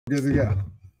Good to go.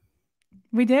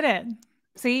 We did it.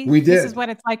 See, We this is did. what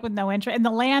it's like with no intro. In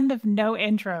the land of no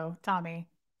intro, Tommy.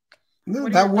 No,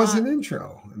 What are your that was an thoughts?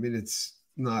 intro. I mean, it's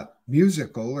not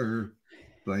musical or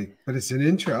like, but it's an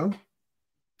intro.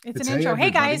 It's an It's hey intro. Hey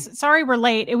everybody. guys, sorry we're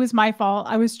late. It was my fault.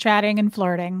 I was chatting and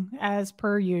flirting as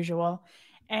per usual.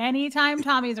 Anytime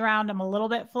Tommy's around, I'm a little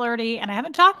bit flirty and I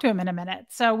haven't talked to him in a minute.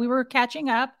 So we were catching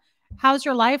up. How's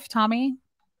your life, Tommy?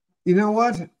 You know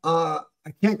what? I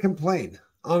can't complain.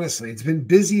 Honestly, it's been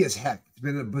busy as heck. It's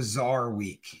been a bizarre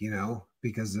week,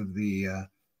 because of the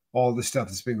all the stuff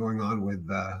that's been going on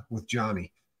with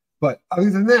Johnny. But other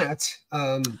than that,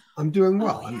 I'm doing Oh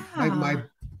well. I'm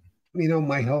yeah.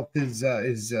 my health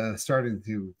is starting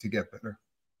to get better,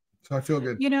 so I feel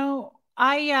good.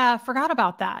 I forgot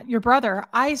about that. Your brother,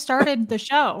 I started the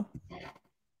show,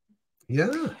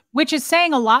 Yeah, which is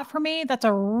saying a lot for me. That's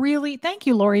a really, thank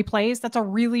you, Lori Plays. That's a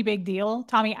really big deal.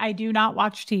 Tommy, I do not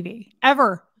watch TV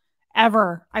ever,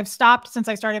 ever. I've stopped since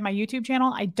I started my YouTube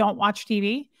channel. I don't watch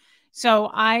TV. So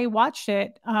I watched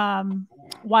it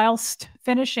whilst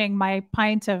finishing my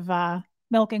pint of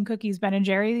milk and cookies Ben and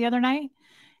Jerry the other night.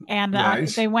 And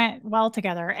nice. they went well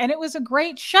together. And it was a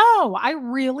great show. I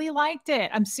really liked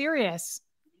it. I'm serious.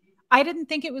 I didn't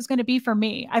think it was going to be for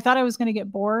me. I thought I was going to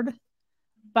get bored.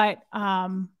 But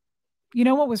you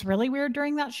know what was really weird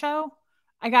during that show?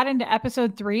 I got into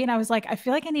episode 3 and I was like, I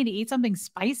feel like I need to eat something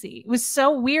spicy. It was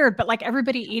so weird, but like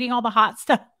everybody eating all the hot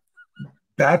stuff.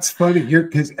 That's funny. You're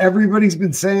because everybody's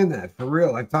been saying that for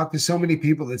real. I've talked to so many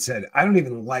people that said I don't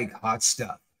even like hot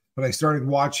stuff, but I started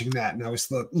watching that and I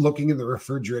was looking in the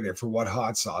refrigerator for what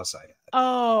hot sauce I had.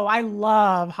 Oh, I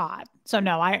love hot. So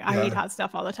no, I eat Yeah, hot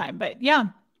stuff all the time. But yeah,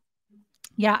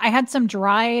 yeah, I had some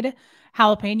dried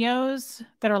jalapenos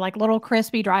that are like little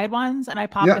crispy dried ones, and I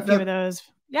popped a yeah, few of those.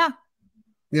 Yeah,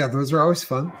 yeah. Those are always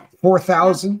fun. yeah.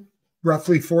 4,000,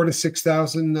 roughly 4 to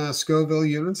 6,000 Scoville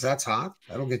units. That's hot.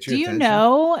 That'll get your Do you attention.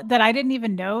 know that I didn't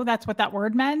even know that's what that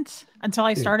word meant until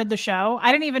I Yeah, started the show?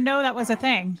 I didn't even know that was a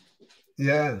thing.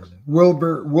 yeah.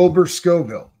 Wilbur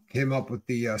Scoville came up with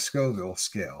the Scoville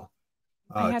scale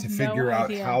I to had no figure out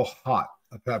idea. how hot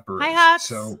a pepper Hi, is. Hux.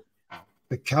 So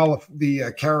the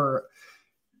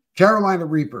Carolina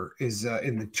Reaper is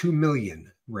in the 2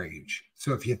 million range.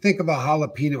 So if you think of a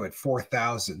jalapeno at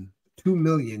 4,000, 2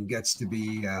 million gets to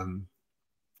be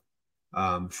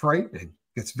frightening.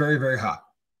 It's very, very hot.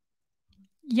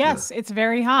 Yeah. Yes, it's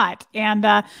very hot. And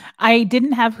I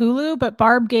didn't have Hulu, but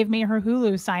Barb gave me her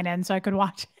Hulu sign in so I could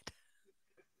watch it.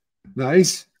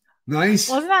 Nice. Nice.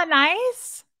 Wasn't that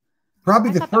nice? Probably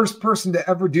I the thought that was. first person to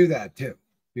ever do that, too.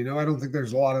 I don't think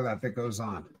there's a lot of that goes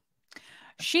on.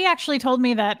 She actually told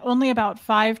me that only about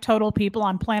 5 total people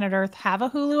on planet Earth have a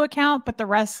Hulu account, but the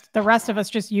rest of us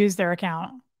just use their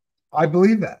account. I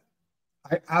believe that.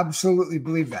 I absolutely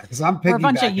believe that because I'm We're a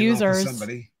bunch of piggybacking off of users.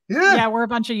 somebody. Yeah. Yeah, we're a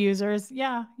bunch of users.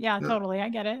 Yeah, yeah, No, totally. I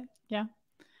get it. Yeah.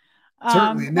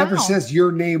 certainly. It never Wow. says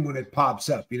your name when it pops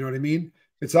up. You know what I mean?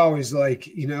 It's always like,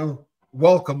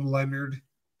 welcome, Leonard.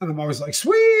 And I'm always like,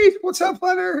 sweet, what's up,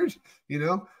 Leonard? You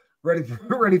know, ready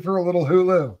for a little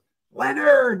Hulu.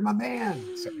 Leonard, my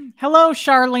man. So, Hello,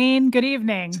 Charlene. Good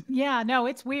evening. Yeah, no,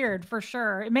 it's weird for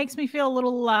sure. It makes me feel a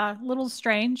little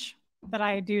strange that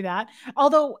I do that.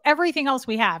 Although everything else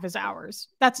we have is ours.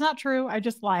 That's not true. I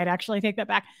just lied. Actually, take that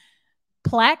back.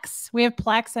 Plex, we have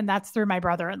Plex, and that's through my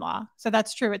brother-in-law. So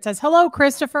that's true. It says hello,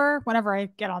 Christopher, whenever I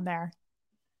get on there.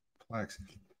 Plex.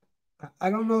 I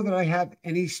don't know that I have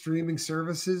any streaming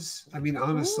services. I mean,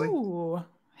 honestly. Ooh,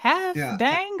 Hef, Yeah.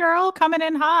 dang girl, coming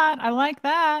in hot. I like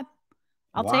that.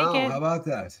 I'll take Wow. it. How about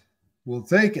that? We'll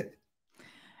take it.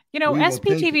 We will take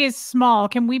SPTV it. is small.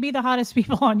 Can we be the hottest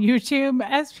people on YouTube?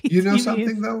 You know SPTV is.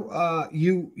 something though?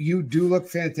 You do look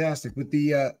fantastic with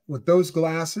the with those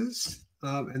glasses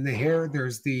and the hair.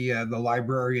 There's the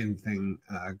librarian thing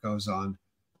goes on.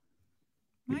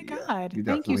 My Yeah, God. you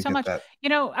Thank you definitely so get much. that.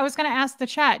 I was going to ask the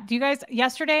chat. Do you guys,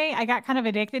 yesterday, I got kind of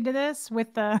addicted to this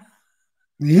with the,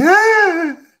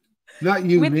 Yeah, not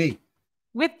you, with, me.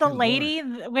 with the Good lord. lady,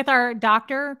 with our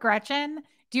doctor, Gretchen.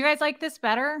 Do you guys like this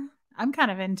better? I'm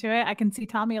kind of into it. I can see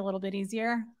Tommy a little bit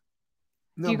easier.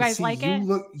 Do No, you but guys see, like it?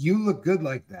 you look good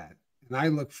like that, and I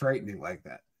look frightening like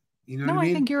that. You know what I No, I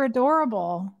mean? think you're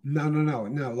adorable. No, no, no,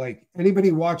 no. Like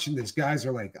anybody watching this, guys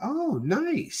are like, "Oh,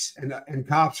 nice," and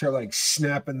cops are like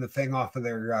snapping the thing off of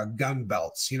their gun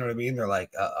belts. You know what I mean? They're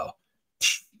like, "Uh oh,"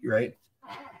 right?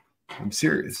 I'm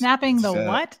serious. Snapping It's the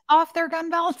what off their gun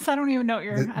belts? I don't even know what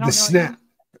the I the don't know what you're.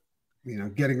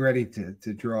 snap. Getting ready to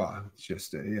draw. It's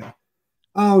just yeah.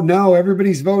 Oh no,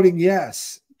 everybody's voting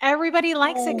yes. Everybody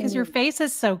likes it because your Oh, face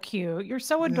is so cute. You're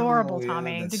so adorable, oh yeah,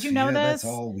 Tommy. Did that's you know yeah, that's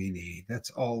this? all we need. That's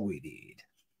all we need.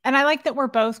 And I like that we're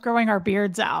both growing our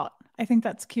beards out. I think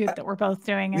that's cute that we're both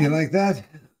doing You it. like that?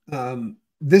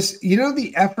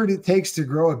 The effort it takes to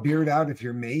grow a beard out if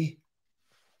you're me.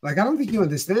 Like, I don't think you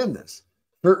understand this.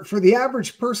 For the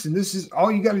average person, this is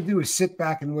all you got to do is sit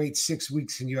back and wait 6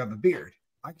 weeks and you have a beard.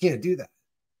 I can't do that.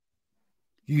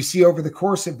 You see, over the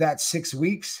course of that 6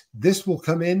 weeks, this will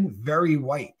come in very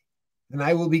white, and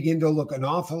I will begin to look an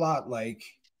awful lot like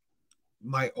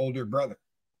my older brother.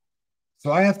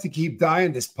 So I have to keep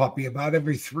dyeing this puppy about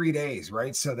every 3 days,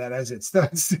 right? So that as it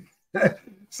starts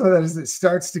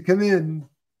to come in,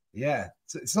 yeah,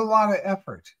 it's a lot of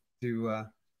effort to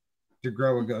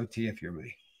grow a goatee if you're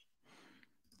me.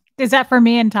 Is that for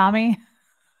me and Tommy?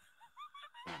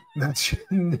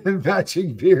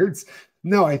 Matching beards.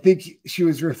 No, I think she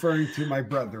was referring to my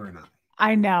brother and I.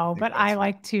 I know, I think but I that's what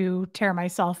like to tear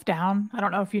myself down. I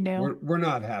don't know if you knew. we're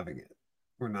not having it.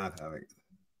 We're not having it.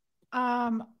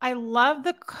 I love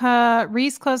the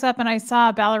Reese close up, and I saw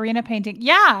a ballerina painting.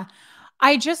 Yeah,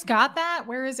 I just got that.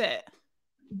 Where is it?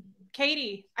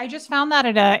 Katie, I just found that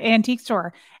at an antique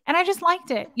store and I just liked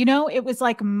it. It was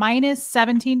like minus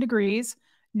 17 degrees,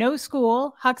 no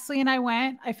school. Huxley and I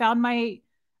went. I found my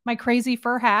crazy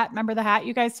fur hat. Remember the hat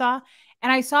you guys saw?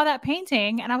 And I saw that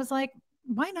painting and I was like,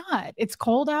 why not? It's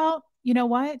cold out. You know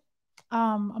what?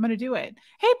 I'm gonna do it.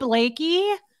 Hey Blakey,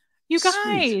 you Sweet.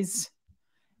 guys.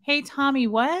 Hey Tommy,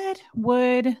 what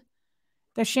would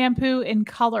the shampoo in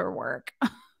color work?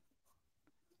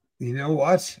 You know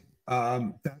what?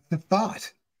 That's a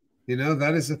thought.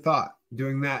 That is a thought.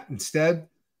 Doing that instead,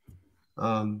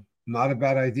 not a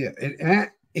bad idea. And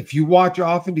if you watch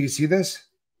often, do you see this?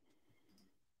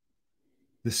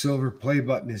 The silver play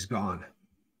button is gone.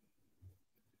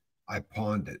 I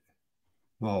pawned it.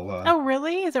 Well, Oh,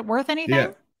 really? Is it worth yeah.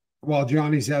 anything? While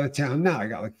Johnny's out of town now, I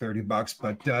got like $30,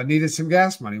 but needed some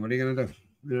gas money. What are you gonna do?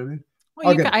 You know what I mean? Well,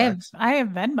 I'll get it back. I have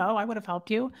Venmo. I would have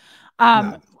helped you. No,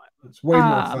 Um, it's way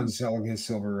more fun um, selling his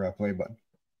silver play button.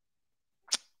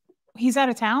 he's out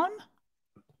of town.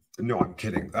 No, I'm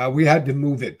kidding. We had to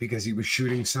move it because he was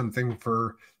shooting something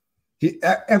for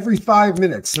every 5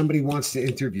 minutes. Somebody wants to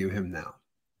interview him now.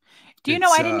 Do you know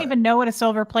It's I didn't even know what a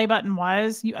silver play button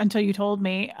was until you told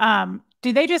me.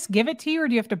 Do they just give it to you or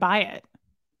do you have to buy it?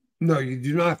 No, you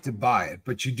do not have to buy it,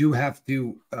 but you do have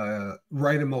to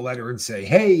write him a letter and say,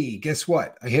 "Hey, guess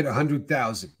what? I hit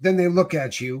 100,000." Then they look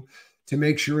at you to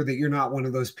make sure that you're not one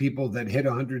of those people that hit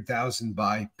 100,000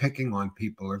 by picking on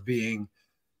people or being,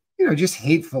 just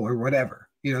hateful or whatever.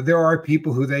 There are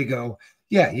people who they go,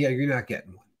 "Yeah, you're not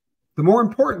getting one." The more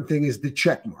important thing is the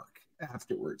check mark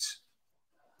afterwards.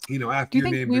 Do After you your think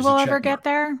name, we there's a will ever check get mark.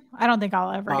 there? I don't think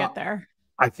I'll ever Uh, get there.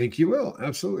 I think you will.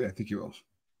 Absolutely. I think you will.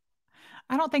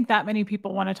 I don't think that many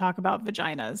people want to talk about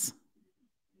vaginas.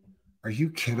 Are you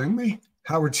kidding me?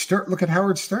 Howard Stern. Look at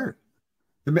Howard Stern.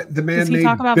 The Does man he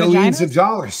talk made about billions of vaginas?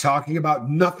 dollars talking about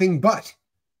nothing but.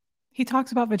 He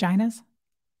talks about vaginas.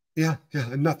 Yeah,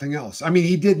 and nothing else. I mean,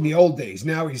 he did in the old days.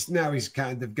 Now he's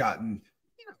kind of gotten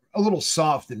a little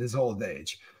soft in his old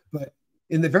age. But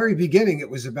in the very beginning, it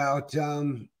was about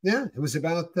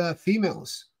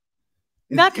females.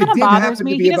 It, That kind it of did bothers happen to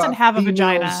me. be He doesn't about have a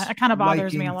vagina. females It kind of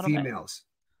bothers me a liking little bit. females.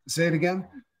 Say it again.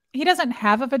 He doesn't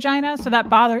have a vagina, so that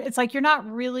bothers. It's like you're not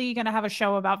really going to have a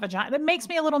show about vagina. That makes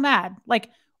me a little mad. Like,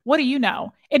 what do you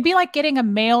know? It'd be like getting a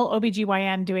male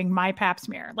OBGYN doing my pap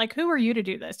smear. Like, who are you to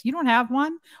do this? You don't have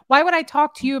one. Why would I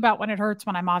talk to you about when it hurts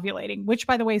when I'm ovulating? Which,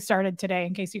 by the way, started today,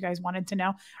 in case you guys wanted to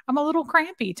know. I'm a little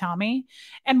crampy, Tommy.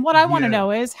 And what I want to Yeah.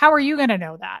 know is, how are you going to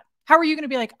know that? How are you going to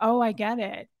be like, oh, I get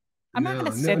it? I'm not No,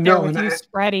 going to no, sit there no. with And you, I,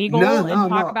 spread no, eagle, and no,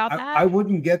 talk no. about I that.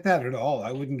 wouldn't get that at all.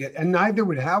 I wouldn't get, and neither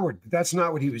would Howard. But that's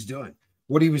not what he was doing.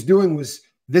 What he was doing was,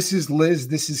 this is Liz,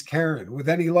 this is Karen. With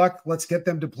any luck, let's get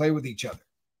them to play with each other.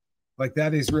 Like,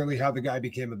 that is really how the guy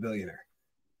became a billionaire.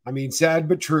 I mean, sad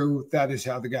but true. That is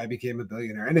how the guy became a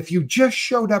billionaire. And if you just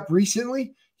showed up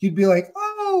recently, you'd be like,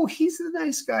 oh, he's the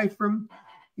nice guy from,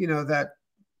 that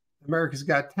America's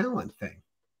Got Talent thing.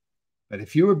 But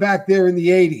if you were back there in the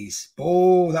 80s,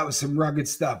 oh, that was some rugged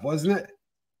stuff, wasn't it?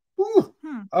 Ooh,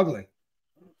 ugly.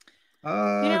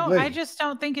 I Ugly. just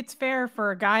don't think it's fair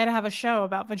for a guy to have a show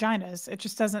about vaginas. It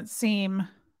just doesn't seem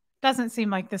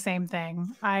like the same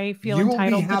thing. I feel You will be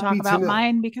entitled to talk happy to about know.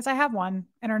 mine because I have one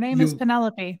and her name is You'll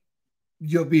Penelope.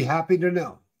 you'll be happy to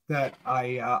know that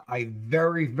I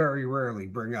very very rarely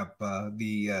bring up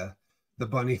the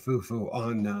bunny foo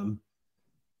on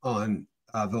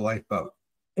the lifeboat,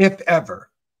 if ever.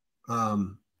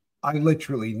 I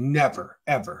literally never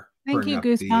ever Thank bring you, up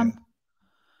the. Goosebump.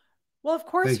 Well, of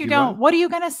course Thank you you. What? don't. What are you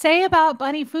going to say about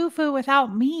Bunny Foo Foo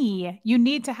without me? You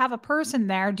need to have a person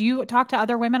there. Do you talk to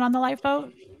other women on the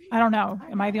lifeboat? I don't know.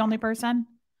 Am I the only person?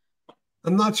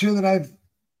 I'm not sure that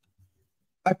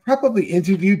I probably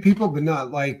interviewed people, but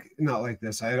not like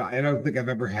this. I don't think I've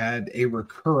ever had a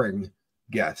recurring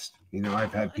guest.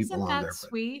 I've Well, had people isn't on that there, but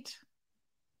sweet?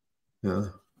 yeah,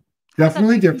 How does that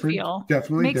definitely make you different. feel?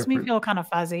 Definitely Makes me different. feel kind of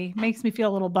fuzzy. Makes me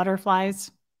feel little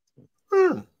butterflies.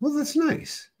 Well, that's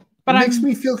nice. It But makes I'm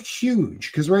me feel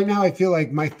huge because right now I feel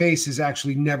like my face has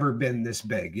actually never been this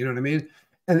big. You know what I mean?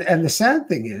 And the sad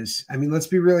thing is, I mean, let's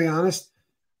be really honest.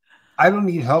 I don't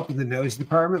need help in the nose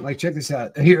department. Like, check this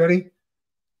out. Are you ready?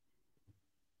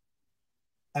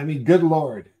 I mean, good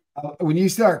Lord. When you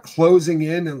start closing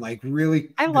in and like really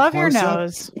I the love your close up,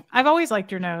 nose. I've always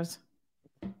liked your nose.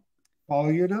 follow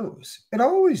your nose. It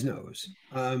always knows.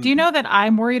 Do you know that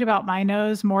I'm worried about my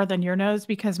nose more than your nose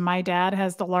because my dad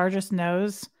has the largest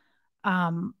nose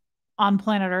um, on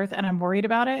planet Earth, and I'm worried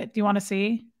about it. Do you want to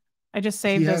see? I just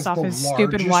He saved this has off the his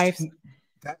stupid largest. wife's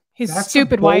That's a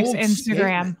bold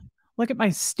Instagram. statement. Look at my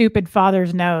stupid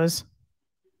father's nose.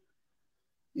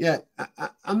 Yeah,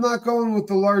 I'm not going with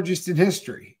the largest in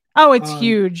history. Oh, it's Um,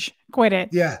 huge. Quit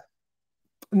it. yeah,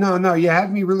 no, no, you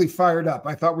had me really fired up.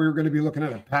 I thought we were going to be looking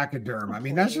at a pachyderm. Oh, I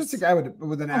mean, that's just a please. guy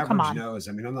with an Oh, come average on. nose.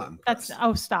 I mean, I'm not That's impressed.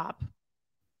 oh, stop.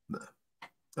 No.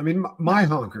 I mean, No. my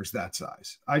honker's that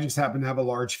size. I just happen to have a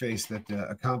large face that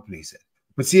accompanies it.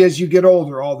 But see, as you get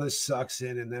older, all this sucks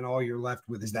in, and then all you're left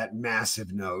with is that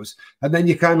massive nose, and then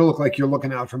you kind of look like you're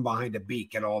looking out from behind a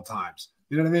beak at all times.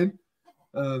 You know what I mean?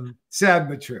 Sad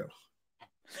but true.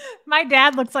 My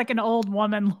dad looks like an old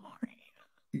woman, Lori.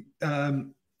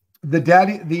 Um,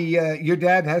 your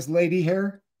dad has lady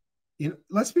hair.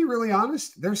 Let's be really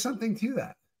honest. There's something to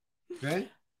that,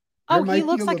 right? There Oh, he might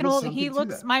be a looks like an little old he something to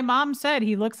looks that. my mom said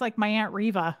he looks like my Aunt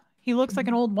Reva. He looks like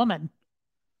an old woman.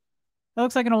 It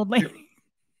looks like an old It, lady.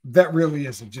 that really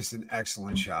is just an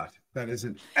excellent shot. That is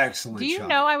an Do excellent you shot.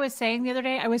 know I was saying the other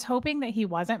day, I was hoping that he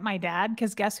wasn't my dad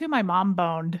because guess who my mom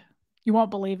boned? You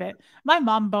won't believe it. My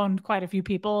mom boned quite a few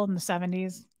people in the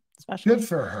 70s, Good especially.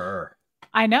 for her,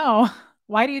 I know.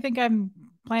 Why do you think I'm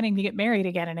planning to get married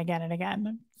again and again and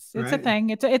again? It's a right? thing.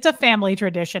 It's a family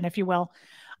tradition, if you will.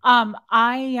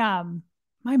 I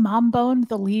my mom boned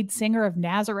the lead singer of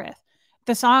Nazareth.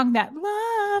 The song that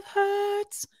love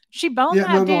hurts. She boned Yeah,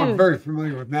 no, that no, I'm dude. very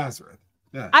familiar with Nazareth.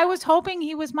 Yeah. I was hoping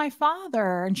he was my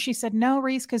father. And she said, no,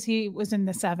 Reese, because he was in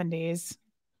the 70s.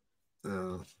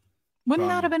 Oh, Wouldn't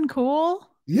that have bummer. been cool?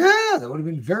 Yeah, that would have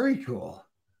been very cool.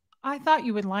 I thought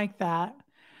you would like that.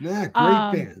 Yeah, great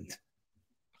Um, band.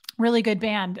 really good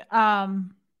band.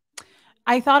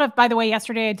 I thought of, by the way,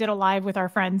 yesterday I did a live with our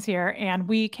friends here and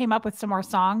we came up with some more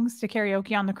songs to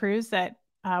karaoke on the cruise that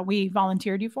we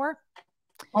volunteered you for.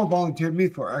 Oh, volunteered me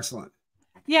for excellent.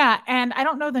 Yeah. And I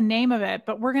don't know the name of it,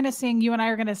 but we're going to sing, you and I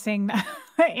are going to sing that.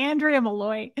 Andrea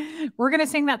Malloy. We're going to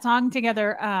sing that song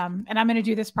together. And I'm going to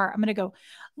do this part. I'm going to go,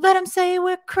 let them say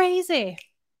we're crazy.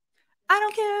 I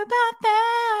don't care about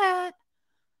that.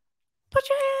 Put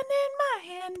your hand in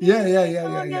my hand. Yeah, yeah, And yeah,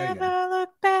 yeah, I'll yeah, yeah. never look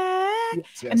back.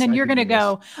 Yes, And yes, then I you're can going to do this.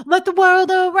 go, let the world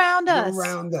around us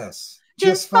Around us,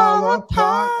 just just fall fall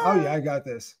apart. Oh yeah, apart. I got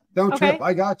this. Don't trip. Okay.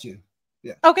 I got you.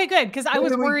 Yeah. Okay, good. Because I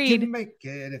was Maybe we worried. can make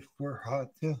it if we're heart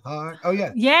to heart. Oh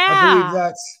yeah, I believe Yeah.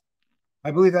 that's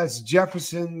I believe that's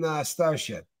Jefferson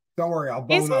Starship. Don't worry, I'll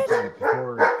Is bone up on it? it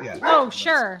before. Yeah, Oh, that's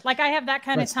sure. Like I have that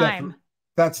kind of that's time. definitely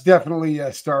that's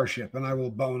definitely Starship, and I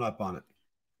will bone up on it.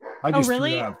 I Oh, just threw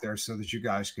that really? out there so that you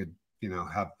guys could,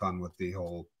 have fun with the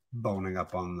whole boning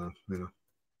up on the,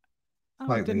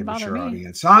 Oh, it slightly didn't bother immature me.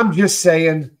 audience. I'm just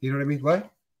saying, you know what I mean? What?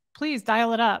 Please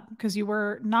dial it up because you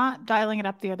were not dialing it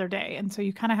up the other day. And so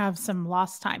you kind of have some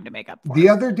lost time to make up The for.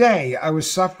 other day, I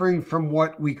was suffering from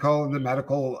what we call in the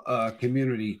medical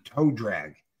community toe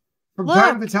drag. From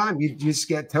time to Look, time, you just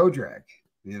get toe drag,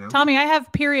 you know? Tommy, I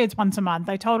have periods once a month.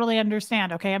 I totally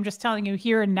understand. Okay. I'm just telling you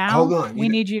here and Hold now, on. I we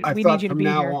need thought you to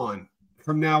be here.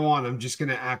 from now on, I'm just going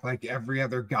to act like every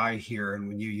other guy here. And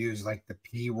when you use like the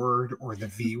P word or the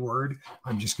V word,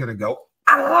 I'm just going to go,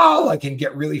 oh, I can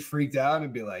get really freaked out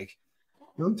and be like,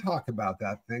 don't talk about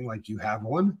that thing like you have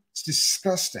one. It's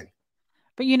disgusting.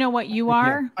 But you know what you I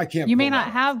can't, are? I can't You may pull that not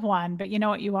off. have one, but you know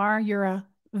what you are? You're a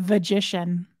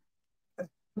magician.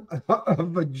 A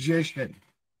magician.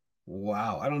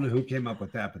 Wow. I don't know who came up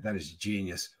with that, but that is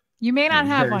genius. You may I not am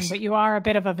have very, one, but you are a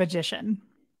bit of a magician.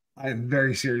 I am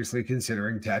very seriously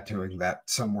considering tattooing that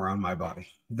somewhere on my body.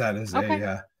 Okay.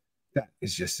 That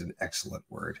is just an excellent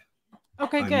word.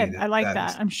 Okay, I mean good. I it. like That that.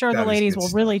 is I'm sure the that is ladies good will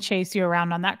really stuff. chase you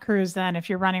around on that cruise then if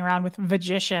you're running around with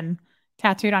magician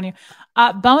tattooed on you.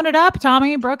 Bone it up,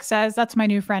 Tommy. Brooke says, that's my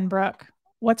new friend, Brooke.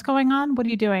 What's going on? What are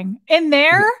you doing? In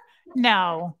there?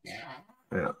 No.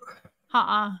 Yeah.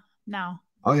 Uh-uh. No.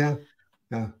 Oh yeah.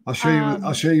 Yeah. I'll show you. I'll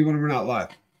Um, show you when we're not live.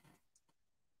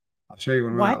 I'll show you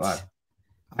when we're not live.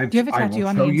 What? Do you have a I will tattoo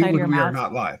on show the you inside of when your we are mouth?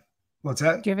 not live. What's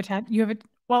that? Do you have a tattoo? You have a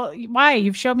well, why?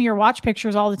 You've shown me your watch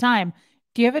pictures all the time.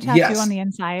 Do you have a tattoo on Yes, the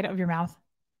inside of your mouth?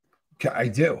 I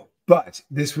do. But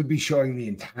this would be showing the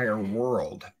entire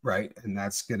world, right? And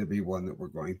that's going to be one that we're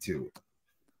going to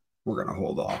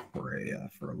hold off for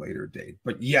a later date.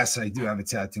 But yes, I do have a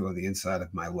tattoo on the inside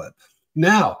of my lip.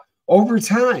 Now, over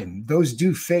time, those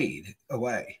do fade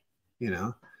away. You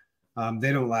know,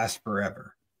 they don't last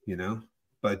forever. You know,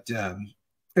 but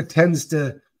it tends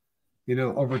to,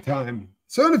 over time.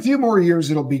 So in a few more years,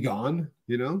 it'll be gone.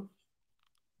 You know,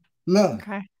 love,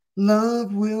 Okay.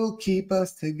 love will keep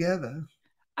us together.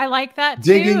 I like that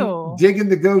too. Digging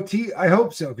the goatee. I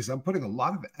hope so, because I'm putting a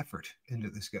lot of effort into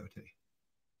this goatee.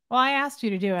 Well, I asked you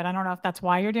to do it. I don't know if that's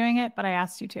why you're doing it, but I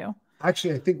asked you to.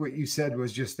 Actually, I think what you said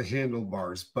was just the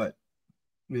handlebars, but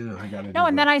I got to No, do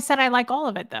and that. then I said I like all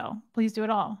of it though. Please do it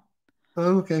all.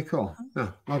 Oh, okay, cool.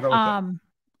 Yeah, I'll go with that.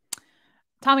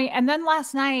 Tommy, and then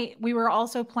last night we were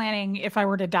also planning if I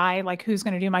were to die, like who's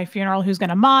going to do my funeral, who's going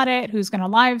to mod it, who's going to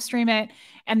live stream it.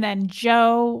 And then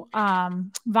Joe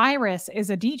Virus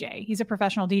is a DJ. He's a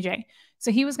professional DJ.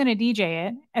 So he was going to DJ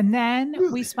it. And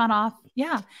then we spun off.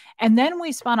 Yeah. And then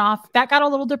we spun off. That got a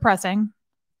little depressing.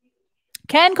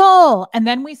 Ken Cole. And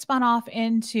then we spun off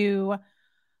into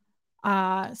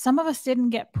some of us didn't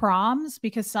get proms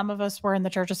because some of us were in the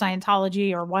Church of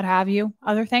Scientology or what have you,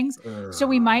 other things. So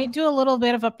we might do a little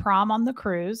bit of a prom on the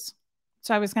cruise.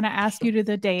 So I was going to ask you to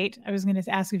the date. I was going to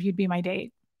ask if you'd be my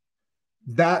date.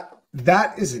 That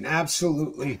is an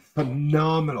absolutely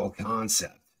phenomenal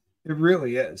concept. It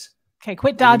really is. Okay,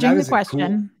 quit dodging the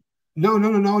question. Cool...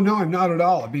 No, I'm not at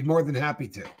all. I'd be more than happy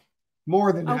to.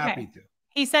 More than happy to.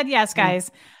 He said yes,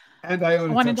 guys. And I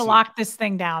wanted to lock this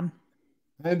thing down.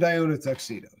 And I own a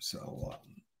tuxedo, so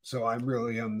I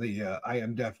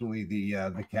am definitely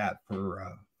the cat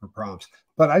for prompts.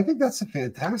 But I think that's a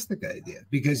fantastic idea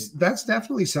because that's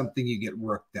definitely something you get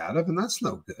rooked out of, and that's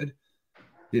no good.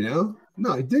 No,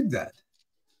 I dig that.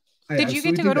 Did you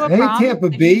get to go to a prom? Hey, Tampa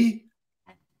B.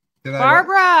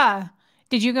 Barbara,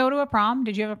 did you go to a prom?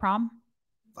 Did you have a prom?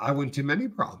 I went to many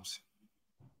proms.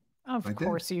 Of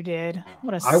course you did.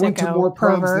 What a sicko, I went to more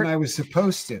proms pervert. than I was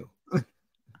supposed to.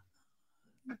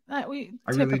 I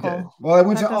really did. Well, I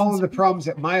went to all of the proms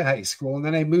at my high school, and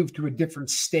then I moved to a different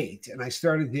state, and I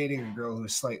started dating a girl who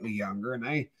was slightly younger, and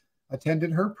I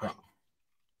attended her prom.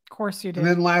 Of course you did. And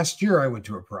then last year I went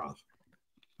to a prom,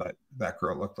 but that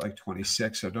girl looked like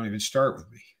 26, so don't even start with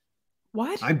me.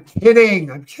 What? I'm kidding.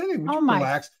 Would you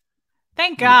relax?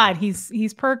 Thank God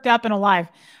he's perked up and alive.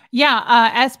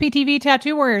 Yeah, SPTV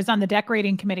Tattoo Warriors on the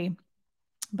decorating committee.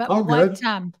 But good.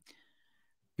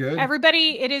 Good.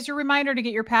 Everybody, it is your reminder to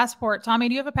get your passport. Tommy,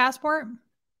 do you have a passport?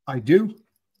 I do.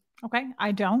 Okay,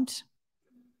 I don't.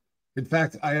 In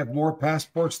fact, I have more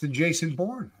passports than Jason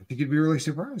Bourne. I think you'd be really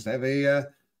surprised. I have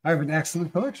an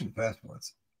excellent collection of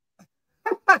passports.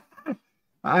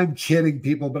 I'm kidding,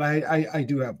 people, but I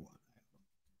do have one.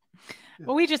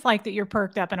 Well, we just like that you're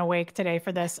perked up and awake today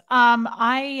for this.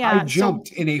 I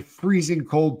jumped in a freezing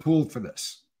cold pool for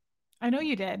this. I know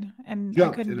you did, and I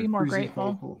couldn't be more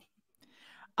grateful.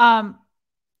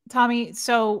 Tommy,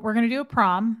 so we're going to do a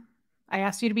prom. I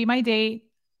asked you to be my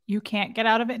date. You can't get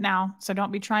out of it now, so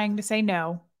don't be trying to say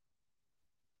no.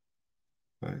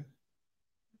 Right.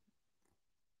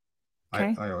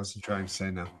 Okay. I wasn't trying to say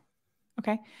no.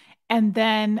 Okay. And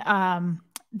then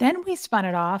we spun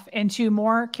it off into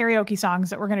more karaoke songs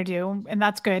that we're going to do, and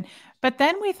that's good. But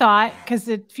then we thought, because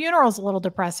the funeral's a little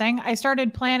depressing, I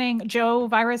started planning. Joe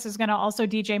Virus is going to also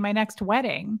DJ my next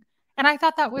wedding. And I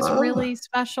thought that was really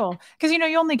special because,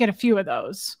 you only get a few of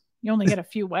those. You only get a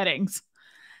few weddings.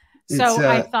 So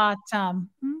I thought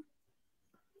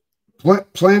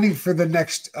planning for the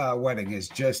next wedding is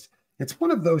just, it's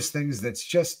one of those things that's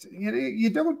just,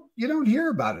 you don't hear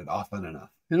about it often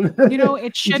enough.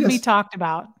 It should be talked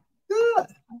about.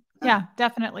 Yeah,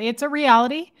 definitely. It's a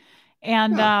reality.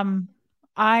 And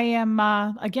I am,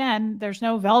 again, there's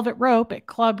no velvet rope at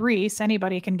Club Reese.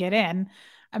 Anybody can get in.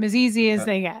 I'm as easy as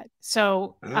they get.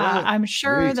 So I'm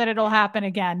sure that it'll happen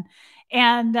again.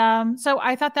 And so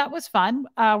I thought that was fun.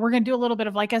 We're going to do a little bit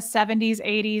of like a 70s,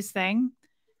 80s thing.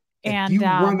 If you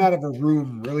run out of a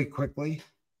room really quickly,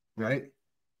 right?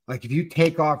 Like if you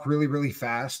take off really, really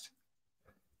fast,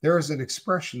 there is an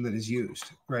expression that is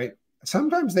used, right?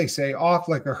 Sometimes they say off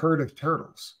like a herd of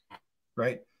turtles,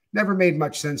 right? Never made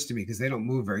much sense to me because they don't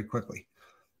move very quickly.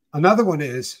 Another one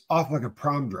is off like a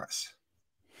prom dress.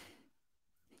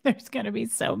 There's going to be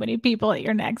so many people at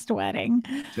your next wedding.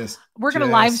 We're going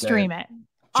to live stream it.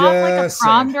 Off like a Just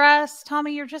prom saying. dress?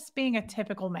 Tommy, you're just being a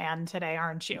typical man today,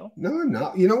 aren't you? No,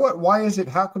 no. You know what? Why is it?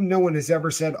 How come no one has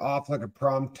ever said off like a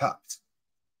prom tux?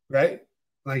 Right?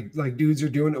 Like dudes are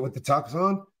doing it with the tux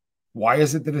on. Why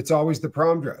is it that it's always the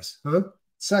prom dress? Huh?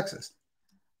 Sexist.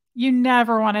 You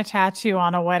never want a tattoo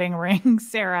on a wedding ring,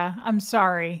 Sarah. I'm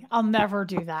sorry. I'll never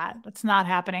do that. That's not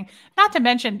happening. Not to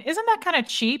mention, isn't that kind of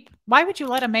cheap? Why would you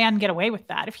let a man get away with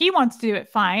that? If he wants to do it,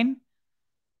 fine.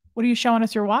 What are you showing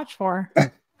us your watch for?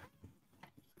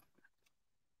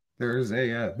 There is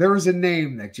a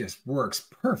name that just works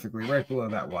perfectly right below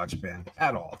that watch band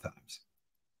at all times.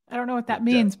 I don't know what that It,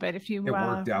 means, but if you it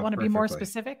worked out want to be more perfectly.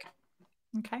 specific,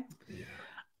 okay.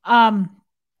 Yeah.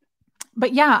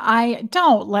 But yeah, I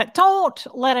don't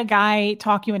let a guy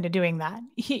talk you into doing that.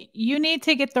 You need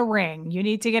to get the ring. You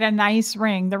need to get a nice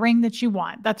ring, the ring that you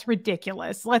want. That's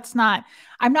ridiculous.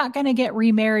 I'm not going to get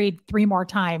remarried 3 more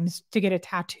times to get a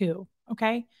tattoo.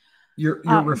 Okay. You're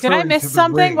Did I referring miss to the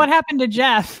something? What ring. happened to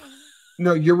Jeff?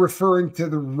 No, you're referring to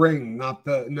the ring, not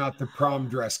the prom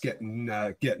dress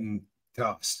getting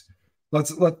tossed.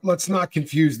 Let's not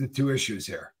confuse the two issues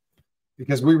here,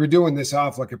 because we were doing this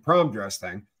off like a prom dress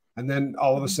thing, and then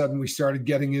all of a sudden we started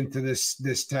getting into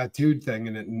this tattooed thing,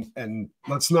 and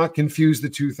let's not confuse the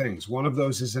two things. One of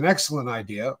those is an excellent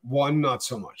idea. One, not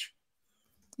so much.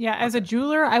 Yeah, as a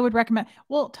jeweler, I would recommend.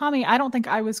 Well, Tommy, I don't think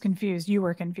I was confused. You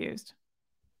were confused.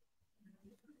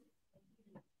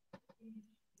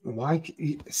 Why?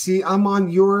 See, I'm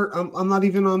not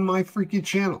even on my freaking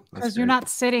channel. Because you're not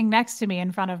sitting next to me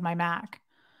in front of my Mac.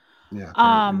 Yeah,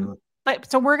 apparently not.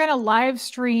 But so we're gonna live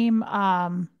stream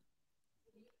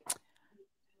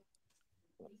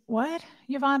what?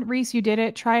 Yvonne Reese, you did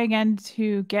it. Try again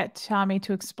to get Tommy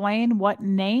to explain what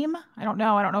name. I don't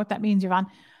know. I don't know what that means, Yvonne.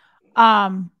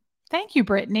 Thank you,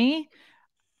 Brittany.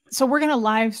 So we're gonna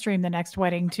live stream the next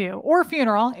wedding too, or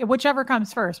funeral, whichever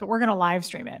comes first, but we're gonna live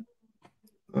stream it.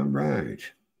 All right.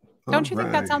 Don't you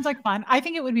think that sounds like fun? I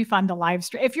think it would be fun to live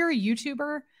stream. If you're a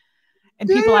YouTuber and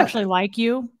people actually like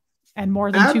you and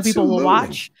more than 2 people will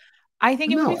watch, I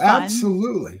think it would be fun.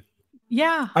 Absolutely.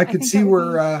 Yeah. I could see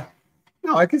where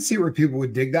I could see where people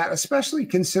would dig that, especially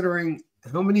considering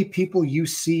how many people you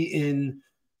see in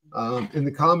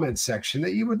the comments section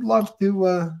that you would love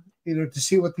to to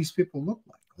see what these people look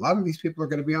like. A lot of these people are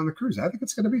going to be on the cruise. I think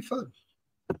it's going to be fun.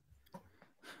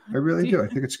 I really do. I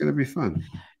think it's going to be fun.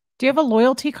 Do you have a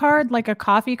loyalty card, like a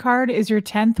coffee card? Is your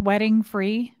 10th wedding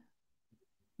free?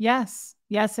 Yes.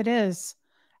 Yes, it is.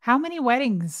 How many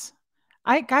weddings?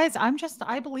 I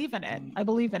believe in it. I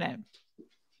believe in it.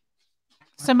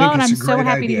 Simone, I'm so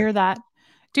happy to hear that.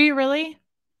 Do you really?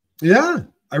 Yeah,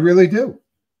 I really do.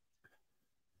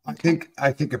 Okay.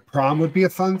 I think a prom would be a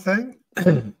fun thing.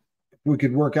 We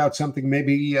could work out something,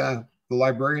 maybe the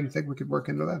librarian thing, we could work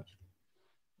into that. A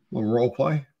little role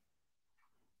play.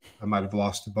 I might have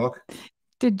lost the book.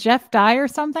 Did Jeff die or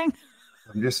something?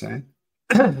 I'm just saying.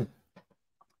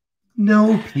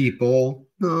 No, people.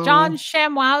 No. John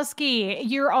Shamwowski,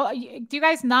 do you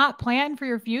guys not plan for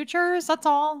your futures? That's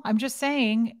all. I'm just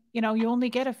saying, you only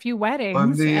get a few weddings.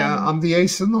 I'm the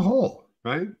ace in the hole,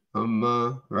 right?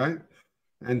 Right.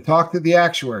 And talk to the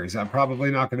actuaries. I'm probably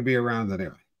not going to be around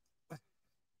anyway.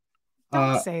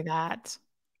 Don't say that.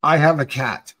 I have a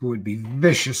cat who would be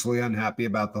viciously unhappy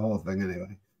about the whole thing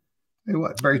anyway. Hey,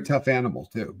 what? Very tough animal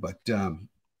too, but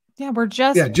yeah, we're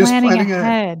just planning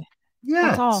ahead. Yeah,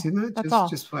 that's all. See that? That's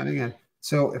just planning ahead.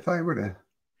 So if I were to,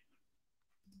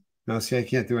 no, see, I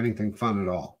can't do anything fun at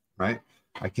all, right?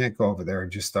 I can't go over there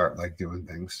and just start like doing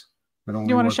things.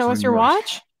 You want to show us your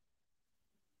watch?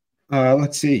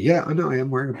 Let's see. Yeah, I know I am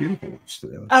wearing a beautiful watch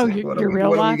today. Your real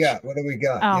watch? What do we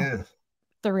got? Oh, yeah,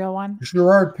 the real one.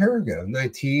 Gerard Perregaux,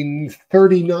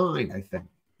 1939, I think.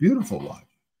 Beautiful watch.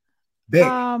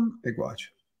 Big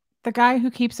watch. The guy who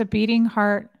keeps a beating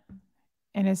heart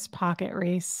in his pocket,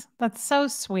 Reese. That's so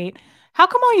sweet. How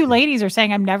come all you ladies are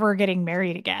saying I'm never getting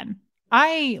married again?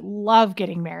 I love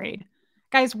getting married.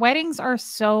 Guys, weddings are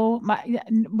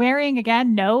marrying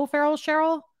again? No, Farrell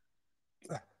Cheryl?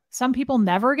 Some people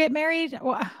never get married.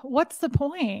 What's the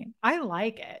point? I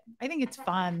like it. I think it's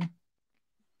fun.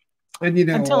 And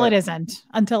until it isn't.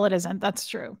 Until it isn't. That's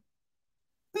true.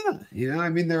 Yeah, I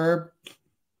mean, the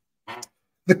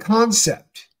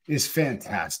concept is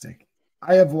fantastic.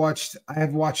 I have watched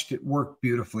it work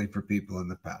beautifully for people in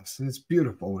the past, and it's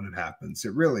beautiful when it happens.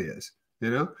 It really is.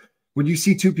 When you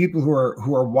see 2 people who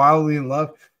are wildly in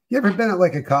love. You ever been at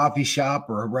like a coffee shop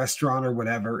or a restaurant or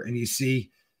whatever, and you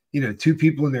see 2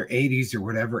 people in their 80s or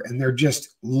whatever, and they're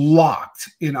just locked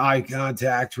in eye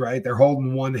contact, right? They're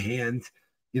holding one hand,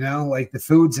 Like the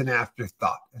food's an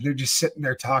afterthought. And they're just sitting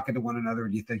there talking to one another.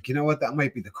 And you think, you know what? That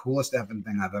might be the coolest effing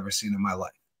thing I've ever seen in my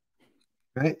life.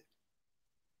 Right?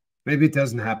 Maybe it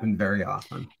doesn't happen very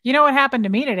often. You know what happened to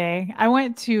me today? I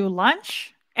went to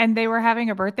lunch and they were having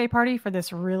a birthday party for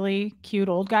this really cute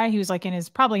old guy. He was like in his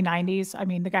probably 90s. I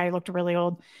mean, the guy looked really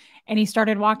old. And he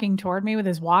started walking toward me with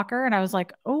his walker. And I was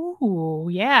like, oh,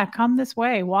 yeah, come this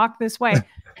way, walk this way.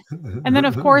 And then,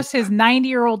 of course, his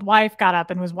 90-year-old wife got up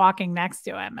and was walking next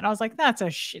to him. And I was like, that's a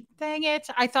shit. Dang it.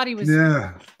 I thought he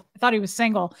was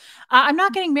single. I'm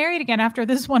not getting married again after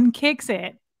this one kicks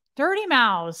it. Dirty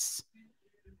mouse.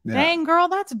 Yeah. Dang, girl,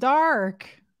 that's dark.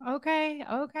 Okay.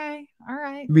 All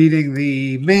right. Meeting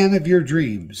the man of your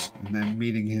dreams and then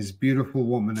meeting his beautiful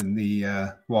woman in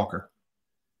the walker.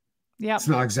 Yeah. It's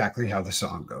not exactly how the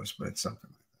song goes, but it's something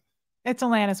like that. It's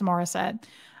Alanis Morissette.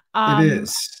 It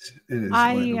is.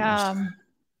 That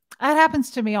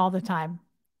happens to me all the time.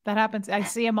 That happens. I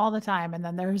see him all the time. And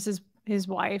then there's his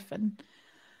wife and,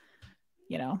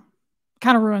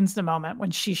 kind of ruins the moment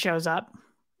when she shows up.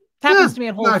 It happens to me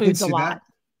at Whole Foods a lot. That.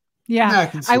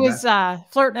 Yeah. I was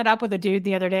flirting it up with a dude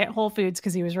the other day at Whole Foods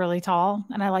because he was really tall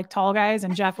and I like tall guys.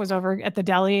 And Jeff was over at the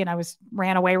deli and I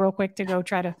ran away real quick to go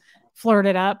try to flirt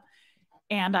it up.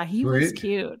 And he was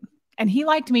cute. And he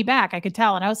liked me back. I could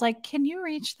tell. And I was like, can you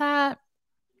reach that?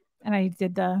 And I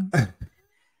did and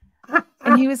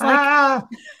he was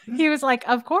like,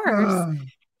 of course.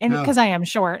 And because I am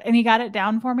short and he got it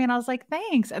down for me. And I was like,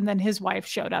 thanks. And then his wife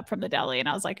showed up from the deli and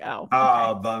I was like, oh,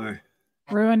 bummer.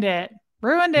 Ruined it.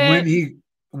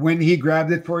 When he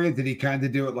grabbed it for you, did he kind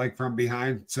of do it like from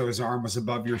behind? So his arm was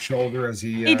above your shoulder as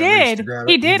he did.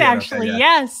 He did actually. Okay,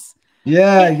 yeah. Yes.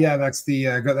 Yeah. That's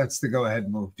the go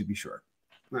ahead move to be sure.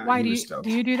 Why do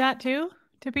you do that too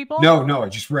to people? No, I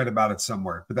just read about it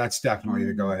somewhere, but that's definitely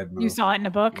the go ahead move. You saw it in a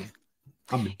book?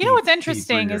 You know what's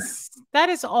interesting is that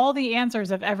is all the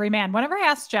answers of every man. Whenever I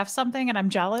ask Jeff something and I'm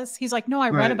jealous, he's like, no, I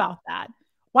read about that.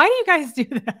 Why do you guys do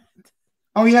that?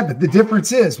 Oh yeah, but the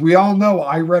difference is we all know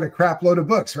I read a crap load of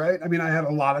books, right? I mean, I had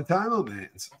a lot of time on my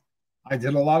hands. I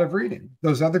did a lot of reading.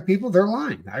 Those other people, they're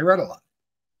lying. I read a lot.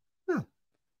 Yeah,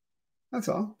 that's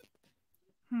all.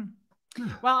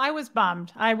 Well, I was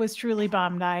bummed. I was truly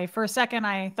bummed. For a second,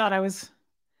 I thought I was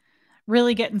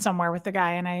really getting somewhere with the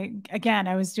guy. And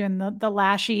I was doing the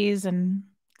lashies and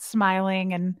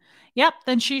smiling and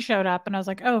then she showed up and I was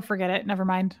like, oh, forget it. Never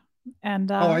mind.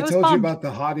 And I told you about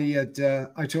the hottie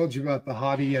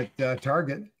at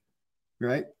Target,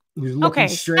 right? Who was looking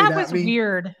straight at me. That was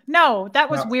weird. No, that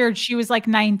was weird. She was like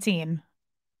 19.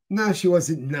 No, she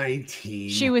wasn't 19.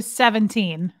 She was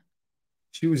 17.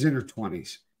 She was in her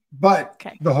 20s. But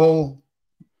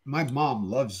my mom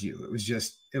loves you.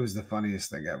 It was the funniest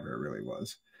thing ever. It really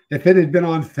was. If it had been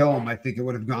on film, I think it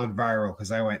would have gone viral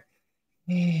because I went,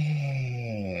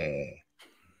 hey.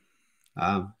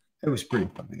 It was pretty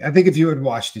funny. I think if you had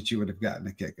watched it, you would have gotten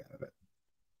a kick out of it.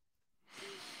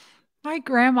 My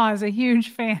grandma is a huge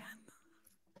fan.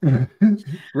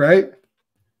 Right?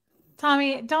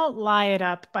 Tommy, don't lie it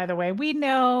up, by the way. We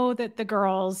know that the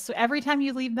girls, every time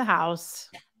you leave the house.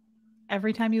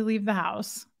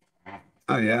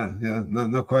 Oh, yeah.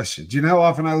 No question. Do you know how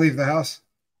often I leave the house?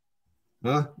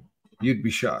 Huh? You'd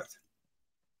be shocked.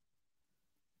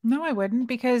 No, I wouldn't,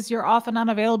 because you're often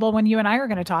unavailable when you and I are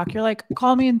going to talk. You're like,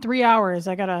 call me in 3 hours.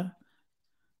 I gotta.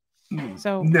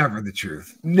 So never the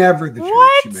truth. Never the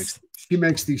truth. She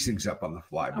makes these things up on the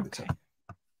fly. But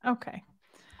okay.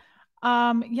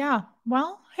 Yeah.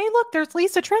 Well, hey, look, there's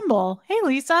Lisa Trimble. Hey,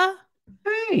 Lisa.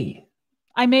 Hey.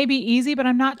 I may be easy, but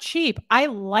I'm not cheap. I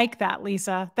like that,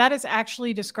 Lisa. That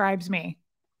actually describes me.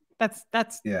 That's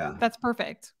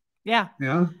perfect. Yeah.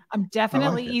 Yeah. I'm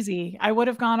definitely easy. I would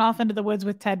have gone off into the woods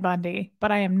with Ted Bundy,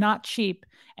 but I am not cheap.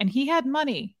 And he had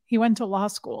money. He went to law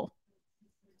school.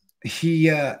 He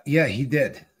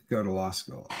did go to law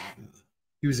school.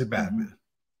 He was a bad man.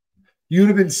 You'd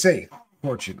have been safe,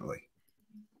 fortunately.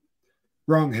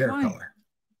 Wrong hair color.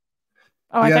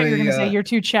 Oh, I thought you were going to say you're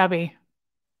too chubby.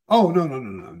 Oh, no.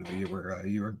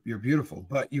 You're beautiful,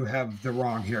 but you have the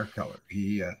wrong hair color.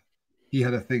 He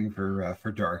had a thing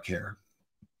for dark hair.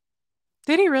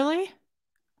 Did he really?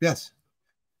 Yes.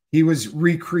 He was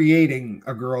recreating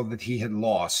a girl that he had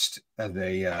lost as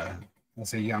a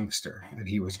youngster, and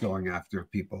he was going after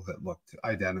people that looked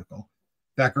identical.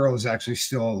 That girl is actually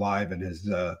still alive and has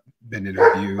been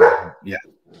interviewed. Yeah.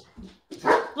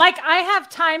 Like, I have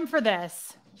time for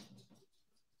this.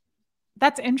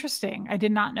 That's interesting. I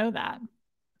did not know that.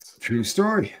 True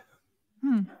story.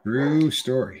 True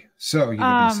story. So you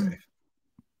can be safe.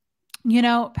 You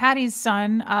know, Patty's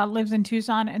son lives in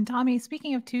Tucson. And Tommy,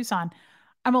 speaking of Tucson,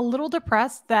 I'm a little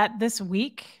depressed that this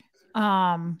week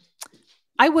Um,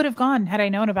 I would have gone had I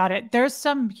known about it. There's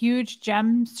some huge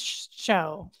gem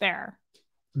show there.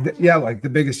 Yeah, like the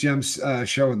biggest gems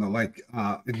show in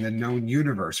the in the known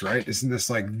universe, right? Isn't this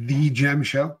like the gem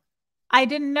show? I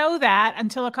didn't know that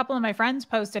until a couple of my friends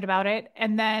posted about it.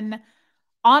 And then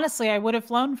honestly, I would have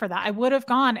flown for that. I would have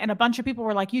gone. And a bunch of people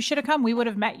were like, you should have come. We would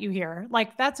have met you here.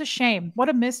 Like, that's a shame. What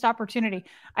a missed opportunity.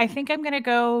 I think I'm going to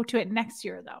go to it next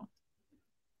year, though.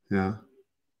 Yeah.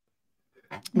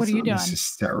 What It's are you not doing?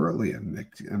 necessarily a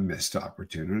missed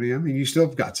opportunity. I mean, you still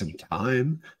have got some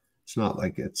time. It's not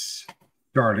like it's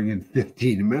starting in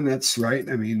 15 minutes, right?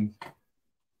 I mean,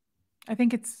 I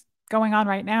think it's going on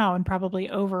right now and probably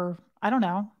over. I don't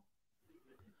know.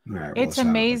 all right, well, It's let's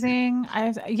have it like it. amazing.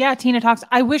 Yeah, Tina Talks.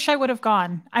 I wish I would have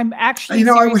gone. I'm actually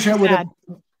I wish seriously I would have.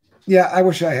 sad. Yeah, I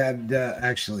wish I had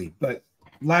actually. But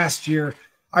last year,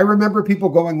 I remember people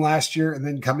going last year and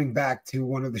then coming back to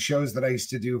one of the shows that I used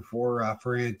to do for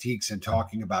Antiques and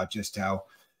talking about just how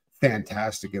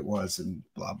fantastic it was and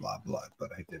blah blah blah.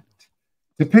 But I didn't.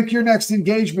 To pick your next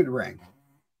engagement ring.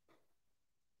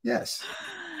 Yes,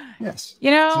 yes,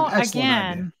 You it's an know, excellent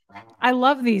idea. again, I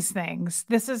love these things.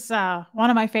 This is one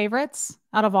of my favorites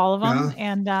out of all of them. Yeah,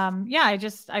 And yeah,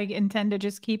 I intend to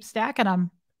just keep stacking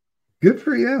them. good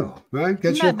for you. Right, Isn't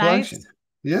get you a that nice? collection.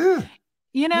 Yeah,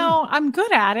 You yeah. know, I'm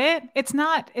good at it. It's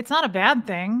not a bad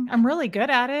thing. I'm really good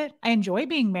at it. I enjoy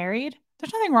being married.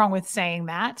 There's nothing wrong with saying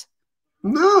that.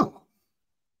 No,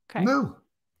 Okay. no.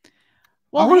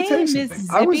 I Well, want to tell hey, you Miss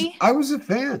something. Zippy. I was a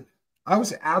fan. I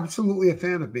was absolutely a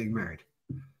fan of being married.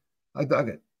 I dug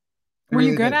it. I Were you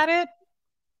really good did. at it?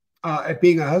 At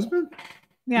being a husband,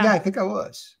 yeah, Yeah. I think I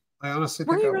was. I honestly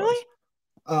Were think I you was.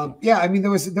 really? Yeah, I mean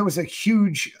there was a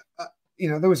huge,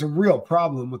 there was a real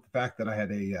problem with the fact that I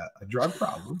had a drug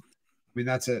problem. I mean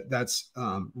that's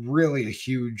really a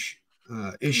huge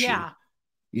issue, Yeah.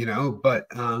 But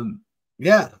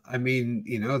yeah, I mean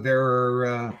there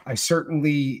are I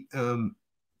certainly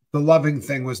the loving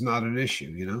thing was not an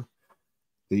issue,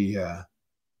 the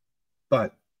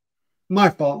but my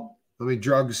fault. I mean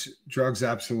drugs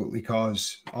absolutely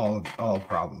cause all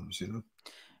problems.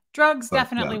 Drugs But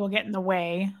definitely will get in the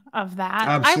way of that.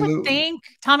 I would absolutely. think,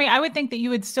 Tommy, I would think that you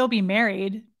would still be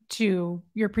married to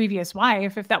your previous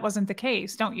wife if that wasn't the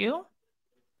case, don't you?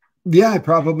 Yeah, I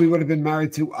probably would have been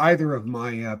married to either of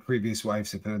my previous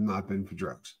wives if it had not been for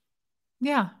drugs.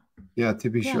 Yeah. Yeah, to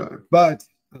be Yeah. sure. But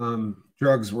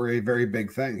drugs were a very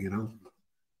big thing,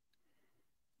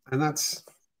 and that's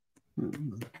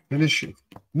an issue.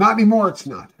 Not anymore, it's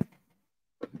not.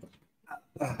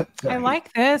 I Sorry.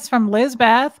 like this from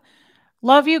Lizbeth.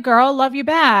 Love you, girl. Love you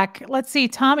back. Let's see.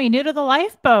 Tommy, new to the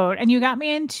lifeboat. And you got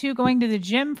me into going to the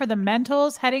gym for the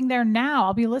mentals. Heading there now.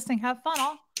 I'll be listening. Have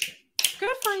fun. Good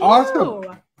for Awesome.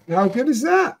 you. How good is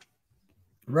that?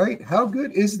 Right? How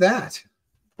good is that?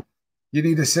 You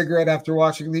need a cigarette after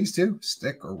watching these two?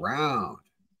 Stick around.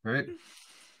 Right?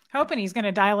 Hoping he's going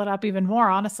to dial it up even more.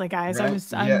 Honestly, guys, Right?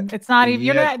 it's not even,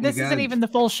 Yet this isn't again. even the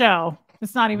full show.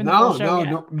 It's not even the full No, show no,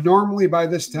 yet. no. Normally by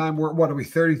this time, what are we,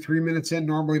 33 minutes in?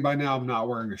 Normally by now, I'm not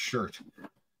wearing a shirt.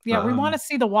 Yeah, we want to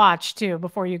see the watch too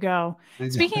before you go.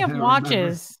 Speaking of Remember?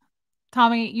 watches,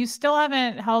 Tommy, you still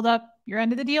haven't held up your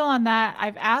end of the deal on that.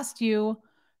 I've asked you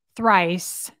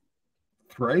thrice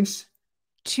Thrice?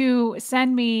 to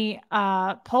send me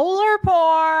polar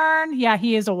porn. Yeah,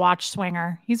 he is a watch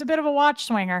swinger. He's a bit of a watch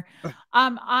swinger.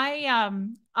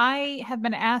 I have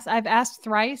been asked, I've asked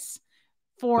thrice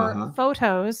for Uh-huh.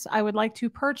 photos I would like to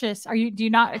purchase. Do you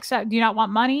not accept, do you not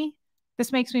want money?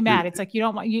 This makes me mad. It's like you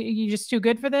don't want you're just too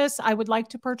good for this. I would like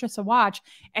to purchase a watch,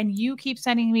 and you keep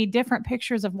sending me different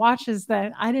pictures of watches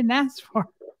that I didn't ask for.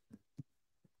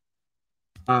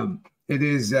 It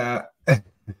is well,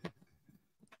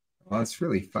 it's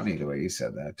really funny the way you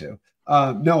said that too.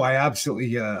 No, I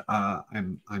absolutely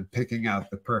I'm picking out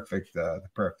the perfect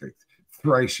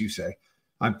thrice you say.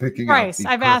 I'm picking out Thrice. the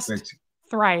I've asked perfect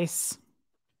thrice.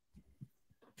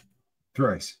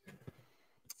 thrice.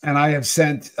 And I have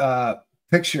sent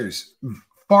pictures,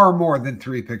 far more than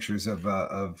 3 pictures of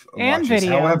And watches.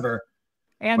 video. However,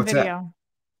 And what's that? video.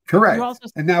 You Correct. also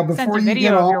And now sent before a you get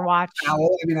video of your all watch.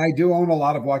 foul, I mean, I do own a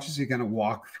lot of watches you kind of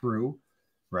walk through,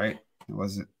 right? It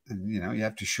wasn't, you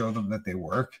have to show them that they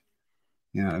work.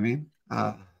 You know what I mean?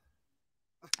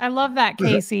 I love that,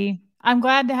 Casey. I'm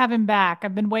glad to have him back.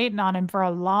 I've been waiting on him for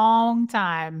a long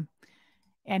time.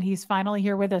 And he's finally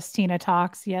here with us, Tina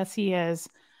Talks. Yes, he is.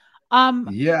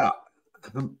 Yeah,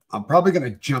 I'm probably going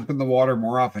to jump in the water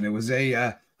more often. It was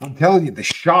I'm telling you, the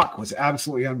shock was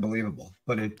absolutely unbelievable,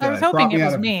 but I was it hoping brought it me out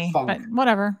was of me, but funk.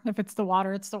 whatever. If it's the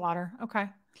water, it's the water. Okay.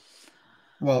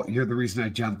 Well, you're the reason I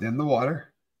jumped in the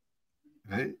water,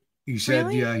 right? You said,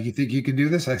 Really? yeah, you think you can do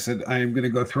this? I said, I am going to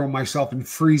go throw myself in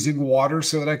freezing water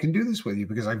so that I can do this with you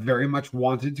because I very much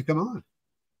wanted to come on.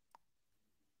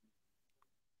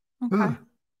 Okay. Huh,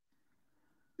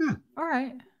 yeah, All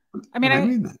right. I mean, and I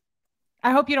mean that.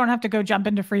 I hope you don't have to go jump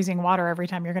into freezing water every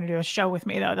time you're going to do a show with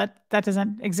me, though. That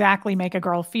doesn't exactly make a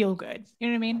girl feel good. You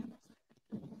know what I mean?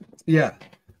 Yeah.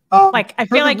 Like, I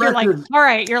For feel the like you're like, record, all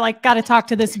right, you're like, got to talk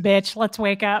to this bitch. Let's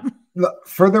wake up. look,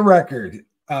 for the record,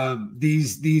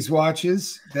 these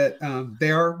watches that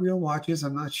they are real watches.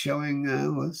 I'm not showing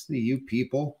this to you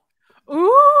people.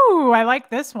 Ooh, I like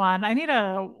this one. I need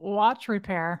a watch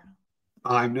repair.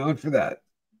 I'm known for that.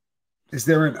 Is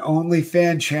there an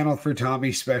OnlyFan channel for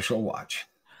Tommy's special watch?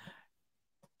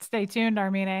 Stay tuned,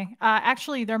 Armine.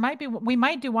 Actually, we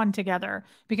might do one together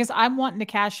because I'm wanting to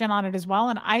cash in on it as well.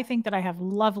 And I think that I have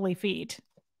lovely feet.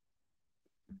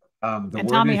 The And word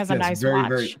Tommy is has a yes, nice very,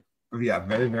 very, watch. yeah,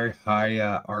 very, very high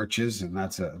arches, and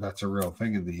that's a real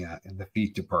thing in the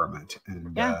feet department.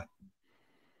 And Yeah,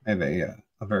 I have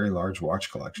a very large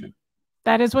watch collection.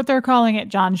 that is what they're calling it,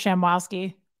 John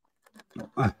Shamwowski.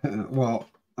 Well,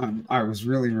 I was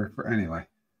really anyway.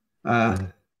 Uh,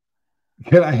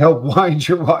 can I help wind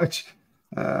your watch?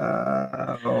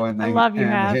 I love you,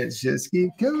 And the Hef. hits just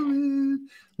keep coming.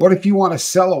 What if you want to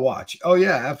sell a watch? Oh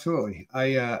yeah, absolutely.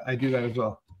 I do that as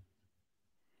well.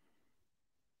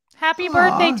 Happy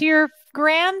birthday Aw, to your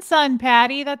grandson,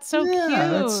 Patty. That's so yeah,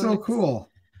 that's so cute. cool.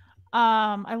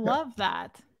 I love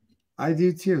that. I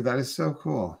do too. That is so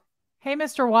cool. Hey,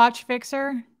 Mr. Watch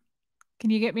Fixer, can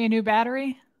you get me a new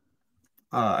battery?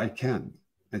 I can.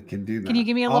 I can do Can you that.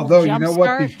 give me a little Although, you jump know what?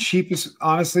 start?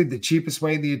 Honestly, the cheapest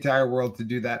way in the entire world to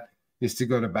do that is to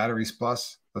go to Batteries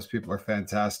Plus. Those people are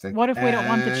fantastic. What if we don't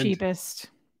want the And cheapest?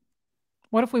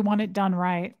 What if we want it done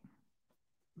right?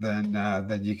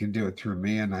 then you can do it through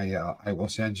me, and I will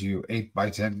send you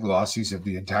 8x10 glossies of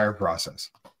the entire process.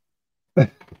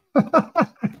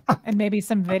 And maybe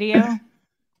some video?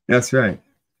 That's right,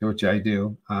 which I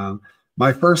do.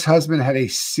 My first husband had a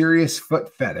serious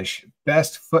foot fetish.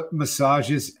 Best foot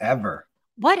massages ever.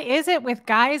 What is it with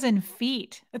guys and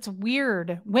feet? It's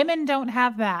weird. Women don't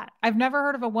have that. I've never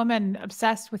heard of a woman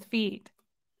obsessed with feet.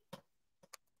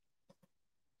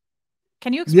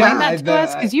 Can you explain Yeah, that to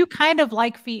us? Because you kind of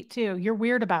like feet too. You're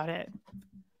weird about it.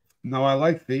 no, I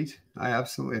like feet. I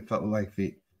absolutely felt like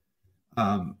feet.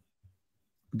 Um,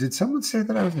 did someone say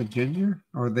that I was a ginger,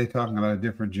 or are they talking about a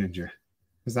different ginger?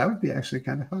 Because that would be actually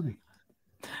kind of funny.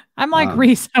 I'm like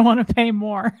Reese. I want to pay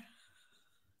more.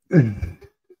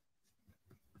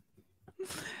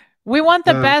 We want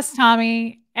the best,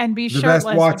 Tommy, and be the shirtless.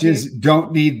 best watches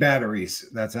don't need batteries.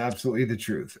 That's absolutely the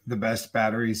truth. The best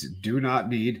batteries do not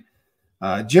need.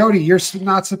 Jody, you're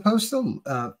not supposed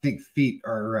to think feet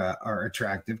are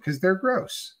attractive because they're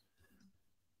gross.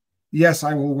 Yes,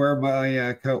 I will wear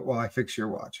my coat while I fix your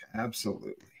watch.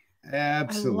 Absolutely.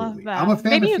 I love Absolutely. I'm a that.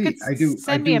 fan Maybe of you could feet. I do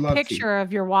send me a love feet. picture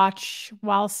of your watch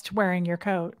whilst wearing your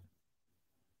coat.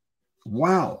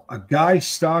 Wow, a guy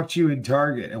stalked you in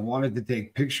Target and wanted to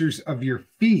take pictures of your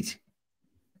feet.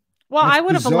 Well, That's I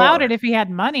would have allowed bizarre, it if he had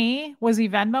money. Was he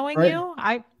Venmoing right? you?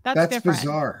 That's That's different.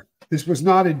 bizarre. This was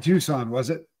not in Tucson, was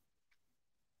it?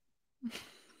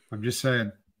 I'm just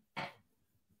saying.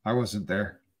 I wasn't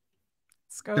there.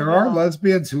 Scoville. There are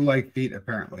lesbians who like feet,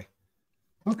 apparently.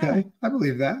 Okay, Oh. I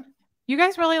believe that. You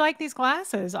guys really like these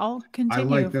glasses. I'll continue.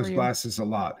 I like those for you. glasses a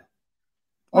lot.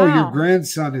 Wow. Oh, your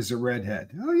grandson is a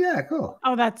redhead. Oh, yeah, cool.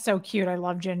 Oh, that's so cute. I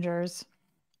love gingers.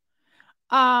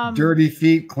 Dirty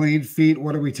feet, clean feet.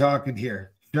 What are we talking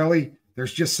here? Shelly,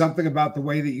 there's just something about the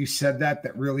way that you said that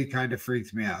really kind of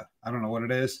freaked me out. I don't know what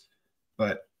it is,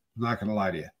 but I'm not going to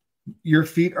lie to you. Your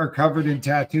feet are covered in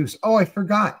tattoos. Oh, I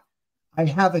forgot. I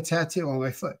have a tattoo on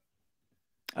my foot.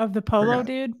 Of the polo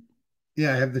dude?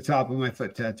 Yeah, I have the top of my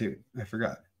foot tattooed. I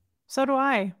forgot. So do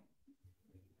I.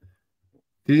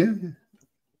 Do you? Do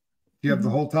you have the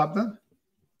whole top done?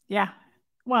 Yeah.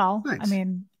 Well, nice. I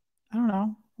mean, I don't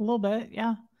know, a little bit.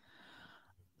 Yeah.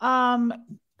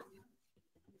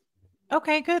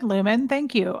 Okay, good, Lumen.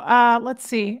 Thank you. Let's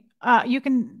see. You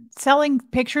can selling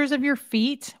pictures of your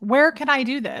feet. Where can I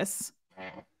do this?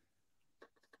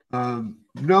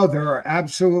 No, there are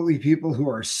absolutely people who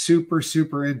are super,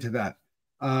 super into that.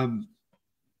 And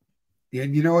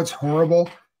you know what's horrible?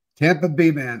 Tampa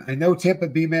B Man. I know Tampa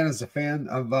B Man is a fan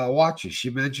of watches. She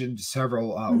mentioned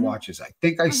several watches. I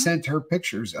think I sent her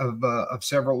pictures of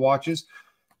several watches.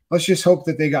 Let's just hope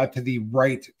that they got to the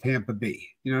right Tampa B.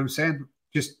 You know what I'm saying?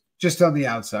 Just on the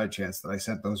outside chance that I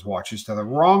sent those watches to the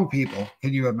wrong people.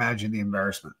 Can you imagine the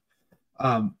embarrassment?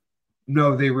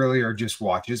 No, they really are just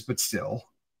watches, but still.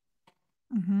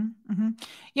 Mm-hmm, mm-hmm.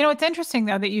 You know, it's interesting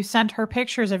though that you sent her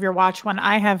pictures of your watch when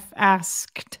I have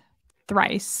asked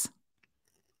thrice.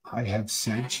 I have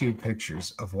sent you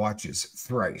pictures of watches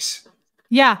thrice.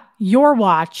 Yeah, your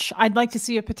watch. I'd like to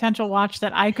see a potential watch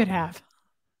that I could have.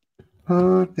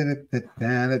 Oh,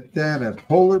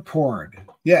 polar porn.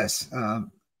 Yes,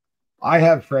 I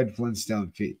have Fred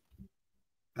Flintstone feet,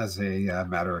 as a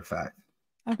matter of fact.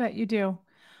 I bet you do.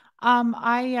 I'm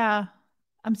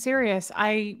serious.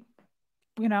 I'm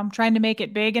trying to make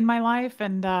it big in my life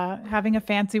and having a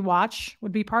fancy watch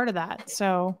would be part of that.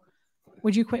 So,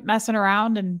 would you quit messing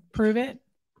around and prove it?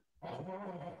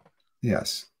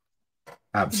 Yes,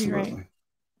 It'd be great. absolutely.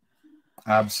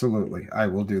 Absolutely. I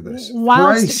will do this.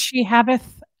 Whilst Thrice, she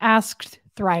haveth asked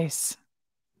thrice,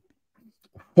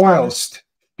 Thomas. whilst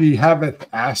she haveth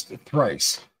asked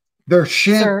thrice. There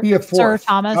shan't Sir, be a Sir fourth.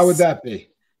 How would Thomas. that be?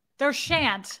 There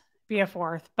shan't be a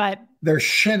fourth, but There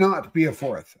shannot be a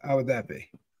fourth. How would that be?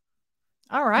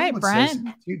 all right, Someone says,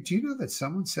 Brent. do you know that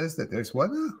someone says that there's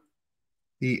what now?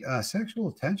 The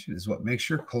sexual tension is what makes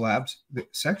your collabs. The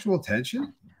sexual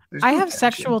tension? There's I no have tension.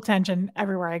 sexual tension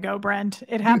everywhere I go, Brent.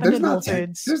 It Dude, happened in Whole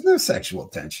Foods. there's no sexual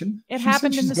tension. It She said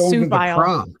happened in she's the going to soup the aisle.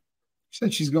 prom. She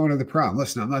said she's going to the prom.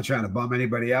 Listen, I'm not trying to bum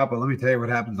anybody out, but let me tell you what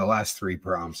happened the last 3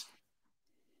 proms.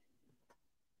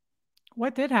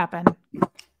 What did happen?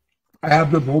 I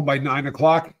had them home by 9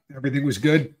 o'clock. Everything was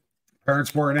good.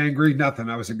 Parents weren't angry. Nothing.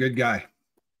 I was a good guy.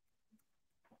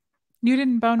 You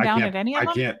didn't bone down at any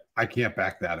of them? I can't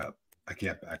back that up. I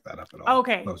can't back that up at all.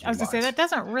 Okay. Those I was were gonna say lies. that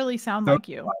doesn't really sound Those like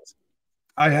you. lies.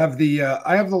 I have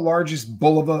the largest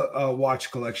bull of a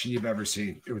watch collection you've ever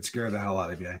seen. It would scare the hell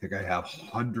out of you. I think I have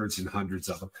hundreds and hundreds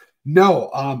of them. No,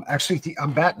 actually,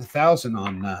 I'm batting 1,000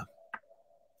 on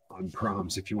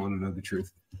proms. If you want to know the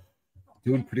truth,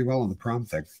 doing pretty well on the prom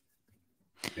thing.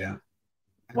 Yeah.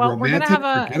 Well, we're gonna have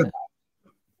a forget about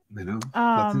it, you know,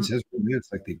 nothing says romance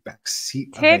like the back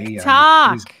seat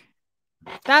TikTok. Of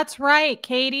That's right,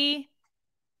 Katie.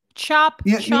 Chop,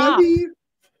 yeah, chop.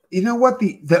 You know what?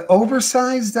 The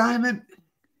oversized diamond.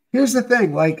 Here's the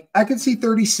thing. Like I can see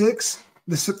 36,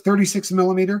 the 36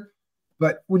 millimeter,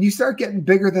 but when you start getting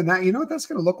bigger than that, you know what that's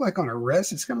going to look like on a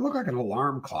wrist? It's going to look like an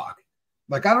alarm clock.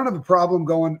 Like I don't have a problem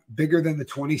going bigger than the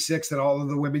 26 that all of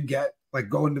the women get, like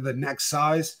going to the next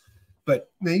size. But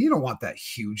man, you don't want that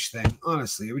huge thing.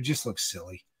 Honestly, it would just look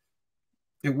silly.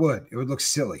 It would. It would look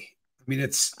silly. I mean,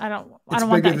 I don't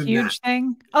want that huge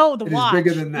thing. Oh, the watch. It's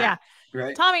bigger than that. Yeah.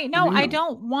 Right. Tommy, no, I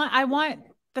want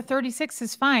the 36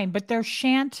 is fine, but there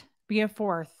shan't be a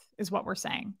fourth, is what we're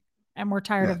saying. And we're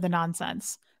tired of the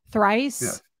nonsense.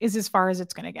 Thrice is as far as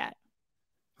it's gonna get.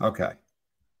 Okay.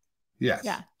 Yes.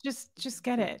 Yeah. Just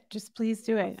get it. Just please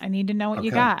do it. I need to know what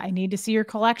you got. I need to see your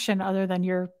collection other than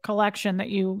your collection that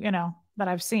that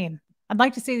I've seen. I'd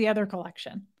like to see the other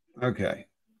collection. Okay.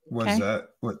 What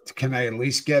can I at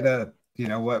least get a,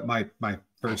 what my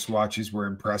first watches were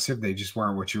impressive. They just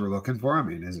weren't what you were looking for. I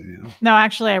mean, is it, No,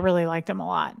 actually I really liked them a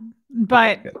lot,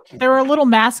 but they were a little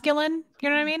masculine. You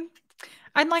know what I mean?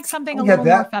 I'd like something a little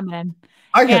more feminine.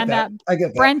 I get that. I get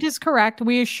that. Brent is correct.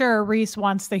 We assure Reese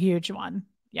wants the huge one.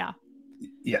 Yeah.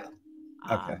 Yeah.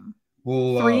 Okay.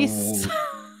 Reese.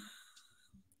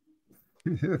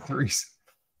 Reese.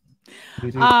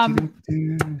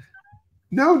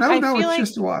 No, it's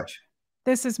just a watch.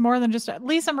 This is more than just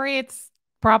Lisa Marie. It's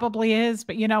probably is,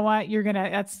 but you know what?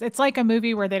 It's like a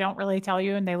movie where they don't really tell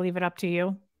you and they leave it up to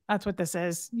you. That's what this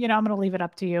is. I'm going to leave it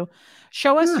up to you.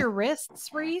 Show us your wrists,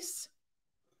 Reese.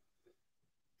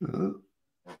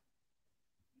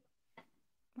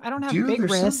 I don't have big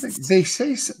wrists. They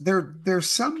say there's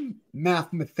some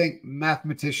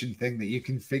mathematician thing that you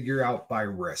can figure out by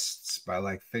wrists, by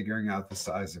like figuring out the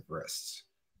size of wrists.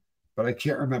 But I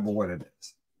can't remember what it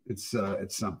is.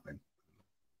 It's something.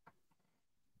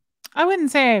 I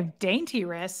wouldn't say I have dainty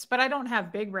wrists, but I don't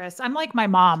have big wrists. I'm like my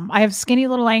mom. I have skinny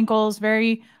little ankles,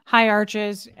 very high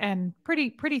arches, and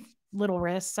pretty little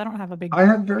wrists. I don't have a big. I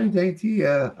have very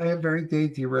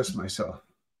dainty wrists myself.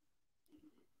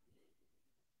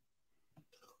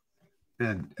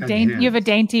 And you have a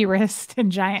dainty wrist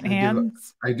and giant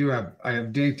hands. I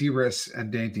have dainty wrists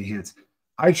and dainty hands.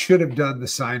 I should have done the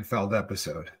Seinfeld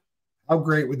episode. How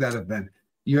great would that have been?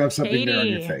 You have something there on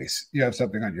your face. You have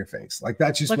something on your face. Like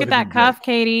that's just look at that cuff, great.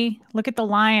 Katie. Look at the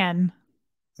lion.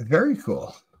 Very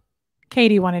cool.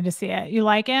 Katie wanted to see it. You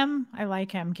like him? I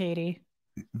like him, Katie.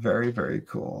 Very, very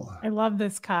cool. I love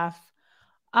this cuff.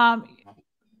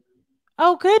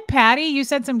 Oh, good, Patty. You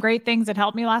said some great things that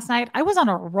helped me last night. I was on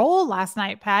a roll last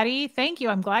night, Patty. Thank you.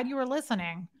 I'm glad you were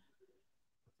listening.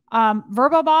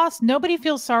 Verbo Boss, nobody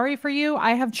feels sorry for you.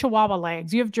 I have Chihuahua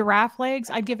legs. You have giraffe legs.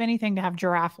 I'd give anything to have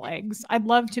giraffe legs. I'd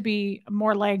love to be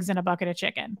more legs in a bucket of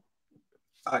chicken.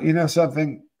 You know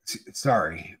something?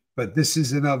 Sorry, but this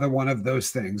is another one of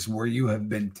those things where you have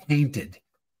been tainted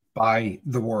by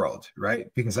the world,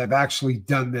 right? Because I've actually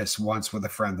done this once with a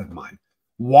friend of mine.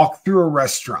 Walk through a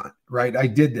restaurant, right? I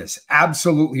did this,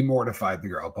 absolutely mortified the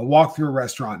girl, but walk through a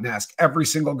restaurant and ask every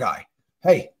single guy,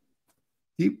 hey,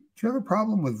 do you have a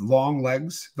problem with long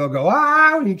legs? They'll go,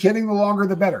 are you kidding? The longer,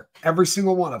 the better. Every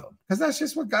single one of them. Because that's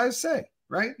just what guys say,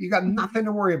 right? You got nothing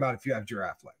to worry about if you have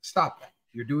giraffe legs. Stop that.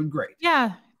 You're doing great.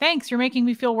 Yeah. Thanks. You're making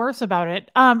me feel worse about it.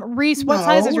 Reese, what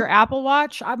size is your Apple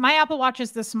Watch? My Apple Watch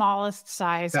is the smallest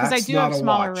size because I do have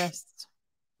smaller wrists.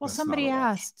 Well, somebody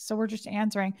asked, so we're just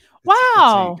answering.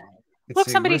 Wow. Look,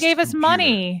 somebody gave us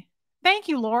money. Thank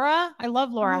you, Laura. I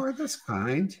love Laura. Laura, that's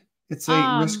kind. It's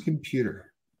a wrist computer.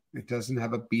 It doesn't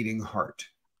have a beating heart.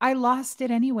 I lost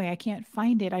it anyway. I can't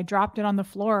find it. I dropped it on the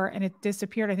floor and it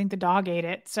disappeared. I think the dog ate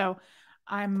it. So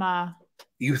I'm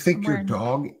You think your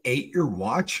dog ate your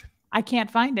watch? I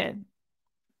can't find it.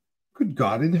 Good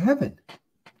God in heaven.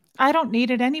 I don't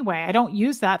need it anyway. I don't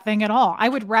use that thing at all. I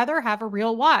would rather have a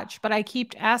real watch, but I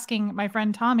keep asking my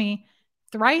friend Tommy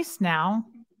thrice now.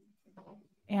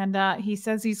 And he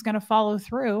says he's going to follow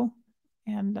through.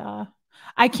 And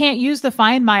I can't use the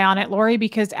Find My on it, Lori,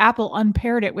 because Apple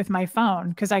unpaired it with my phone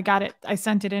because I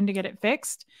sent it in to get it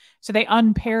fixed. So they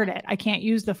unpaired it. I can't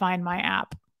use the Find My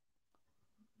app.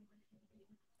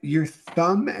 Your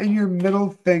thumb and your middle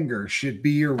finger should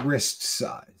be your wrist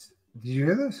size. Did you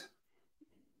hear this?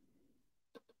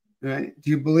 Right? Do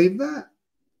you believe that?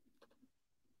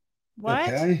 What?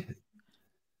 Okay.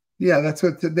 Yeah, that's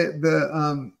what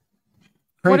the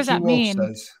what does that mean?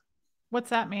 Says.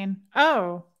 What's that mean?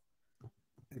 Oh.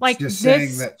 It's like just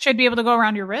this that should be able to go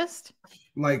around your wrist?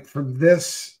 Like from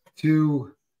this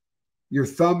to your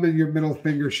thumb and your middle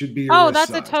finger should be your wrist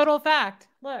that's size. A total fact.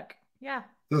 Look. Yeah.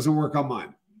 Doesn't work on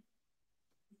mine.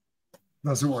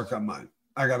 Doesn't work on mine.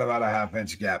 I got about a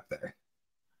half-inch gap there.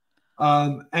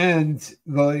 And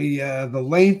the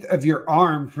length of your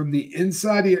arm from the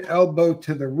inside of your elbow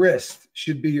to the wrist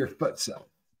should be your foot size.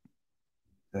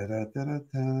 Yeah,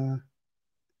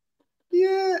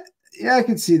 I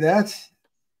can see that.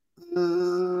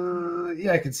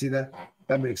 Yeah, I can see that.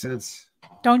 That makes sense.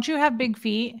 Don't you have big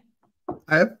feet?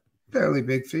 I have fairly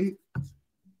big feet.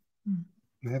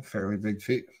 I have fairly big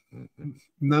feet.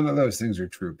 None of those things are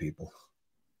true, people.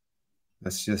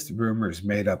 That's just rumors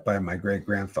made up by my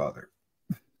great-grandfather.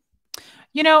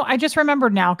 You know, I just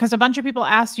remembered now because a bunch of people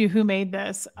asked you who made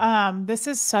this. This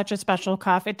is such a special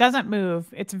cuff. It doesn't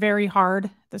move. It's very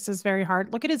hard. This is very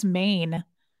hard. Look at his mane.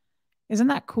 Isn't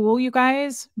that cool, you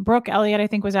guys? Brooke Elliott, I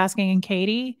think, was asking, and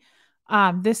Katie.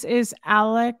 This is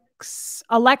Alexa.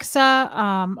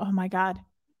 Oh, my God.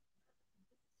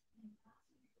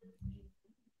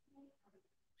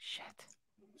 Shit.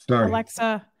 Sorry.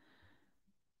 Alexa.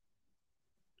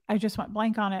 I just went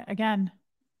blank on it again.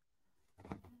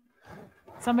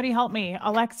 Somebody help me.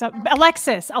 Alexis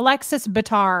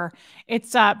Bitar.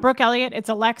 It's Brooke Elliott. It's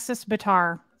Alexis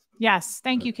Bitar. Yes.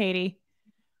 Thank you, Katie.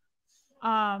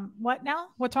 What now?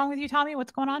 What's wrong with you, Tommy?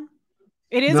 What's going on?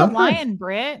 It is Nothing. A lion,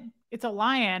 Britt. It's a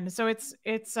lion. So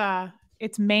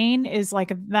its mane is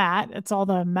like that. It's all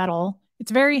the metal.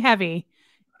 It's very heavy.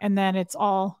 And then it's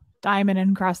all diamond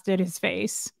encrusted his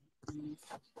face.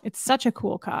 It's such a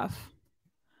cool cuff.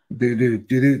 What are you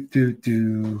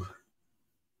doing,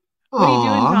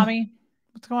 Tommy?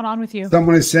 What's going on with you?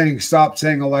 Someone is saying, stop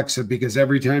saying Alexa, because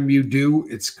every time you do,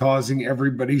 it's causing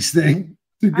everybody's thing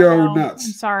to go nuts.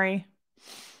 I'm sorry.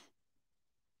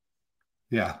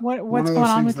 Yeah. What's going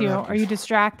on with you? Are you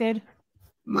distracted?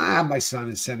 My son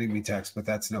is sending me texts, but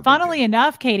that's no. Funnily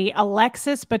enough, Katie,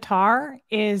 Alexis Bitar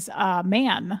is a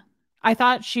man. I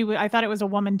thought it was a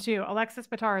woman too. Alexis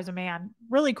Bitar is a man.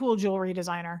 Really cool jewelry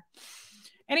designer.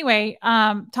 Anyway,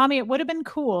 Tommy, it would have been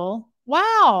cool.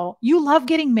 Wow, you love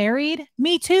getting married?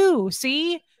 Me too.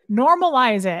 See?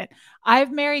 Normalize it.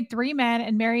 I've married 3 men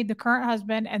and married the current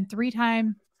husband and 3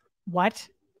 times. What?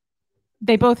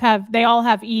 They all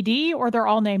have ED, or they're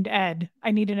all named Ed?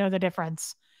 I need to know the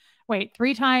difference. Wait,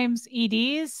 3 times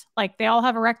EDs? Like they all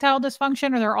have erectile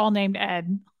dysfunction, or they're all named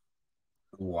Ed?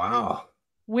 Wow.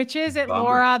 Which is it, Bummer.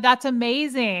 Laura? That's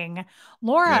amazing.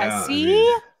 Laura,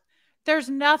 see? There's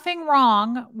nothing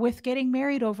wrong with getting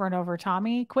married over and over,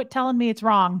 Tommy. Quit telling me it's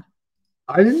wrong.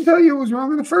 I didn't tell you it was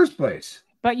wrong in the first place.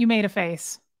 But you made a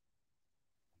face.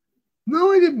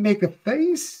 No, I didn't make a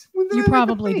face. You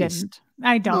probably didn't.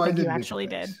 I don't think you actually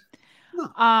did.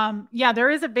 No. Yeah,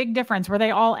 there is a big difference. Were they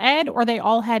all Ed or they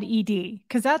all had ED?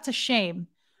 Because that's a shame.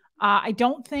 I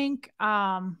don't think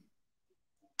I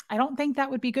don't think that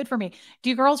would be good for me. Do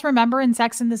you girls remember in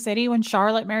Sex in the City when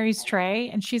Charlotte marries Trey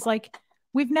and she's like,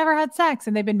 "We've never had sex,"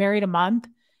 and they've been married a month?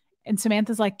 And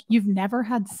Samantha's like, "You've never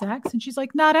had sex?" And she's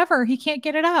like, "Not ever. He can't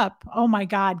get it up." Oh my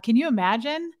God. Can you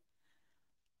imagine?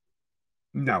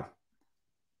 No,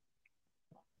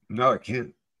 no, I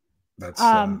can't. That's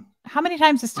How many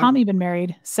times has I'm, Tommy been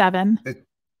married? 7. it.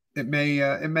 It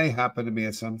may happen to me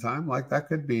at some time. Like that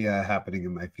could be happening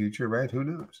in my future, right? Who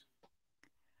knows?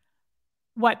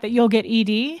 What, that you'll get ED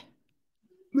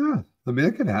Yeah, I mean,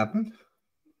 it could happen.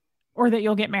 or that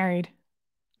you'll get married?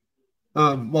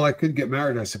 Well, I could get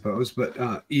married, I suppose, but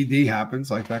ED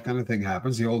happens, like that kind of thing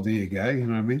happens. The older you get, you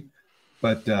know what I mean?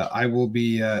 But I will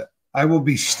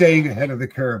be staying ahead of the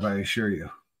curve, I assure you.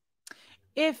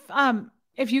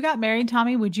 If you got married,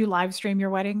 Tommy, would you live stream your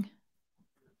wedding?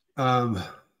 I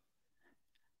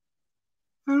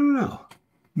don't know.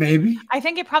 Maybe I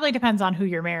think it probably depends on who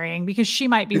you're marrying because she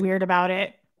might be it, weird about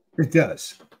it. it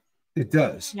does. It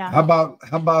does. Yeah. How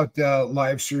about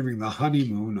live streaming the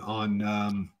honeymoon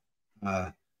on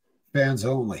uh, fans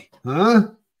only? Huh?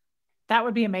 That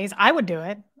would be amazing. I would do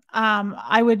it.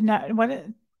 I would not.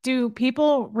 Do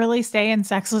people really stay in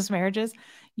sexless marriages?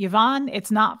 Yvonne,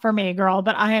 it's not for me, girl,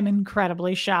 but I am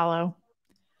incredibly shallow.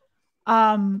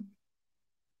 Um,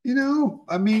 You know,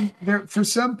 I mean, there for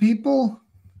some people,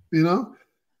 you know,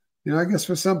 I guess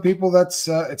for some people that's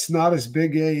it's not as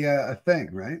big a thing,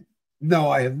 right?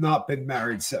 No, I have not been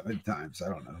married 7 times. I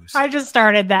don't know who I said just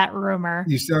started that rumor.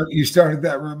 you started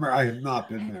that rumor. I have not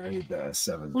been married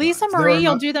 7 Lisa times. Marie,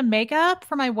 you'll do the makeup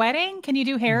for my wedding. Can you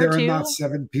do hair There are not too?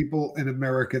 7 people in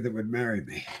America that would marry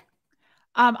me.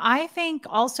 I think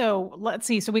also, let's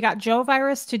see. So we got Joe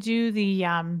Virus to do the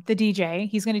DJ.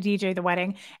 He's going to DJ the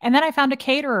wedding. And then I found a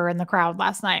caterer in the crowd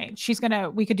last night.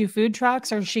 We could do food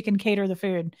trucks or she can cater the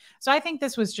food. So I think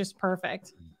this was just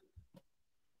perfect.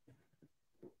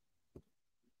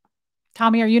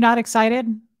 Tommy, are you not excited?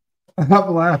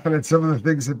 I'm laughing at some of the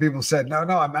things that people said. No,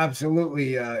 no, I'm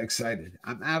absolutely excited.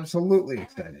 I'm absolutely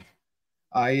excited.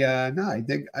 No, I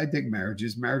dig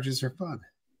marriages. Marriages are fun,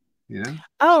 you know.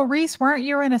 Oh, Reese, weren't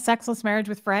you in a sexless marriage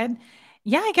with Fred?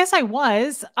 Yeah, I guess I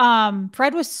was.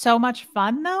 Fred was so much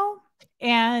fun though.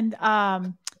 And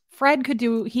Fred could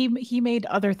do he made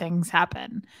other things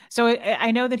happen. So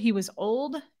I know that he was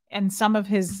old and some of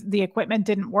the equipment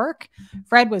didn't work.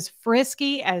 Fred was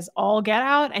frisky as all get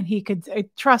out and he could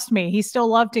trust me, he still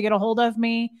loved to get a hold of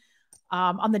me.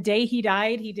 On the day he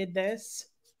died, he did this.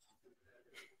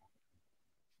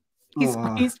 He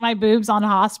squeezed my boobs on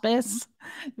hospice.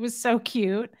 It was so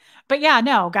cute. But yeah,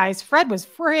 no, guys, Fred was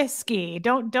frisky.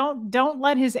 Don't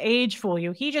let his age fool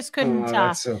you. He just couldn't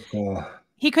That's so cool.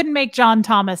 he couldn't make John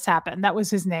Thomas happen. That was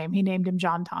his name. He named him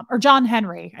John Tom or John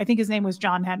Henry. I think his name was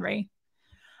John Henry.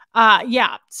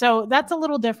 Yeah, so that's a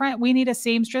little different. We need a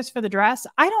seamstress for the dress.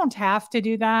 I don't have to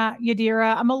do that,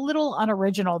 Yadira. I'm a little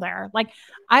unoriginal there. Like,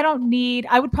 I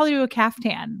would probably do a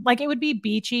caftan. Like, it would be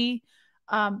beachy.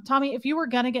 Tommy, if you were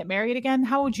gonna get married again,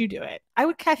 how would you do it? I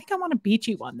think I want a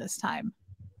beachy one this time.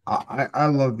 I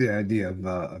love the idea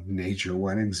of nature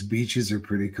weddings. Beaches are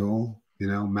pretty cool. You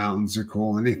know, mountains are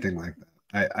cool. Anything like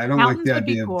that. I don't like Mountains the would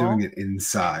be idea of cool. doing it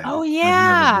inside. Oh I've never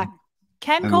yeah. been.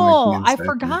 Ken I don't like the Cole. I inside thing.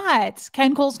 forgot.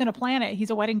 Ken Cole's gonna plan it.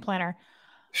 He's a wedding planner.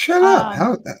 Shut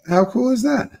up. How cool is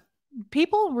that?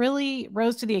 People really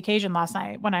rose to the occasion last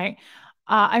night when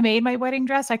I made my wedding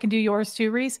dress. I can do yours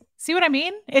too, Reese. See what I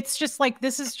mean? It's just like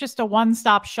this is just a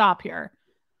one-stop shop here.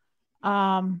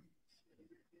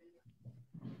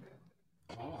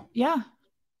 Yeah.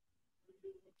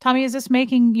 Tommy, is this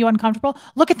making you uncomfortable?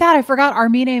 Look at that. I forgot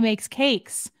Armine makes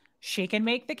cakes. She can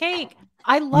make the cake.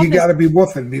 I love You got to be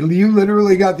woofing me. You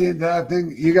literally got the entire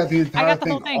thing. You got the entire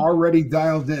whole thing thing already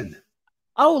dialed in.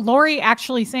 Oh, Lori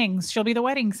actually sings. She'll be the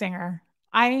wedding singer.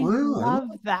 I love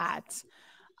that.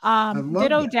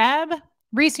 Ditto that. Deb.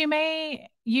 Reese,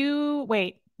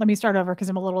 wait, let me start over because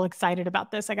I'm a little excited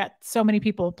about this. I got so many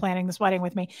people planning this wedding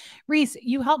with me. Reese,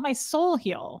 you helped my soul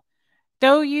heal.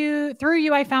 Through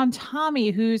you, I found Tommy,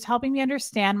 who's helping me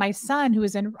understand my son who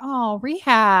is in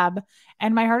rehab.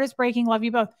 And my heart is breaking. Love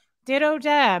you both. Ditto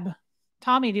Deb.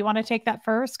 Tommy, do you want to take that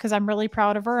first? Because I'm really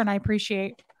proud of her and I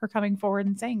appreciate her coming forward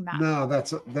and saying that. No,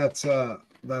 that's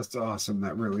awesome.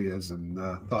 That really is. And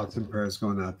thoughts and prayers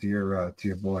going out to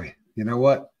your boy. You know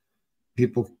what?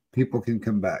 People can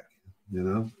come back. You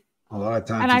know, a lot of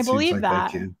times and I believe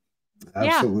that. they can.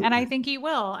 Absolutely. Yeah, and I think he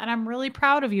will. And I'm really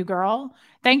proud of you, girl.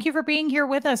 Thank you for being here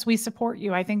with us. We support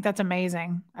you. I think that's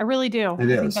amazing. I really do. I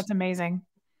think that's amazing.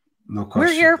 No question.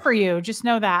 We're here for you. Just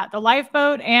know that. The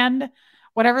lifeboat and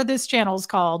whatever this channel is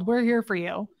called, we're here for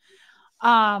you.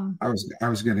 I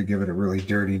was going to give it a really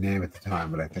dirty name at the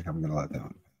time, but I think I'm going to let that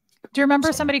one. Do you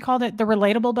remember somebody called it the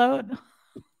relatable boat?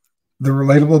 The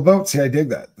relatable boat. See, I dig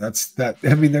that. That's that.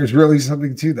 I mean, there's really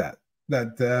something to that.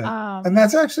 And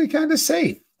that's actually kind of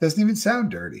safe. Doesn't even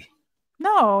sound dirty.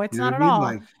 No, it's not at all.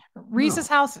 Like, Reese's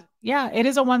house. Yeah, it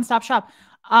is a one-stop shop.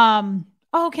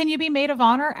 Oh, can you be maid of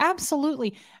honor?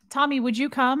 Absolutely. Tommy, would you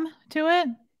come to it?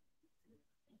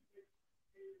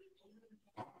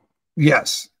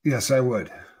 Yes. Yes, I would.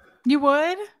 You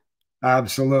would?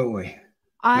 Absolutely.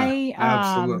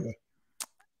 Absolutely.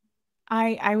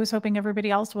 I was hoping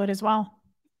everybody else would as well.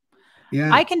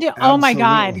 Yeah. I can do. Absolutely. Oh my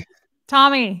God.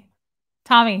 Tommy.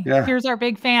 Yeah. Here's our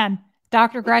big fan,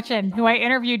 Dr. Gretchen, who I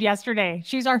interviewed yesterday.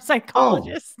 She's our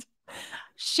psychologist. Oh,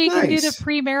 she can do the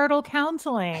premarital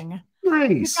counseling.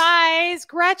 Nice. You guys,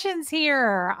 Gretchen's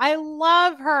here. I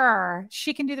love her.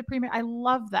 She can do the premarital. I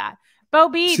love that. Bo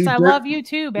Beats, see, Brent, I love you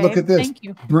too, babe. Look at this. Thank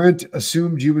you. Brent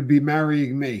assumed you would be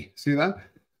marrying me. See that?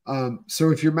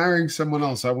 So if you're marrying someone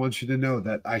else, I want you to know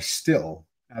that I still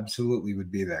absolutely would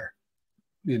be there.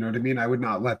 You know what I mean? I would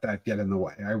not let that get in the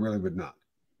way. I really would not.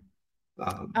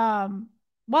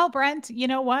 Well, Brent, you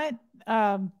know what?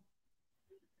 And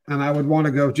I would want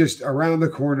to go just around the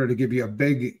corner to give you a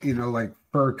big, like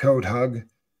fur coat hug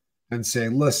and say,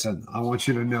 listen, I want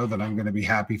you to know that I'm going to be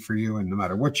happy for you. And no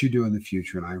matter what you do in the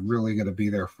future, and I'm really going to be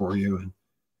there for you. And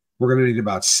we're going to need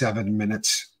about 7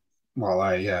 minutes while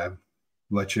I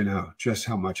let you know just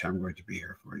how much I'm going to be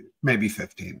here for you. Maybe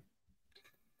 15.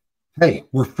 Hey,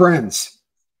 we're friends.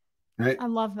 Right? I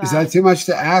love that. Is that too much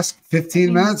to ask?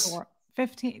 15 minutes?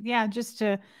 15. Yeah,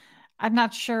 I'm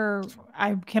not sure.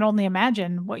 I can only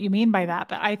imagine what you mean by that,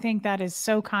 but I think that is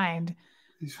so kind.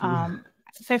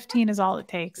 15 is all it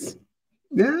takes.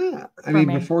 Yeah. I mean,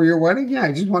 before your wedding, yeah,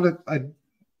 I just want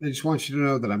you to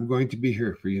know that I'm going to be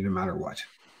here for you no matter what.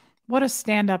 What a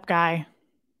stand-up guy.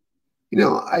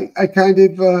 I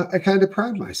kind of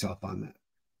pride myself on that.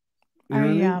 You know what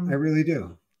I mean? I really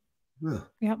do. Yeah.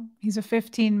 Yep. He's a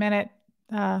 15-minute.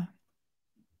 Yeah.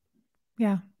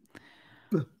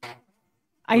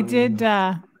 I did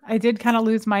kind of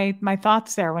lose my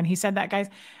thoughts there when he said that, guys.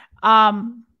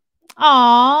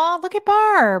 Aw, look at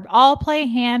Barb. All play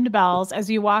handbells as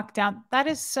you walk down. That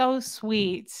is so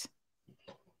sweet.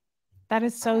 That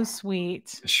is so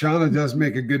sweet. Shauna does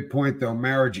make a good point, though.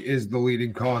 Marriage is the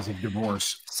leading cause of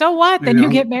divorce. So what? Then you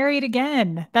get married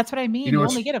again. That's what I mean. You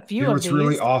only get a few of these. It's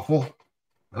really awful.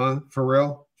 Huh? For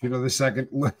real? The second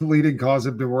leading cause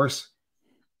of divorce?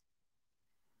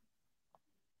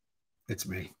 It's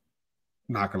me.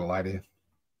 I'm not going to lie to you.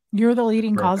 You're the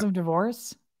leading cause of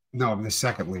divorce? No, I'm the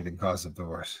second leading cause of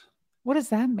divorce. What does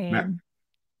that mean?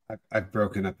 I've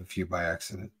broken up a few by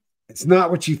accident. It's not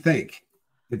what you think.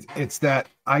 It's that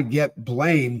I get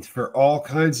blamed for all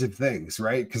kinds of things,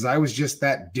 right? Because I was just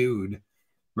that dude,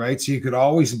 right? So you could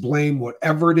always blame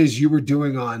whatever it is you were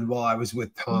doing on while I was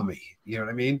with Tommy. You know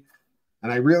what I mean?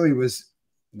 And I really was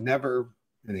never,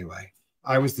 anyway,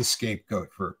 I was the scapegoat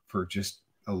for just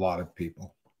a lot of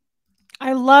people.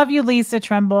 I love you, Lisa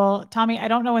Tremble. Tommy, I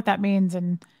don't know what that means,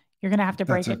 and you're going to have to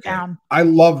break it down. I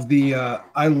love the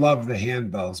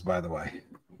handbells, by the way.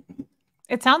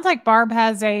 It sounds like Barb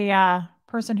has a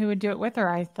person who would do it with her.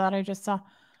 I thought I just saw.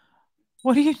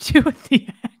 What do you do with the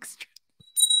extra?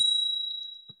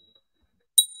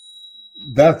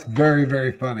 That's very,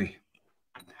 very funny.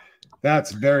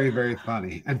 That's very, very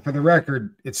funny. And for the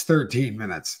record, it's 13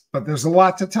 minutes, but there's a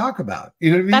lot to talk about. You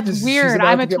know what I mean? That's weird.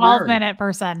 I'm a 12-minute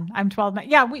person. I'm 12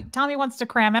 minutes. Yeah, Tommy wants to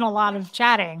cram in a lot of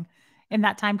chatting in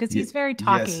that time because he's very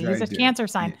talky. Yes, he's a Cancer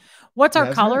sign. Yeah. What's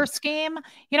our color scheme?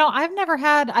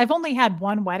 I've only had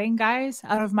one wedding, guys.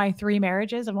 Out of my 3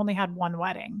 marriages, I've only had one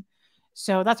wedding.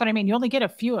 So that's what I mean. You only get a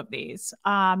few of these.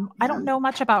 I don't know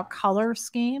much about color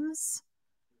schemes.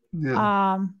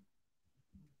 Yeah.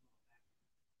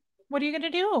 What are you going to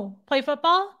do? Play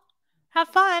football? Have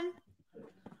fun.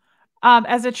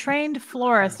 As a trained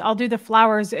florist, I'll do the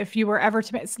flowers if you were ever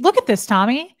to look at this,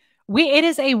 Tommy. It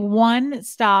is a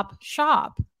one-stop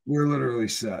shop. We're literally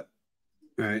set.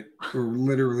 Right? We're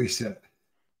literally set.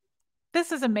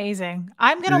 This is amazing.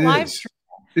 I'm going to live stream.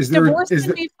 Divorce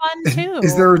can be fun too.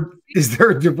 Is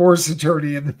there a divorce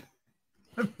attorney in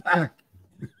the back?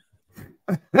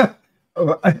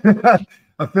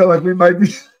 I feel like we might be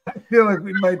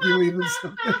leaving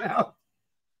something out.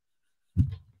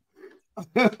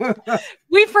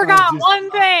 We forgot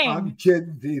one thing. I'm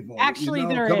kidding, people. Actually,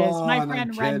 there is. My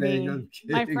friend Redby.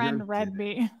 My friend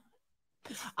Redby.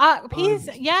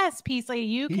 Yes, Peasley,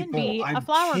 you can be a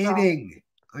flower girl.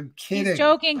 I'm kidding. He's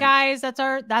joking, guys. That's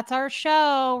our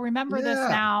show. Remember this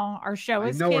now. Our show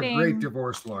is kidding. I know a great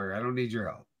divorce lawyer. I don't need your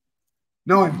help.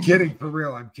 No, I'm kidding. For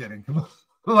real, I'm kidding. Come on.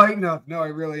 Lighten up. No, I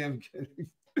really am kidding.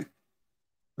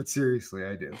 But seriously,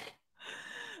 I do.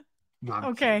 No, I'm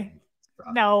Okay. kidding.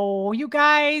 Stop. No, you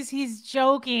guys, he's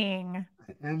joking.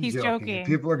 I am He's joking. And joking.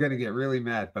 people are going to get really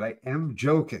mad, but I am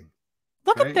joking.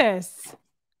 Look at Right? this.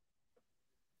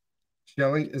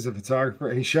 Shelly is a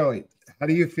photographer. Hey, Shelly, how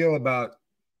do you feel about,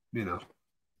 you know,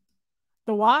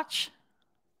 The watch.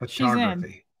 She's in.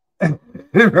 photography?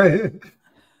 Right?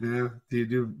 Do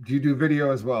you do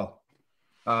video as well?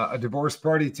 A divorce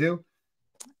party too?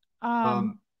 Um,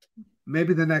 Um,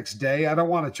 maybe the next day. I don't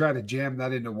want to try to jam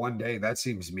that into one day. That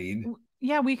seems mean.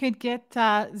 yeah, we could get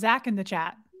Zach in the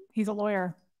chat. He's a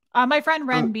lawyer. My friend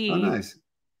Ren Oh, B. nice.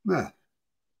 Yeah.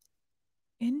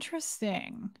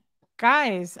 Interesting.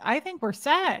 Guys, I think we're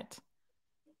set.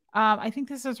 I think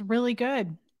this is really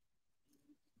good.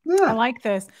 I Yeah. like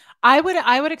this. I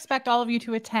would expect all of you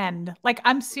to attend. Like,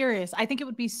 I'm serious. I think it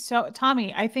would be so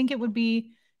Tommy, I think it would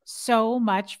be so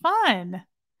much fun.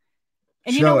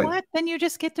 And you know Shelly, what? Then you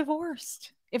just get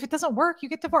divorced. If it doesn't work, you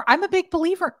get divorced. I'm a big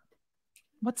believer.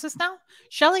 What's this now?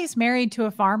 Shelly's married to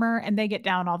a farmer and they get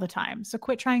down all the time. So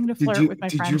quit trying to did flirt you with my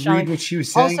did you friend read Shelly. what she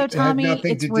was saying? Also, It had Tommy,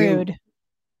 nothing it's to do. rude.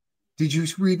 Did you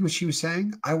read what she was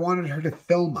saying? I wanted her to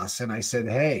film us, and I said,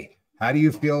 "Hey, how do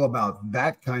you feel about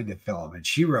that kind of film?" And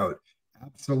she wrote,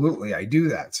 "Absolutely, I do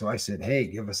that." So I said, "Hey,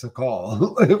 give us a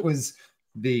call." It was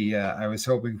the I was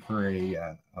hoping for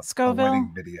a Scoville,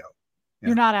 wedding video. you're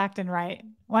Yeah, not acting right.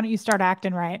 Why don't you start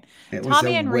acting right? it was a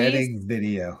Tommy and Reese wedding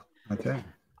video. Okay.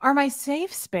 are my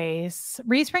safe space.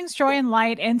 Reese brings joy and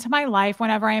light into my life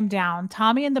whenever I am down.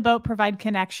 Tommy and the boat provide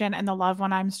connection and the love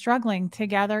when I'm struggling.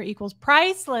 Together equals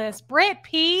priceless. Britt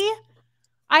P.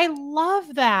 I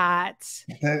love that.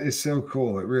 That is so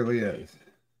cool. It really is.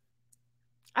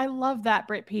 I love that,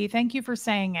 Britt P. Thank you for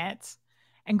saying it.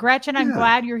 And Gretchen, I'm Yeah.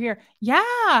 glad you're here.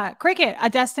 Yeah, Cricket, a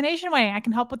destination wedding. I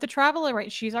can help with the travel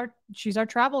rate. She's our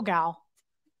travel gal.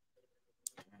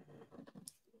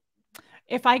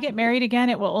 If I get married again,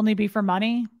 it will only be for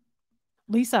money.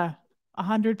 Lisa,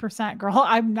 100% girl.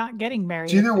 I'm not getting married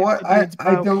Do you know if what? the I dude's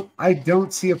I broke. don't I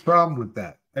don't see a problem with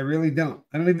that. I really don't.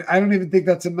 I don't even think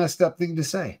that's a messed up thing to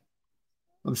say.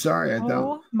 I'm sorry, I don't.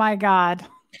 Oh my God.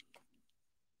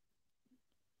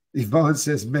 Yvonne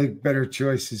says, make better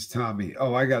choices, Tommy.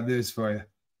 Oh, I got news for you.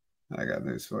 I got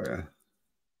news for you.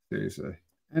 Seriously.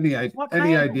 What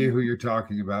Any kind? idea who you're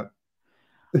talking about?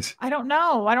 I don't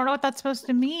know. I don't know what that's supposed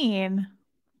to mean.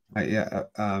 Yeah.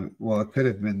 Well, it could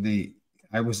have been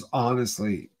I was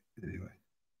honestly, anyway.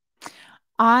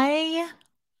 I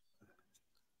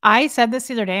I said this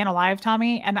the other day in a live,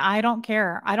 Tommy, and I don't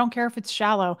care. I don't care if it's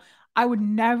shallow. I would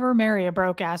never marry a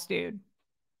broke ass dude.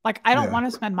 Like, I don't Yeah. want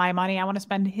to spend my money. I want to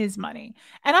spend his money.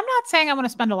 And I'm not saying I want to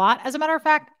spend a lot. As a matter of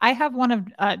fact, I have one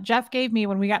of Jeff gave me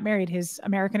when we got married his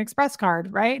American Express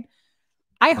card, right?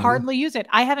 I Uh-huh. hardly use it.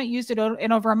 I haven't used it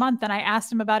in over a month. And I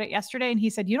asked him about it yesterday and he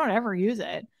said, "You don't ever use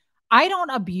it." I don't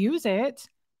abuse it,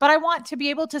 but I want to be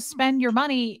able to spend your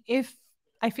money if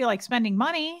I feel like spending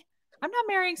money. I'm not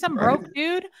marrying some Right. broke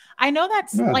dude. I know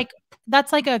Yeah.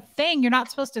 that's like a thing. You're not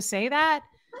supposed to say that.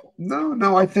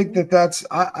 No, I think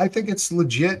I think it's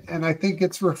legit, and I think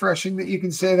it's refreshing that you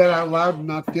can say that out loud and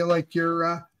not feel like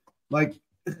you're like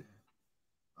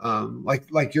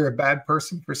like you're a bad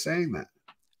person for saying that.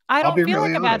 I I'll don't be feel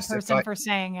really like a bad honest. If person I for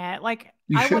saying it. Like,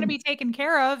 You I want to be shouldn't. taken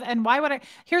care of. And why would I?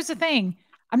 Here's the thing,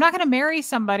 I'm not going to marry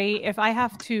somebody if I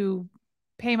have to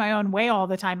pay my own way all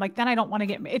the time. Like, then I don't want to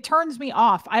get it, turns me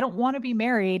off. I don't want to be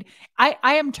married. I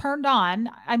am turned on.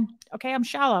 I'm okay. I'm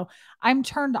shallow. I'm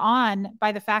turned on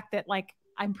by the fact that, like,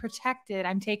 I'm protected.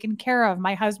 I'm taken care of.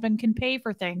 My husband can pay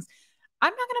for things.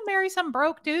 I'm not going to marry some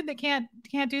broke dude that can't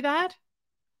do that.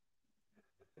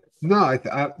 No,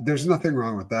 there's nothing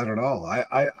wrong with that at all.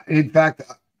 In fact,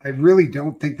 I really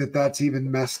don't think that that's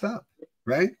even messed up,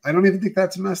 right? I don't even think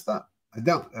that's messed up. I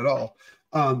don't at all.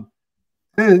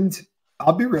 And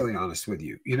I'll be really honest with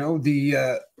you.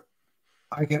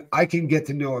 I can get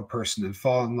to know a person and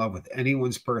fall in love with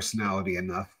anyone's personality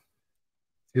enough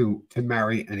to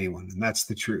marry anyone, and that's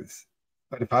the truth.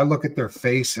 But if I look at their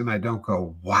face and I don't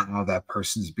go, "Wow, that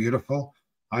person's beautiful,"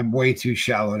 I'm way too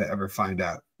shallow to ever find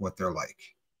out what they're like,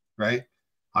 right?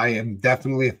 I am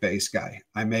definitely a face guy.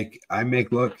 I make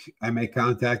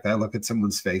contact. I look at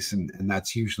someone's face, and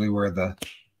that's usually where the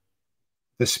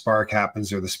spark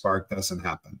happens or the spark doesn't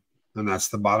happen, and that's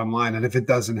the bottom line. And if it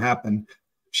doesn't happen,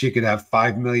 she could have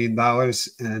 $5 million,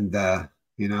 and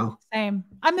Same.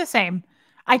 I'm the same.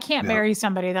 I can't yeah, marry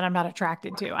somebody that I'm not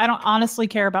attracted to. I don't honestly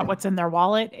care about what's in their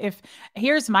wallet. If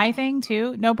here's my thing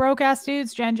too, no broke ass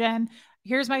dudes, Jen.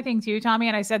 Here's my thing too, Tommy.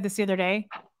 And I said this the other day.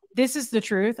 This is the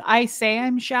truth. I say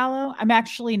I'm shallow. I'm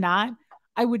actually not.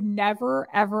 I would never,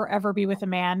 ever, ever be with a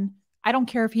man. I don't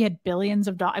care if he had billions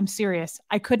of dollars. I'm serious.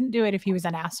 I couldn't do it if he was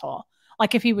an asshole.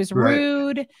 Like if he was Right.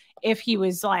 rude, if he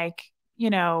was like,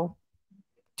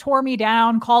 tore me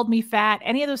down, called me fat,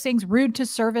 any of those things, rude to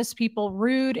service people,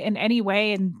 rude in any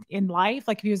way in life,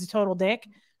 like if he was a total dick,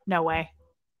 no way.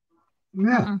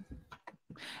 Yeah. Mm-mm.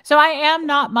 So I am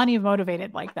not money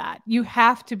motivated like that. You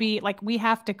have to be like, we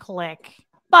have to click,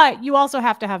 but you also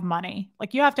have to have money.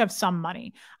 Like you have to have some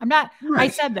money. I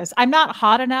Right. said this, I'm not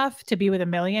hot enough to be with a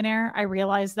millionaire. I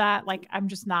realize that. Like I'm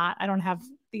just not, I don't have,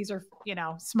 these are,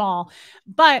 small,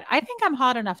 but I think I'm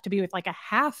hot enough to be with like a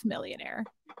half millionaire.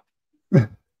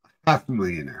 Half a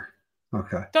millionaire.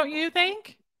 Okay. Don't you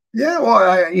think? Yeah.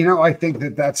 Well, I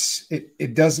think that's it.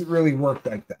 It doesn't really work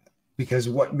like that because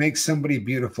what makes somebody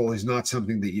beautiful is not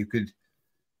something that you could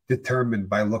determine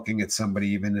by looking at somebody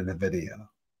even in a video.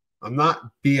 I'm not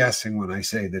BSing when I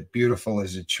say that beautiful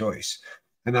is a choice.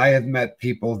 And I have met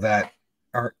people that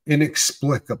are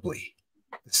inexplicably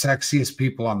the sexiest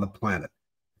people on the planet.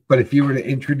 But if you were to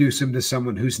introduce them to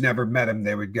someone who's never met him,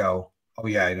 they would go, "Oh,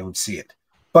 yeah, I don't see it."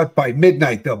 But by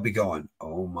midnight, they'll be going,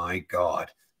 "Oh, my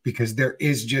God." Because there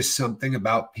is just something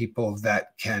about people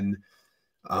that can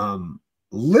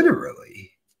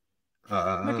literally. Look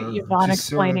at Yvonne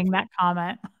explaining that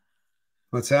comment.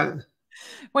 What's that?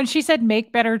 When she said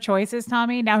make better choices,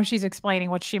 Tommy, now she's explaining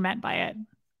what she meant by it.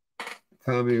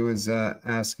 Tommy was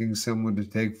asking someone to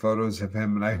take photos of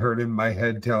him, and I heard in my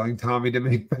head telling Tommy to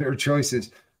make better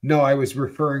choices. No, I was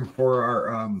referring for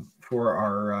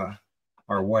our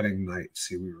wedding night.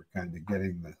 See, we were kind of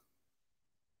getting the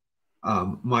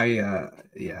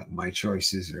my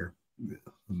choices are.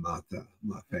 I'm not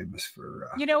famous for.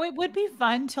 It would be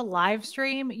fun to live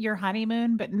stream your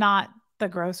honeymoon, but not the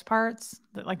gross parts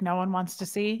that like no one wants to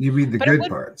see. You mean the but good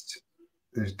parts?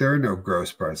 There are no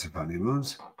gross parts of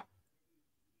honeymoons.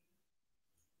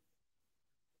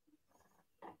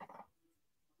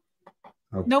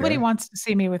 Okay. Nobody wants to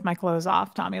see me with my clothes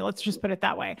off, Tommy. Let's just put it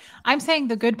that way. I'm saying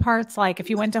the good parts, like if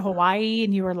you went to Hawaii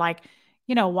and you were like,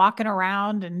 walking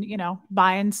around and,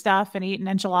 buying stuff and eating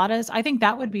enchiladas, I think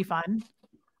that would be fun.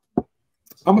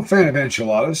 I'm a fan of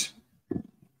enchiladas.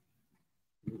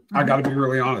 Mm-hmm. I got to be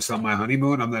really honest. On my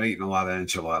honeymoon, I'm not eating a lot of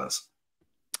enchiladas.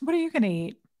 What are you going to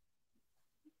eat?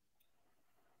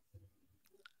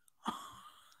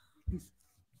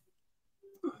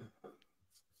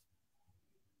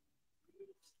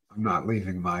 I'm not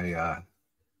leaving my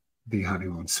the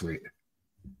honeymoon suite.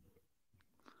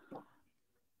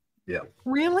 Yeah.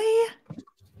 Really?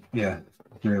 Yeah,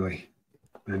 really.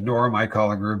 And nor am I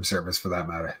calling room service for that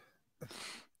matter.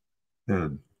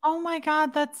 Oh my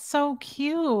God, that's so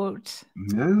cute.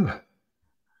 Yeah.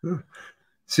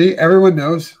 See, everyone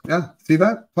knows. Yeah, see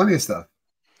that? Plenty of stuff.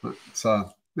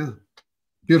 So, yeah,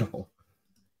 beautiful.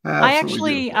 Absolutely I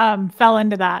actually beautiful. Fell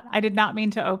into that. I did not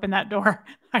mean to open that door.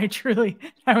 I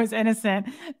was innocent.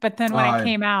 But then when I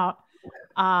came out,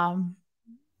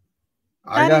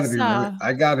 I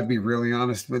gotta be really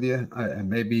honest with you. And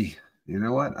maybe, you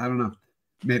know what? I don't know.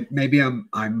 Maybe I'm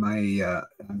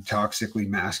toxically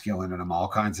masculine and I'm all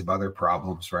kinds of other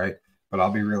problems, right? But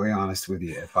I'll be really honest with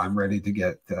you. If I'm ready to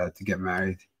get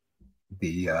married,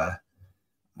 I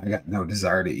got no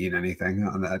desire to eat anything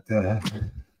on that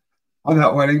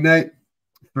wedding night.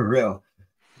 For real,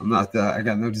 I'm not. I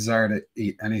got no desire to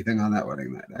eat anything on that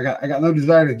wedding night. I got no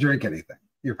desire to drink anything.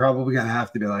 You're probably gonna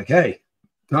have to be like, "Hey,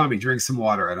 Tommy, drink some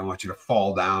water. I don't want you to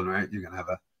fall down." Right? You're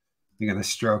gonna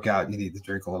stroke out. You need to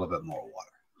drink a little bit more water.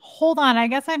 Hold on. I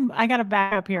guess I got to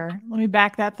back up here. Let me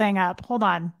back that thing up. Hold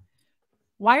on.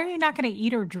 Why are you not going to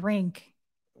eat or drink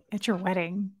at your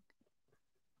wedding?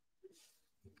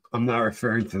 I'm not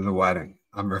referring to the wedding.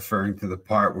 I'm referring to the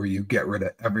part where you get rid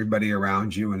of everybody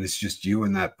around you and it's just you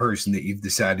and that person that you've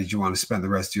decided you want to spend the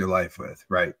rest of your life with,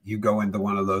 right? You go into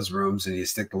one of those rooms and you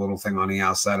stick the little thing on the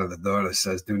outside of the door that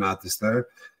says, "Do not disturb."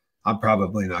 I'm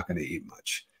probably not going to eat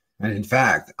much. And in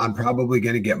fact, I'm probably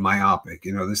going to get myopic.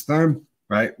 You know this term,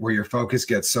 right? Where your focus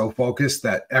gets so focused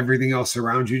that everything else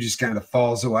around you just kind of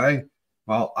falls away.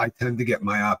 Well, I tend to get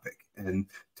myopic, and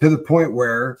to the point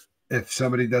where if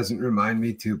somebody doesn't remind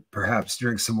me to perhaps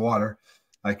drink some water,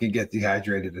 I can get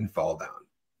dehydrated and fall down.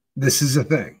 This is a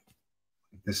thing.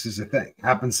 This is a thing.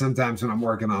 Happens sometimes when I'm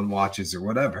working on watches or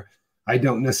whatever. I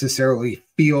don't necessarily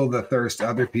feel the thirst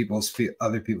other people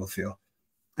feel.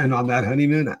 And on that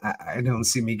honeymoon, I don't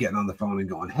see me getting on the phone and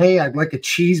going, "Hey, I'd like a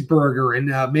cheeseburger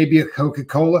and maybe a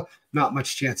Coca-Cola." Not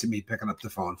much chance of me picking up the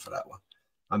phone for that one.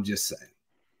 I'm just saying.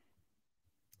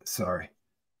 Sorry.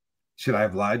 Should I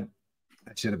have lied?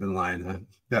 I should have been lying, huh?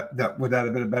 Would that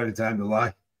have been a better time to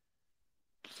lie?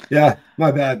 Yeah,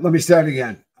 my bad. Let me start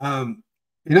again. You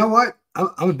know what?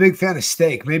 I'm a big fan of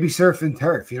steak, maybe surf and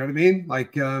turf. You know what I mean?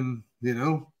 Like,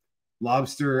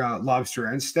 lobster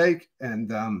and steak.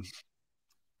 And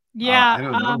Yeah, I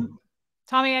don't know.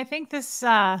 Tommy, I think this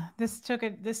took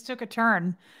a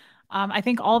turn. I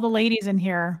think all the ladies in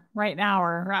here right now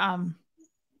are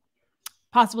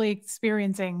possibly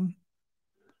experiencing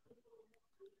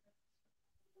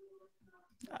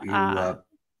You,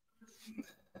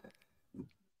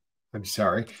 I'm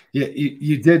sorry.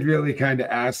 You did really kind of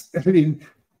ask. I mean,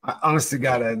 honest to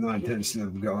God, I had no intention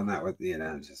of going that with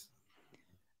just.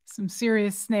 some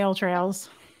serious snail trails.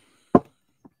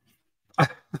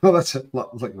 Well, that's a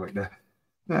lovely way to.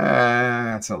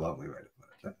 That's a lovely way to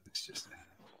put it. It's just.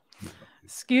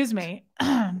 Excuse me.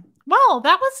 Well,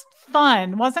 that was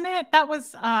fun, wasn't it? That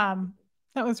was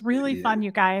really fun,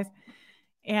 you guys.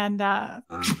 And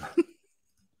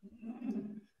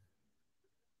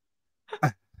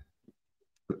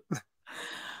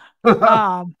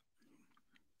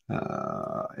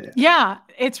yeah,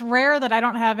 it's rare that I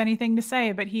don't have anything to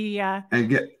say, but he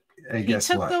guess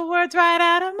took what? the words right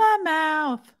out of my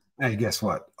mouth. Hey, guess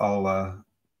what? I'll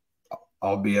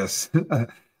BS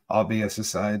I'll BS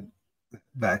aside.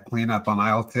 That cleanup on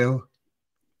aisle 2,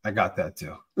 I got that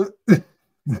too.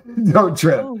 Don't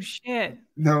trip. Oh shit.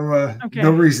 No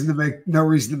reason to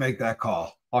make that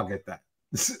call. I'll get that.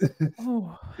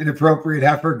 Inappropriate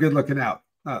heifer, good looking out.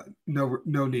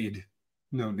 No need.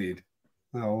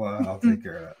 I'll take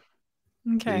care of that.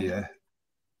 Okay.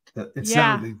 It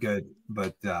sounded good,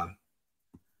 but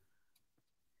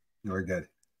we're good.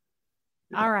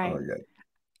 All right. We're good.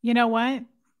 You know what?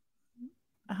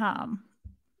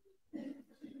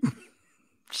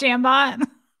 Shambot.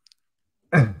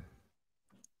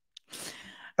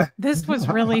 This was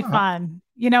really fun.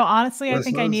 Honestly, I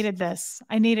think I needed this.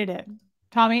 I needed it,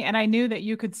 Tommy, and I knew that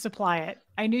you could supply it.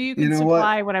 I knew you could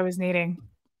supply what I was needing.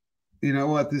 You know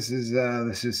what? This is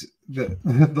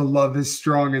the love is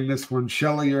strong in this one.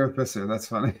 Shelly, you're a pisser. That's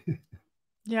funny.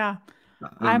 Yeah.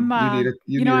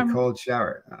 You need a cold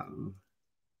shower.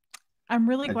 I'm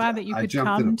really glad that you could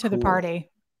come to the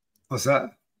party. What's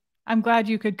that? I'm glad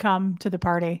you could come to the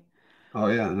party. Oh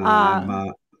yeah,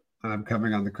 no, I'm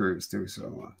coming on the cruise too.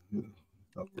 So,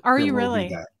 are you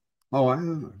really? Oh,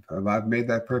 I've made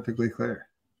that perfectly clear.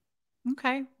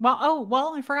 Okay.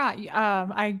 Well, I forgot.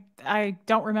 I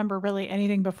don't remember really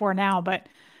anything before now, but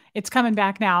it's coming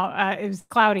back now. It was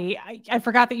cloudy. I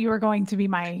forgot that you were going to be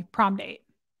my prom date.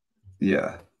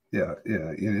 Yeah.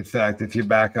 In fact, if you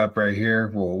back up right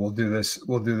here, we'll do this.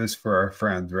 We'll do this for our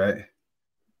friend, right?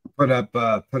 Put up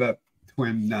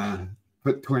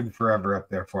put twin forever up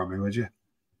there for me, would you?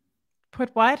 Put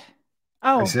what?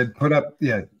 Oh, I said put up.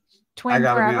 Yeah, twin I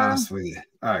gotta forever? Be honest with you.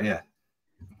 All right, yeah,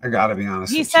 I gotta be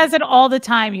honest. He says it all the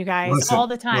time, you guys. All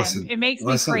the time. It makes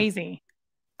me crazy.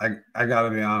 I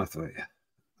gotta be honest with you.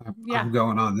 I'm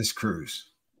going on this cruise.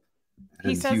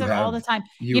 He says it all the time.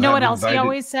 You know what else he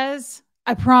always says?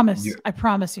 I promise. I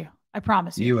promise you. I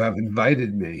promise you. You have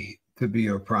invited me to be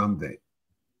your prom date.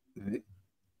 Right?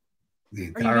 The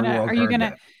entire world. Are you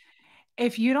gonna?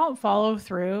 If you don't follow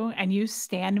through and you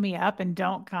stand me up and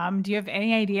don't come, do you have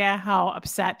any idea how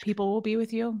upset people will be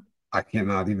with you? I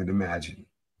cannot even imagine.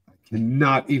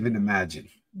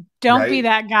 Don't be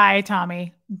that guy,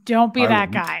 Tommy. Don't be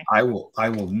that guy. I will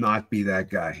not be that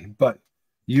guy. But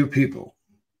you people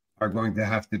are going to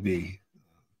have to be,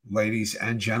 ladies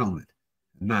and gentlemen,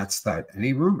 not start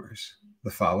any rumors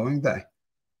the following day,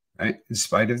 right? In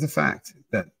spite of the fact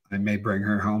that I may bring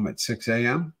her home at 6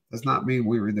 a.m., does not mean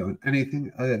we were doing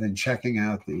anything other than checking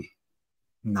out the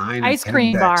 9 ice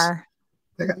cream bar.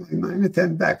 They got like 9 to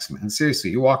 10 decks, man. Seriously,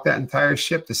 you walk that entire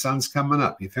ship, the sun's coming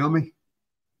up. You feel me?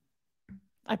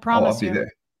 I promise I'll be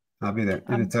there. I'll be there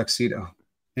in a tuxedo.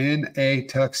 In a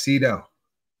tuxedo.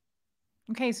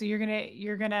 Okay, so you're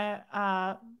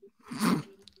gonna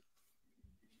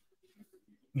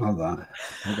Hold on.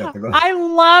 I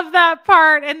love that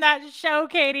part in that show,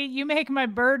 Katie. You make my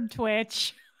bird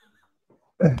twitch.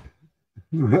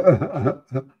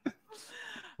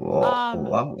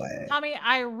 Lovely. Tommy,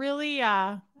 I really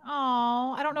I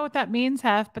don't know what that means,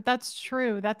 Hef, but that's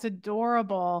true. That's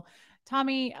adorable.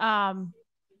 Tommy, I'm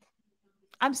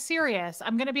serious.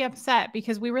 I'm gonna be upset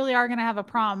because we really are gonna have a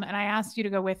prom and I asked you to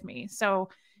go with me. So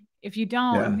if you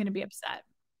don't, I'm gonna be upset.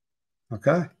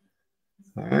 Okay.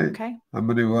 All right. Okay. I'm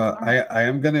gonna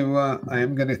I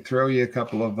am gonna throw you a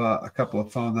couple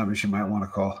of phone numbers you might want to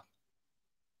call.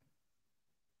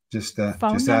 Just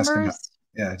ask him.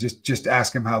 Yeah, just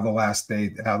ask him how the last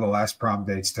prom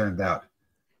dates turned out.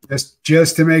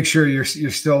 Just to make sure you're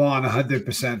still on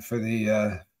 100% for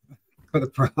the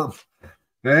prom,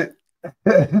 right?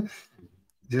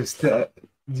 just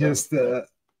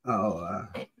I'll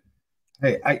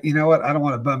hey, you know what? I don't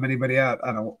want to bum anybody out.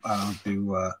 I don't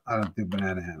do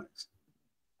banana hammocks.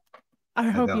 I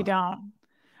I hope you don't. don't.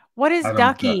 What is I don't.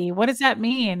 ducky? What does that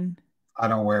mean? I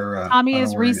don't wear. Tommy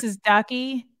is Reese's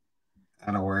ducky.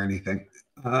 I don't wear anything.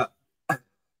 Uh,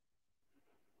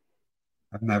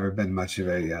 I've never been much of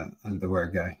a underwear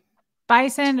guy.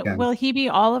 Bison, Again, will he be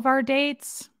all of our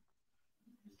dates?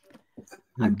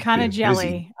 I'm kind be of a busy,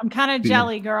 jelly. I'm kind of be a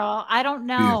jelly, girl. I don't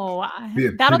be a know. be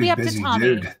a That'll pretty be up to busy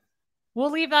Tommy. dude.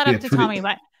 We'll leave that Be up a to pretty. Tommy.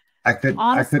 But I couldn't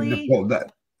have honestly, pulled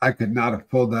that. I could not have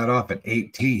pulled that off at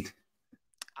 18.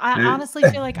 I Eh? honestly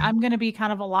feel like I'm going to be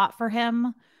kind of a lot for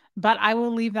him, but I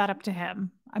will leave that up to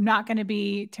him. I'm not going to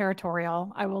be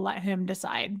territorial. I will let him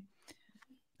decide.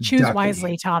 Choose Ducky,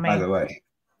 wisely, by the Tommy. way.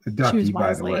 Choose Ducky,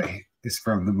 by the wisely. way, is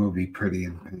from the movie Pretty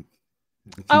in Pink.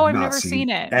 If Oh, you've I've not never seen seen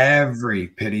it.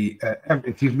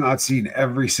 if you've not seen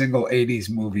every single 80s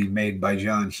movie made by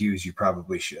John Hughes, you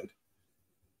probably should.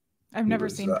 I've It never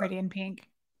was seen Pretty in Pink.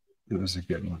 it was a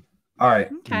good one. All right,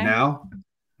 and Okay. now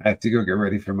I have to go get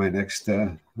ready for my next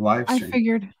live I stream.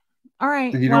 figured. All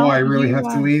right. And you know Well, why I really have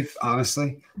to leave,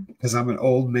 honestly? Because I'm an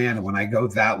old man, and when I go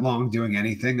that long doing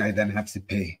anything, I then have to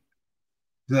pee.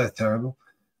 Is that terrible?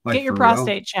 Like get your for real?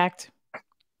 prostate checked.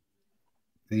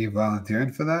 Are you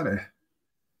volunteering for that, or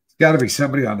it's got to be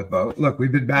somebody on the boat? Look,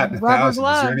 we've been batting Rubber 1,000.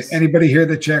 Is there gloves. anybody here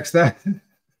that checks that?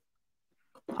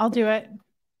 I'll do it.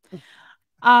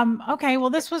 Okay, well,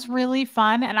 this was really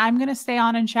fun, and I'm gonna stay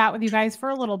on and chat with you guys for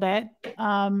a little bit.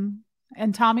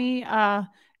 And Tommy,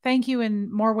 thank you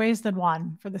in more ways than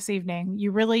one for this evening.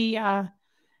 You really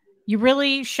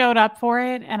showed up for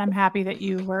it, and I'm happy that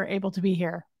you were able to be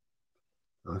here.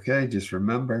 Okay, just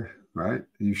remember, right?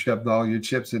 You shoved all your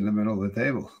chips in the middle of the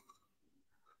table.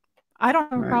 I don't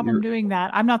have a Right? problem doing that.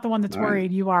 I'm not the one that's All right.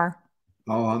 worried. You are.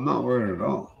 Oh, I'm not worried at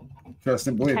all. Trust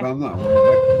and believe, Okay. I'm not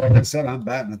worried. Like I said, I'm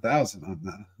batting 1,000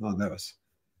 on those.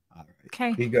 All right.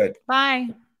 Okay. Be good. Bye.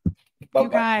 Bye You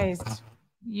bye. guys.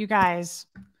 You guys.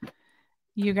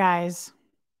 You guys.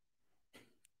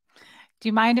 Do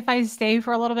you mind if I stay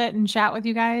for a little bit and chat with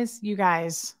you guys? You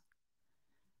guys.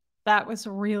 That was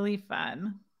really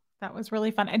fun. That was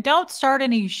really fun. And don't start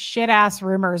any shit ass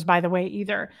rumors, by the way,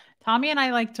 either. Tommy and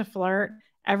I like to flirt.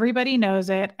 Everybody knows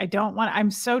it.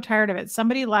 I'm so tired of it.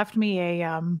 Somebody left me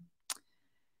oh,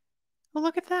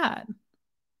 look at that.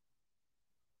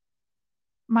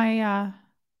 My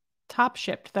top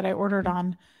shipped that I ordered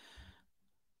on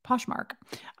Poshmark.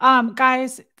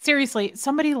 Guys, seriously,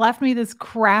 somebody left me this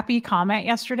crappy comment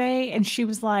yesterday and she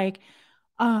was like,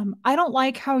 I don't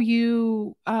like how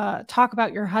you talk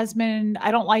about your husband.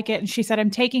 I don't like it. And she said,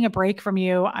 I'm taking a break from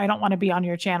you. I don't want to be on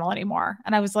your channel anymore.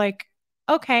 And I was like,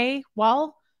 okay,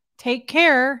 well, take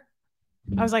care.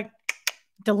 I was like,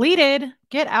 deleted,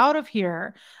 get out of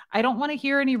here. I don't want to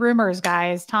hear any rumors,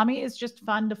 guys. Tommy is just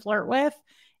fun to flirt with.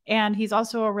 And he's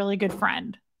also a really good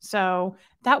friend. So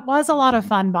that was a lot of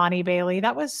fun, Bonnie Bailey.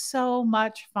 That was so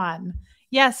much fun.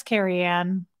 Yes, Carrie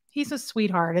Ann. He's a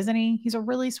sweetheart, isn't he? He's a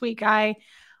really sweet guy.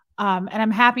 And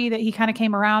I'm happy that he kind of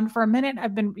came around for a minute.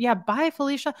 Bye,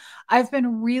 Felicia. I've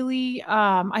been really,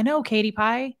 I know Katie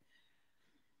Pie.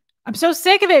 I'm so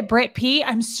sick of it, Britt P.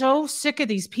 I'm so sick of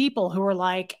these people who are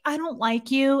like, I don't like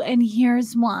you, and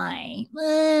here's why.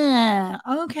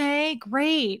 Okay,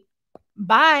 great.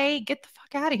 Bye. Get the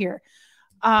fuck out of here.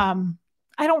 I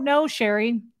don't know,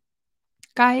 Sherry.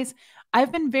 Guys,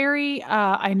 I've been very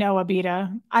I know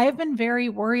Abita. I have been very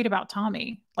worried about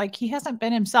Tommy. Like he hasn't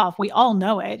been himself. We all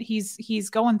know it. He's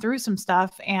going through some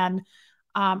stuff and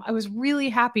I was really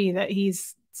happy that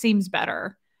he's seems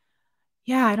better.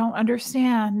 Yeah, I don't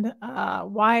understand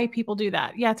why people do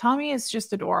that. Yeah, Tommy is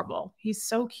just adorable. He's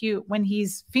so cute when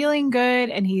he's feeling good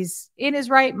and he's in his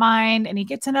right mind and he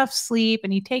gets enough sleep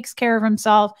and he takes care of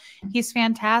himself. He's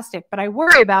fantastic. But I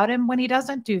worry about him when he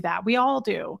doesn't do that. We all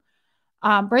do.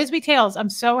 Brisby Tales, I'm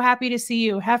so happy to see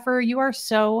you. Heifer, you are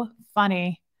so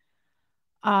funny.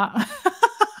 Uh,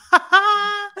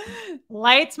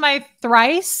 lights my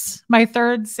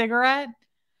third cigarette.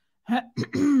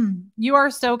 You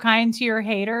are so kind to your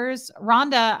haters.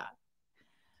 Rhonda,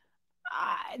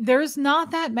 there's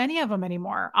not that many of them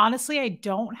anymore. Honestly, I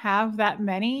don't have that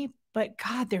many, but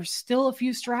God, there's still a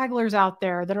few stragglers out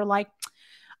there that are like,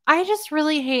 I just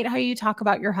really hate how you talk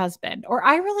about your husband, or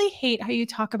I really hate how you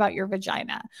talk about your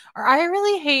vagina, or I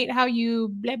really hate how you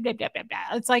blah, blah, blah, blah,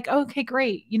 blah. It's like, okay,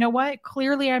 great. You know what?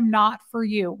 Clearly, I'm not for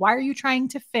you. Why are you trying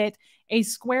to fit a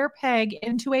square peg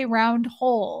into a round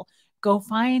hole? Go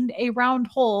find a round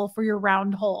hole for your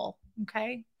round hole.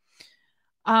 Okay.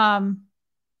 Um,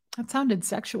 that sounded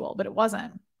sexual, but it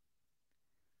wasn't.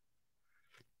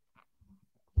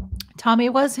 Tommy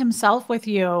was himself with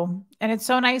you, and it's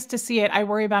so nice to see it. I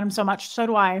worry about him so much. So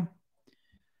do I.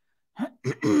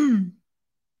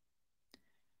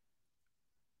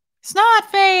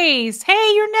 Snot face.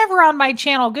 Hey, you're never on my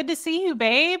channel. Good to see you,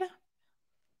 babe.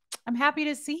 I'm happy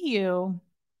to see you.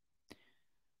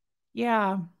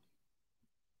 Yeah.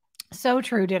 So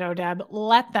true, Ditto Deb.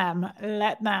 Let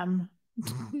them.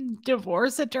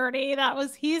 Divorce attorney.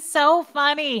 He's so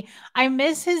funny. I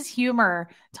miss his humor.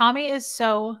 Tommy is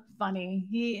so funny.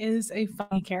 He is a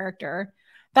funny character.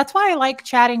 That's why I like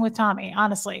chatting with Tommy.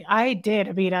 Honestly, I did,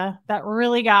 Abita. That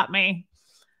really got me.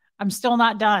 I'm still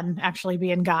not done actually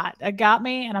being got. It got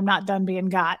me, and I'm not done being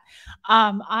got.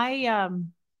 Um, I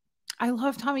um, I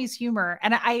love Tommy's humor,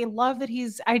 and I love that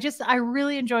I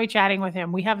really enjoy chatting with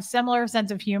him. We have a similar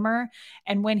sense of humor,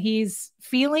 and when he's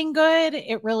feeling good,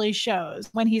 it really shows.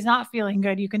 When he's not feeling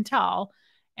good, you can tell.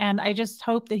 And I just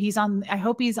hope that I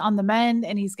hope he's on the mend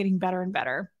and he's getting better and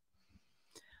better.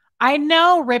 I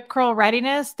know Rip Curl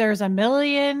Readiness. There's a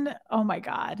million. Oh my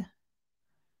God.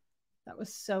 That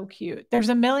was so cute. There's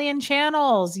a million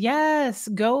channels. Yes.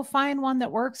 Go find one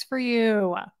that works for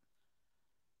you.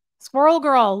 Squirrel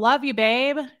Girl, love you,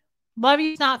 babe. Love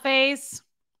you, Snot Face.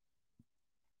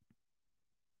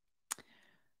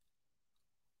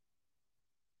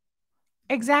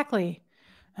 Exactly.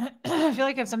 I feel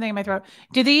like I have something in my throat.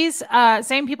 Do these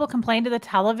same people complain to the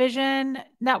television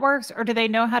networks, or do they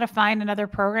know how to find another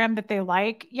program that they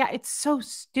like? Yeah, it's so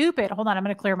stupid. Hold on, I'm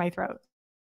going to clear my throat.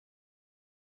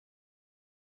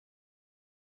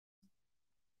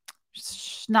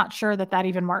 Not sure that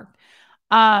even worked.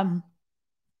 Um,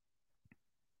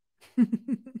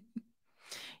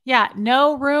 yeah,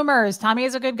 no rumors. Tommy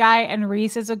is a good guy and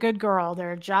Reese is a good girl.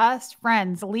 They're just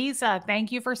friends. Lisa,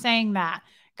 thank you for saying that.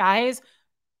 Guys,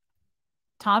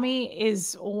 Tommy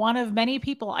is one of many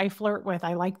people I flirt with.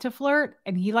 I like to flirt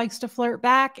and he likes to flirt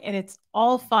back, and it's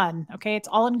all fun. Okay. It's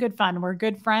all in good fun. We're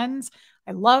good friends.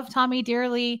 I love Tommy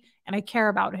dearly and I care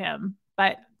about him,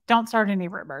 but don't start any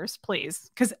rumors,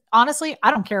 please. Because honestly, I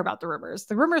don't care about the rumors.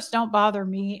 The rumors don't bother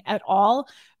me at all,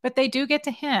 but they do get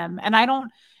to him. And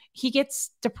he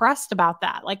gets depressed about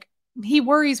that. Like, he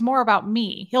worries more about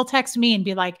me. He'll text me and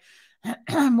be like,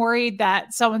 I'm worried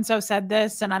that so and so said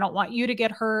this and I don't want you to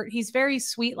get hurt. He's very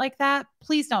sweet like that.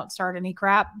 Please don't start any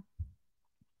crap.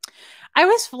 I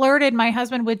was flirted. My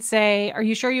husband would say, are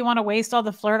you sure you want to waste all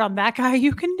the flirt on that guy?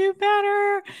 You can do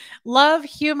better. Love,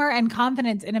 humor, and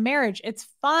confidence in a marriage. It's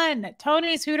fun.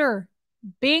 Tony's Hooter.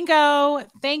 Bingo.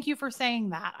 Thank you for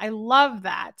saying that. I love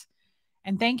that.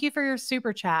 And thank you for your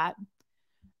super chat.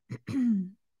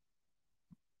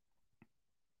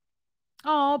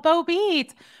 Oh, Bo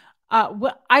Beats.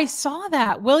 I saw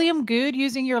that. William Good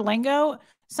using your lingo.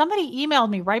 Somebody emailed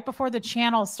me right before the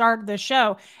channel started the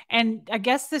show. And I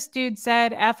guess this dude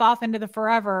said F off into the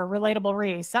forever, relatable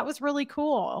Reese. That was really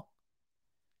cool.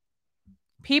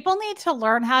 People need to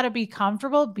learn how to be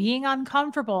comfortable being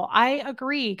uncomfortable. I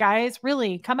agree, guys.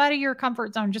 Really, come out of your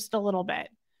comfort zone just a little bit.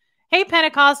 Hey,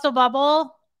 Pentecostal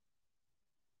Bubble.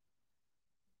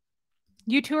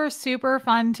 You two are super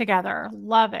fun together.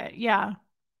 Love it. Yeah.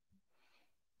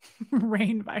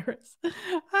 Rain virus.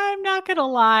 I'm not going to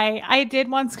lie. I did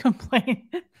once complain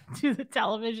to the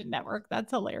television network.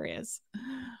 That's hilarious.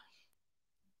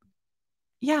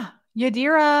 Yeah.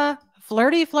 Yadira,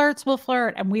 flirty flirts will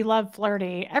flirt, and we love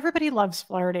flirty. Everybody loves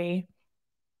flirty.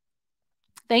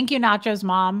 Thank you, Nacho's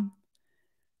mom.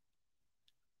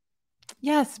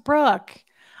 Yes, Brooke.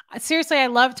 Seriously, I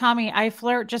love Tommy. I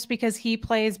flirt just because he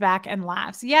plays back and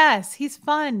laughs. Yes, he's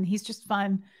fun. He's just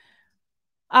fun.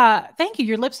 Thank you.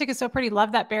 Your lipstick is so pretty.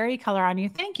 Love that berry color on you.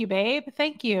 Thank you, babe.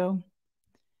 Thank you.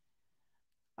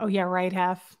 Oh, yeah, right,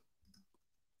 Hef.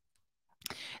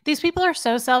 These people are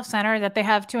so self-centered that they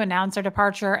have to announce their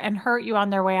departure and hurt you on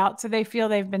their way out so they feel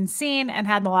they've been seen and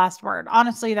had the last word.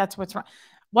 Honestly, that's what's wrong.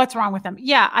 What's wrong with them?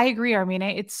 Yeah, I agree,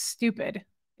 Armine. It's stupid.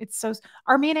 It's so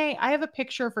Armine, I have a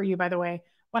picture for you, by the way.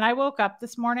 When I woke up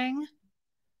this morning,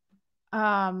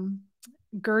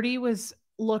 Gertie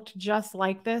looked just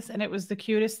like this, and it was the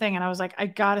cutest thing. And I was like, I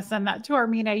gotta send that to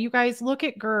Armina. You guys look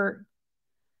at Gert.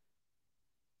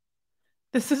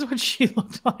 This is what she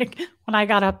looked like when I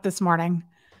got up this morning.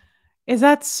 Is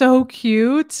that so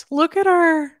cute? Look at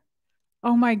her.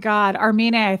 Oh my God.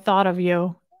 Armina, I thought of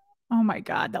you. Oh my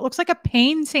God. That looks like a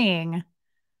painting.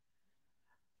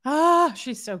 Ah,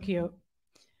 she's so cute.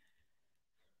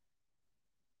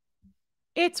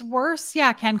 It's worse,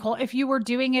 yeah, Ken Cole, if you were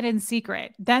doing it in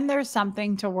secret, then there's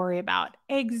something to worry about.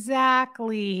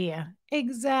 Exactly.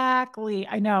 Exactly.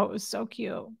 I know, it was so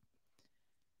cute.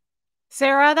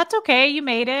 Sarah, that's okay. You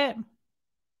made it.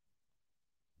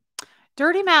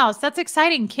 Dirty Mouse. That's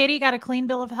exciting. Kitty got a clean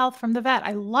bill of health from the vet.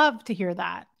 I love to hear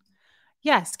that.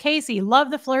 Yes, Casey,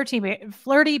 love the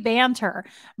flirty banter.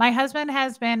 My husband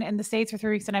has been in the States for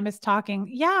 3 weeks and I miss talking.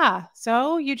 Yeah,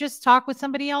 so you just talk with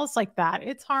somebody else like that.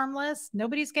 It's harmless.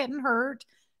 Nobody's getting hurt.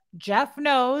 Jeff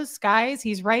knows, guys.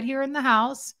 He's right here in the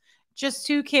house. Just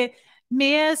two kids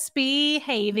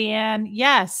misbehaving.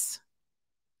 Yes.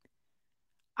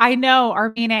 I know,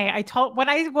 Armine. When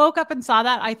I woke up and saw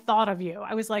that, I thought of you.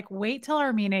 I was like, wait till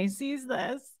Armine sees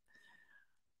this.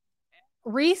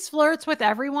 Reese flirts with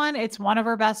everyone. It's one of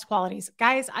her best qualities.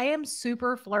 Guys, I am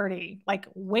super flirty. Like,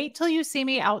 wait till you see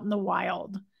me out in the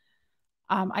wild.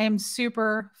 I am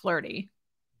super flirty.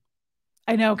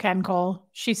 I know Ken Cole.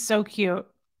 She's so cute.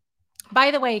 By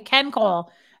the way, Ken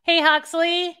Cole. Hey,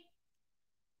 Huxley.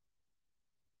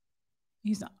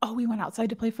 We went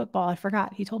outside to play football. I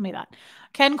forgot. He told me that.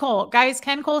 Ken Cole. Guys,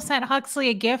 Ken Cole sent Huxley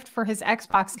a gift for his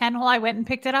Xbox. Ken Cole, I went and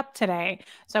picked it up today.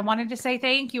 So I wanted to say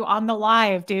thank you on the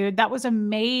live, dude. That was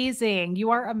amazing. You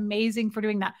are amazing for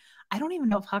doing that. I don't even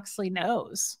know if Huxley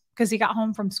knows because he got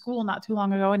home from school not too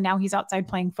long ago and now he's outside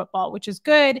playing football, which is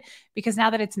good because now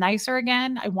that it's nicer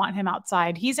again, I want him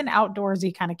outside. He's an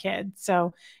outdoorsy kind of kid.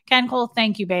 So Ken Cole,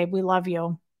 thank you, babe. We love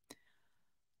you.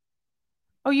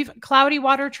 Oh, you've Cloudy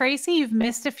Water Tracy, you've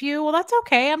missed a few. Well, that's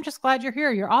okay. I'm just glad you're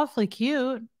here. You're awfully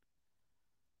cute.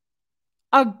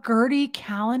 A Gertie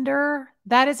calendar?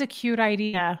 That is a cute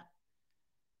idea.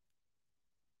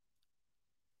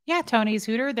 Yeah, Tony's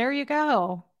Hooter. There you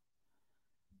go.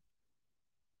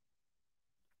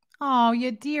 Oh,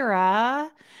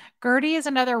 Yadira. Gertie is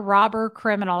another robber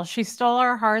criminal. She stole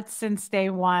our hearts since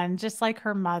day one, just like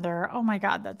her mother. Oh my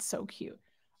God, that's so cute.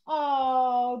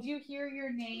 Oh, do you hear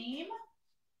your name?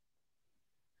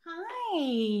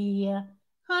 Hi.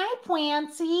 Hi,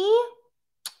 Plancy.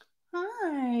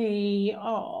 Hi.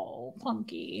 Oh,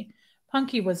 Punky.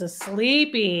 Punky was a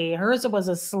sleepy. Hers was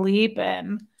a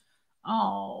sleeping.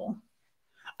 Oh.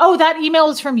 Oh, that email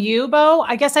is from you, Bo.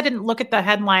 I guess I didn't look at the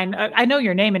headline. I know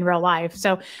your name in real life.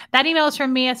 So that email is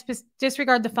from me. I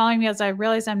disregard the following me as I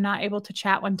realize I'm not able to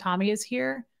chat when Tommy is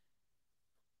here.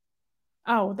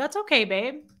 Oh, that's okay,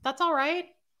 babe. That's all right.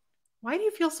 Why do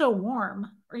you feel so warm?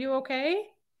 Are you okay?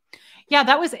 Yeah,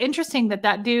 that was interesting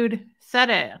that dude said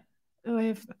it. Oh, I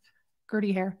have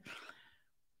Gertie hair.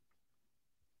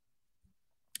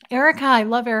 Erica, I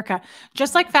love Erica.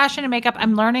 Just like fashion and makeup,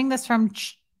 I'm learning this from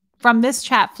this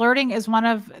chat. Flirting is one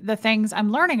of the things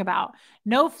I'm learning about.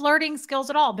 No flirting skills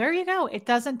at all. There you go. It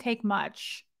doesn't take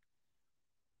much.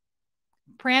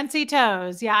 Prancy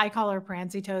toes. Yeah, I call her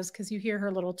Prancy toes because you hear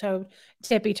her little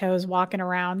tippy toes walking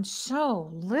around.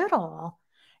 So little.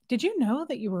 Did you know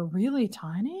that you were really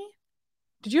tiny?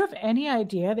 Did you have any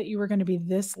idea that you were going to be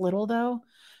this little though?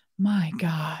 My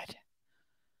God.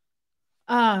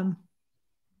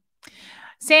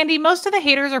 Sandy, most of the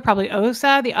haters are probably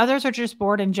OSA. The others are just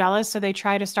bored and jealous, so they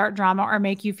try to start drama or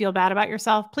make you feel bad about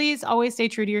yourself. Please always stay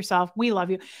true to yourself. We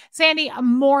love you. Sandy,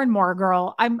 more and more,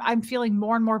 girl. I'm feeling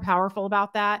more and more powerful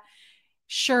about that.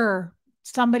 Sure,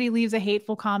 somebody leaves a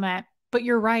hateful comment, but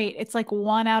you're right. It's like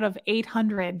 1 out of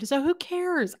 800. So who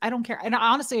cares? I don't care. And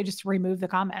honestly, I just remove the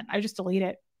comment. I just delete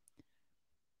it.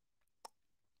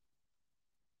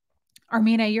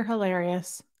 Armina, you're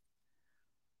hilarious.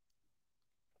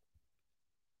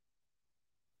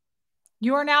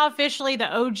 You are now officially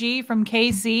the OG from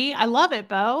KC. I love it,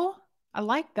 Bo. I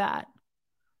like that.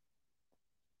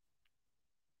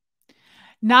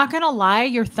 Not gonna lie,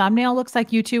 your thumbnail looks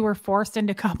like you two were forced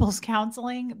into couples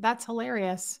counseling. That's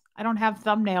hilarious. I don't have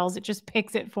thumbnails. It just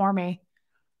picks it for me.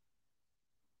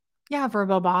 Yeah,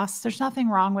 Verbo Boss. There's nothing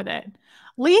wrong with it.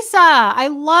 Lisa, I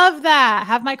love that.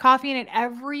 Have my coffee in it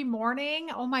every morning.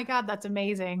 Oh my God, that's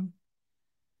amazing.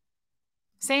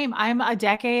 Same. I'm a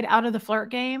decade out of the flirt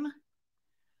game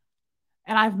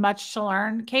and I have much to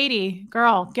learn. Katie,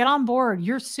 girl, get on board.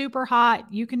 You're super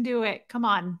hot. You can do it. Come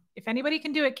on. If anybody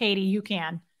can do it, Katie, you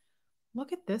can.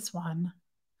 Look at this one.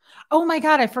 Oh my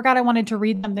God, I forgot I wanted to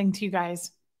read something to you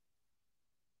guys.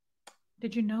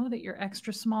 Did you know that you're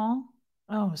extra small?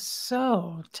 Oh,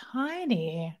 so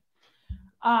tiny.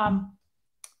 I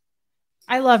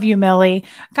love you, Millie.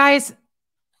 Guys,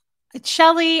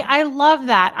 Shelly, I love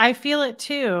that. I feel it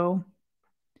too.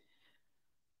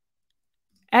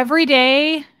 Every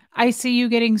day I see you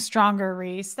getting stronger,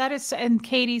 Reese. That is, and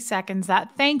Katie seconds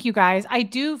that. Thank you guys. I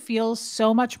do feel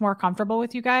so much more comfortable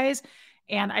with you guys.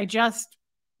 And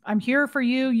I'm here for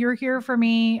you. You're here for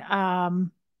me. And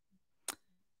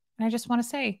I just want to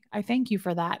say, I thank you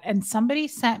for that. And somebody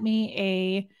sent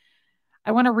me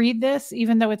I want to read this,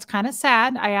 even though it's kind of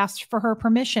sad. I asked for her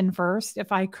permission first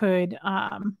if I could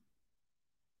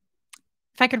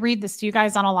if I could read this to you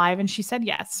guys on a live. And she said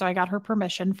yes. So I got her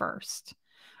permission first.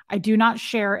 I do not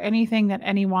share anything that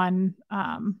anyone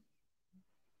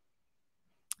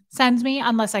sends me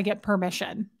unless I get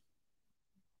permission.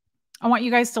 I want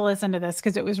you guys to listen to this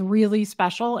because it was really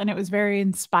special and it was very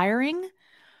inspiring.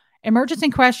 Emergency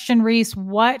question, Reese.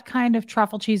 What kind of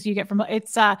truffle cheese do you get from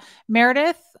it's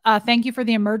Meredith? Thank you for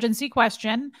the emergency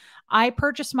question. I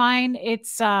purchased mine.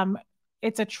 It's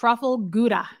a truffle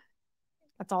Gouda.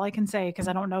 That's all I can say because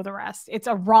I don't know the rest. It's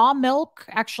a raw milk,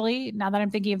 actually, now that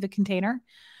I'm thinking of the container.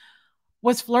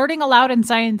 Was flirting allowed in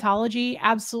Scientology?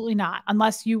 Absolutely not,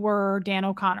 unless you were Dan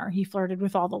O'Connor. He flirted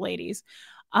with all the ladies.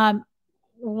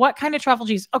 What kind of truffle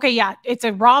cheese? Okay, yeah, it's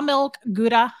a raw milk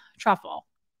Gouda truffle.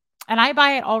 And I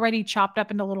buy it already chopped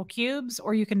up into little cubes,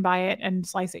 or you can buy it and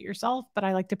slice it yourself. But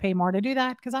I like to pay more to do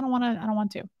that because I don't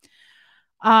want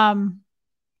to.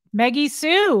 Meggie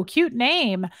Sue, cute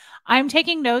name. I'm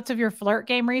taking notes of your flirt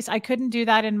game, Reese. I couldn't do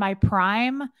that in my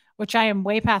prime, which I am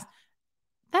way past.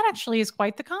 That actually is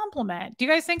quite the compliment. Do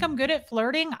you guys think I'm good at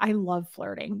flirting? I love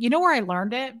flirting. You know where I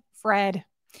learned it? Fred.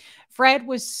 Fred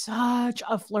was such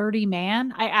a flirty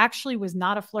man. I actually was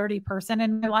not a flirty person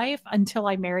in my life until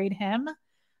I married him.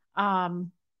 And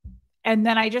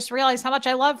then I just realized how much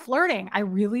I love flirting. I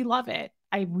really love it.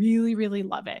 I really, really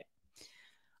love it.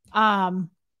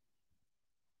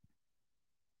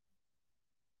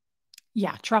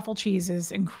 Yeah, truffle cheese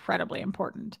is incredibly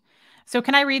important. So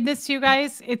can I read this to you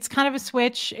guys? It's kind of a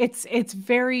switch. It's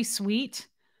very sweet.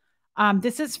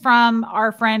 This is from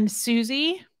our friend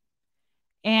Susie.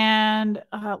 And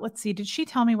let's see, did she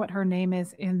tell me what her name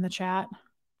is in the chat?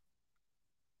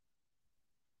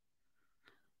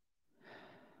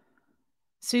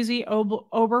 Susie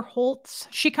Oberholtz.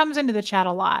 She comes into the chat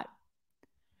a lot.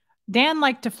 Dan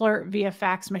liked to flirt via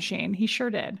fax machine. He sure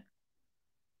did.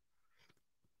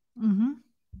 Mm-hmm.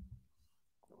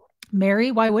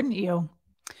 Mary, why wouldn't you?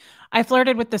 I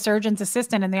flirted with the surgeon's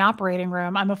assistant in the operating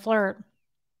room. I'm a flirt.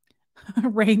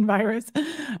 Rain virus.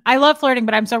 I love flirting,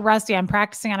 but I'm so rusty. I'm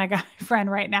practicing on a guy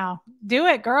friend right now. Do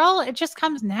it, girl. It just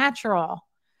comes natural.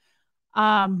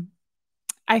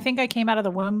 I think I came out of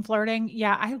the womb flirting.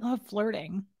 Yeah, I love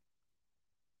flirting.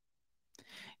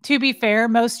 To be fair,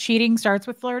 most cheating starts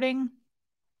with flirting.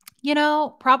 You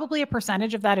know, probably a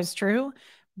percentage of that is true,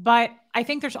 but I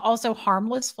think there's also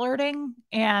harmless flirting,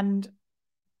 and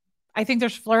I think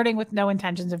there's flirting with no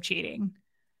intentions of cheating.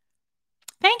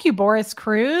 Thank you, Boris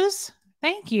Cruz.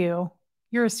 Thank you.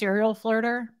 You're a serial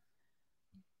flirter.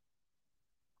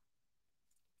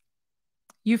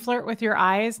 You flirt with your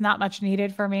eyes. Not much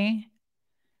needed for me.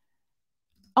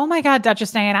 Oh my God,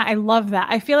 Duchess Diana. I love that.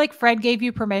 I feel like Fred gave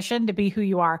you permission to be who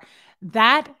you are.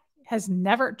 That has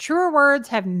never, truer words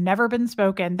have never been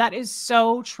spoken. That is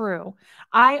so true.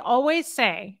 I always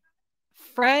say,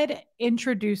 Fred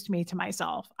introduced me to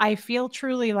myself. I feel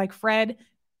truly like Fred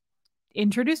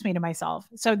introduced me to myself.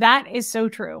 So that is so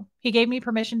true. He gave me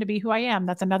permission to be who I am.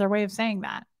 That's another way of saying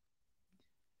that.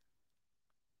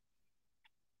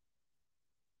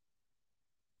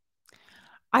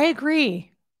 I agree.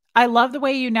 I love the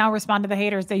way you now respond to the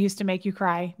haters. They used to make you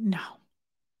cry. No,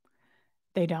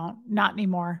 they don't. Not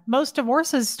anymore. Most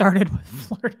divorces started with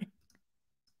flirting.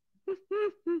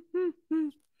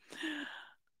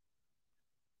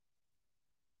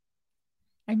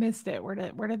 I missed it. Where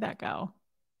did that go?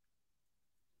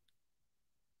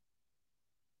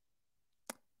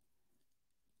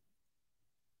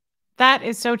 That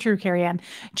is so true, Carrie Ann.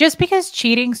 Just because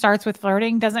cheating starts with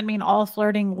flirting doesn't mean all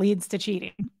flirting leads to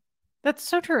cheating. That's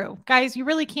so true. Guys, you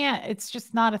really can't. It's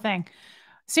just not a thing.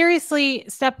 Seriously,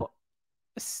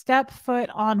 step foot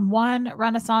on one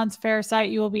Renaissance fair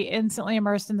site, you will be instantly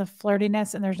immersed in the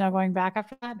flirtiness and there's no going back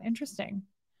after that. Interesting.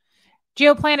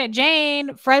 Geoplanet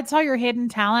Jane, Fred saw your hidden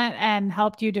talent and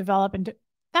helped you develop into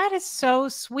that is so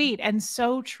sweet and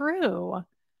so true.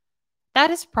 That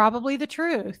is probably the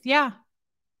truth. Yeah.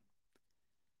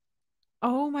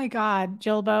 Oh my God,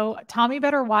 Jilbo. Tommy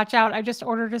better watch out. I just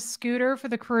ordered a scooter for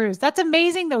the cruise. That's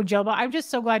amazing though, Jilbo. I'm just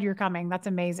so glad you're coming. That's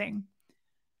amazing.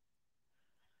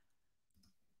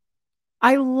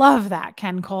 I love that,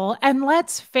 Ken Cole. And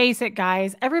let's face it,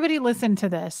 guys, everybody listen to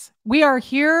this. We are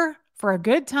here for a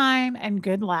good time and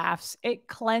good laughs. It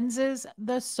cleanses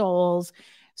the souls.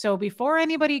 So before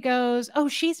anybody goes, oh,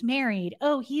 she's married.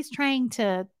 Oh, he's trying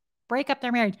to break up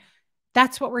their marriage.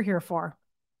 That's what we're here for.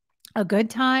 A good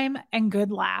time and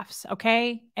good laughs.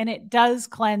 Okay. And it does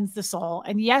cleanse the soul.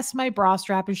 And yes, my bra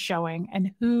strap is showing,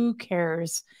 and who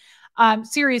cares?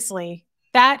 Seriously,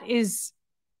 that is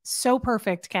so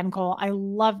perfect, Ken Cole. I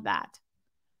love that.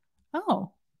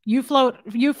 Oh, you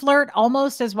flirt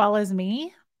almost as well as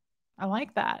me. I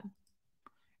like that.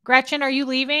 Gretchen, are you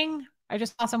leaving? I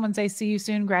just saw someone say, see you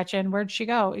soon, Gretchen. Where'd she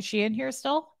go? Is she in here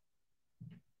still?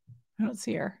 I don't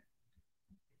see her.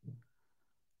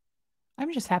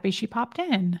 I'm just happy she popped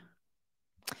in.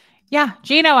 Yeah,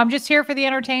 Gino, I'm just here for the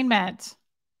entertainment.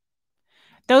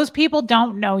 Those people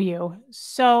don't know you.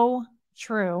 So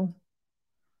true.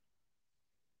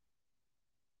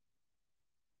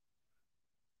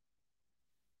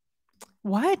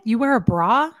 What? You wear a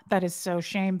bra? That is so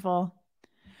shameful.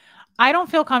 I don't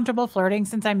feel comfortable flirting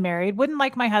since I'm married. Wouldn't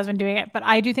like my husband doing it, but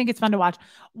I do think it's fun to watch.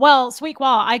 Well, Sweet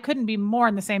Qual, I couldn't be more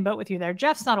in the same boat with you there.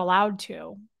 Jeff's not allowed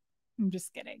to. I'm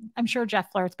just kidding. I'm sure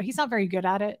Jeff flirts, but he's not very good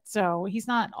at it. So he's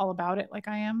not all about it like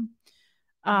I am.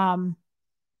 Um,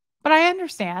 but I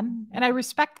understand and I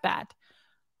respect that.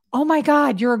 Oh my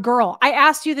God, you're a girl. I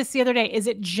asked you this the other day. Is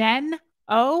it Jen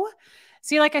O?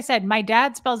 See, like I said, my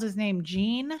dad spells his name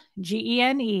Gene,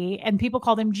 Gene, and people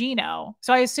called him Gino.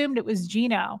 So I assumed it was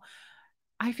Gino.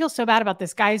 I feel so bad about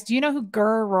this, guys. Do you know who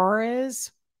Gur Roar is?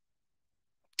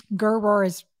 Gur Roar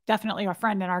is definitely a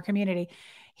friend in our community.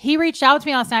 He reached out to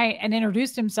me last night and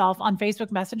introduced himself on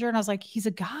Facebook Messenger. And I was like, he's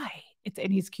a guy.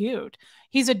 And he's cute.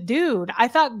 He's a dude. I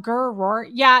thought Gur Roar.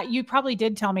 Yeah, you probably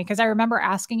did tell me because I remember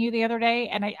asking you the other day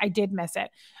and I did miss it.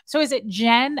 So is it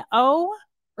Jen O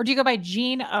or do you go by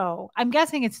Gene O? I'm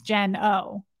guessing it's Jen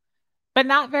O, but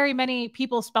not very many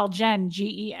people spell Jen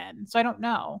Gen. So I don't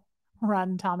know.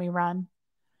 Run, Tommy, run.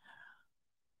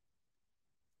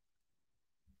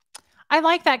 I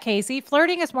like that, Casey.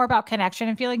 Flirting is more about connection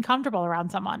and feeling comfortable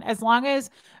around someone. As long as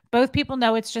both people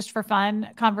know it's just for fun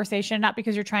conversation, not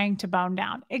because you're trying to bone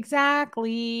down.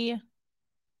 Exactly.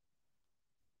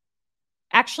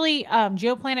 Actually,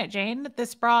 Geoplanet Jane,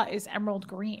 this bra is emerald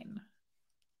green.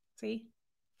 See?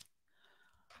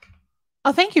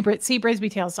 Oh, thank you, Brit. See, Brisby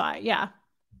Tail saw it. Yeah.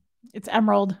 It's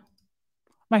emerald.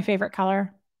 My favorite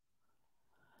color.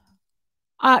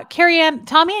 Carrie Ann,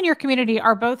 Tommy and your community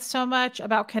are both so much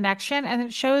about connection, and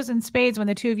it shows in spades when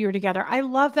the two of you are together. I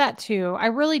love that too. I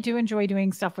really do enjoy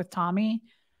doing stuff with Tommy.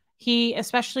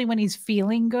 Especially when he's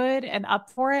feeling good and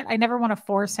up for it. I never want to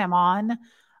force him on.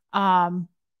 Um,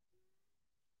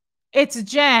 it's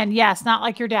Jen. Yes, not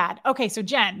like your dad. Okay, so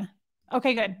Jen.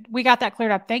 Okay, good. We got that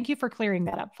cleared up. Thank you for clearing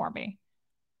that up for me.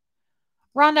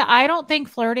 Rhonda, I don't think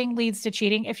flirting leads to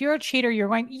cheating. If you're a cheater, you're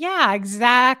going, yeah,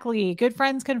 exactly. Good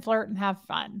friends can flirt and have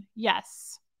fun.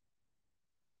 Yes.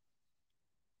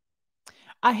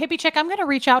 Hippie chick, I'm going to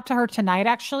reach out to her tonight,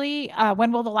 actually.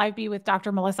 When will the live be with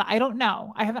Dr. Melissa? I don't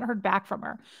know. I haven't heard back from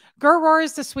her. Gurroar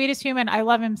is the sweetest human. I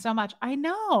love him so much. I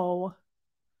know.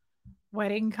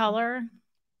 Wedding color.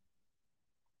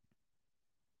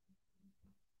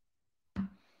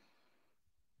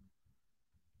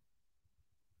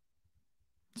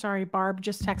 Sorry, Barb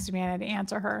just texted me and I had to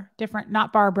answer her. Different,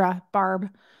 not Barbara, Barb.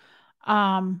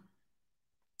 I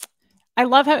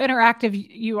love how interactive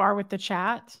you are with the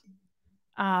chat.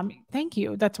 Thank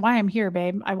you. That's why I'm here,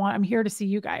 babe. I'm here to see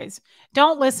you guys.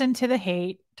 Don't listen to the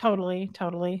hate. Totally,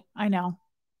 totally. I know.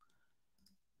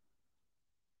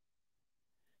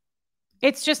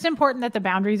 It's just important that the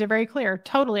boundaries are very clear.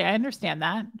 Totally. I understand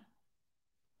that.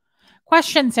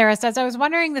 Question, Sarah says, I was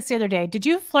wondering this the other day. Did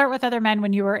you flirt with other men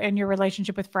when you were in your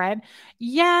relationship with Fred?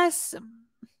 Yes,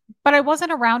 but I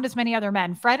wasn't around as many other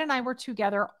men. Fred and I were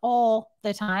together all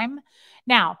the time.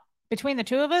 Now, between the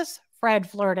two of us, Fred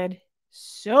flirted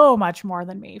so much more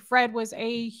than me. Fred was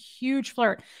a huge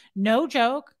flirt. No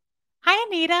joke. Hi,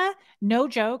 Anita. No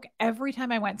joke. Every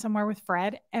time I went somewhere with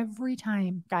Fred, every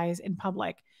time, guys, in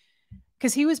public,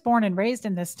 because he was born and raised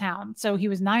in this town. So he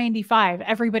was 95.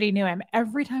 Everybody knew him.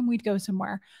 Every time we'd go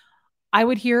somewhere, I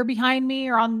would hear behind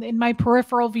me or in my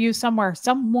peripheral view somewhere,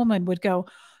 some woman would go,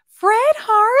 Fred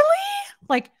Harley?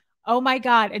 Like, oh my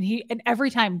God. And every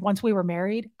time, once we were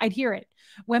married, I'd hear it.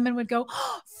 Women would go,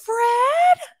 oh,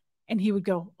 Fred? And he would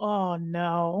go, oh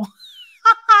no.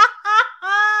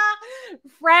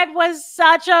 Fred was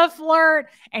such a flirt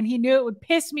and he knew it would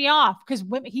piss me off because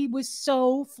he was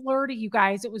so flirty, you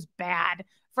guys. It was bad.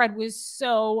 Fred was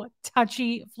so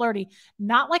touchy, flirty,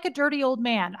 not like a dirty old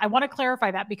man. I want to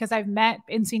clarify that because I've met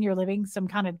in senior living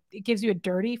it gives you a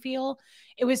dirty feel.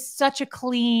 It was such a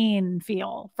clean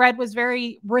feel. Fred was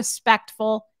very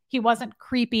respectful. He wasn't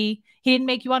creepy. He didn't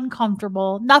make you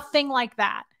uncomfortable. Nothing like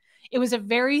that. It was a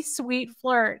very sweet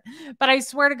flirt. But I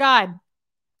swear to God,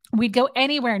 we'd go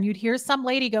anywhere and you'd hear some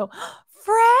lady go,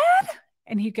 Fred?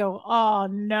 And he'd go, oh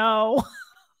no.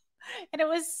 And it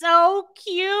was so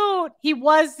cute. He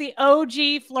was the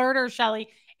OG flirter, Shelly.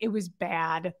 It was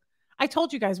bad. I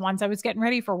told you guys once I was getting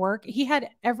ready for work. He had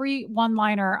every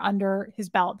one-liner under his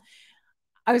belt.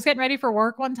 I was getting ready for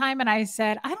work one time and I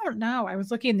said, I don't know. I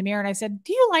was looking in the mirror and I said,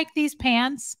 do you like these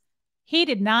pants? He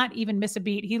did not even miss a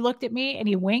beat. He looked at me and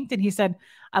he winked and he said,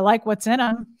 I like what's in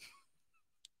him.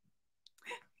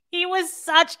 He was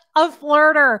such a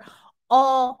flirter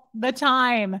all the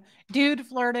time. Dude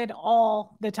flirted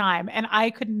all the time. And I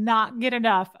could not get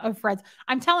enough of Fred's.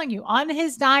 I'm telling you, on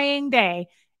his dying day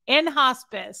in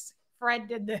hospice, Fred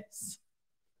did this.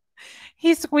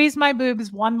 He squeezed my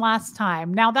boobs one last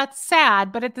time. Now that's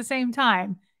sad, but at the same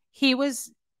time, he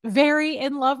was very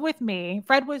in love with me.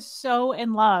 Fred was so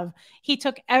in love. He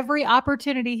took every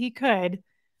opportunity he could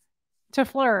to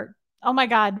flirt. Oh my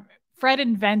God. Fred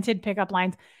invented pickup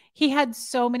lines. He had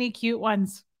so many cute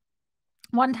ones.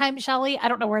 One time, Shelly, I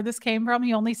don't know where this came from.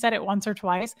 He only said it once or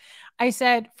twice. I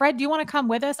said, Fred, do you want to come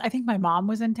with us? I think my mom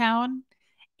was in town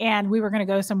and we were going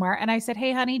to go somewhere. And I said,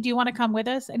 hey, honey, do you want to come with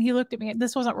us? And he looked at me.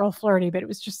 This wasn't real flirty, but it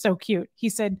was just so cute. He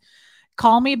said,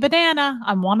 call me Banana.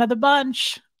 I'm one of the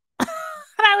bunch.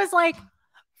 And I was like,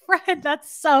 Fred,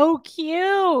 that's so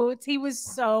cute. He was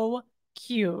so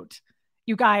cute.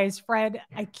 You guys, Fred,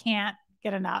 I can't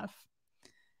get enough.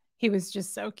 He was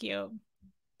just so cute.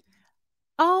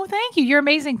 Oh, thank you. You're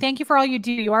amazing. Thank you for all you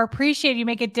do. You are appreciated. You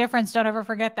make a difference. Don't ever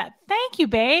forget that. Thank you,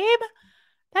 babe.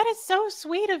 That is so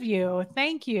sweet of you.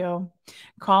 Thank you.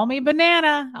 Call me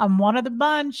Banana. I'm one of the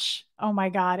bunch. Oh my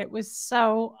God. It was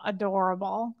so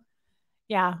adorable.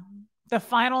 Yeah. The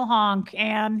final honk.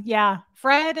 And yeah,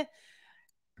 Fred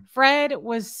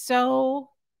was so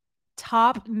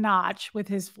top notch with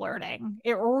his flirting.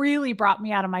 It really brought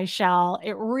me out of my shell.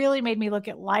 It really made me look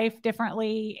at life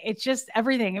differently. It's just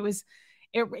everything. It was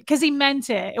because he meant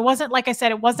it. It wasn't, like I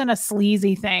said, it wasn't a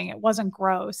sleazy thing. It wasn't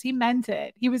gross. He meant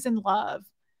it. He was in love.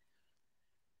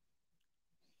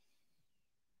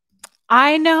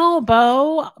 I know,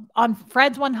 Bo. On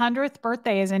Fred's 100th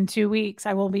birthday is in 2 weeks.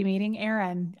 I will be meeting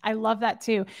Aaron. I love that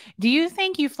too. Do you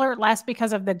think you flirt less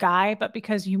because of the guy, but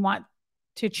because you want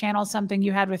to channel something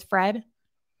you had with Fred?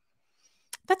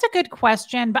 That's a good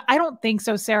question, but I don't think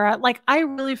so, Sarah. Like, I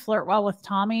really flirt well with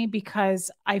Tommy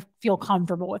because I feel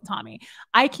comfortable with Tommy.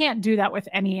 I can't do that with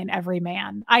any and every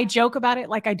man. I joke about it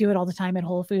like I do it all the time at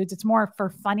Whole Foods. It's more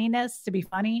for funniness, to be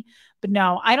funny. But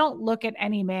no, I don't look at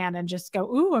any man and just go,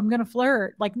 ooh, I'm going to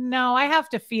flirt. Like, no, I have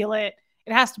to feel it.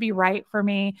 It has to be right for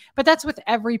me. But that's with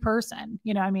every person.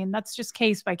 You know, I mean, that's just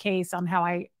case by case on how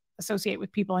I associate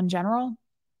with people in general.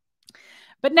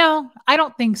 But no, I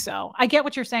don't think so. I get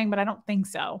what you're saying, but I don't think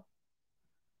so.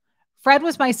 Fred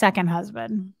was my second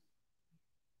husband.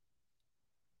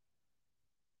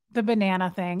 The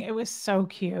banana thing. It was so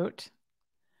cute.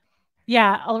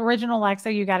 Yeah, original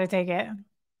Alexa, you got to take it.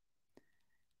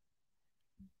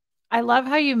 I love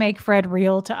how you make Fred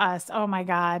real to us. Oh my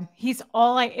God. He's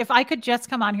all if I could just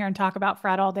come on here and talk about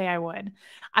Fred all day, I would.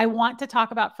 I want to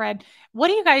talk about Fred. What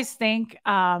do you guys think?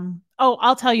 Oh,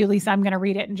 I'll tell you, Lisa, I'm going to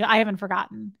read it and I haven't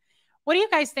forgotten. What do you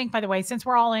guys think, by the way, since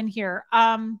we're all in here?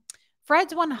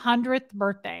 Fred's 100th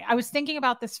birthday. I was thinking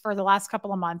about this for the last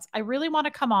couple of months. I really want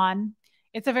to come on.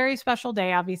 It's a very special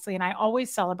day, obviously, and I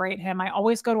always celebrate him. I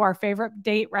always go to our favorite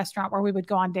date restaurant where we would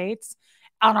go on dates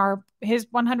on his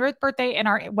 100th birthday and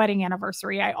our wedding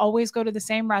anniversary. I always go to the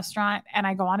same restaurant and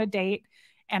I go on a date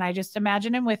and I just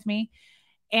imagine him with me.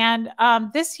 And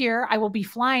this year I will be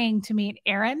flying to meet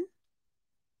Aaron.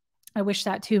 I wish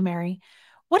that too, Mary.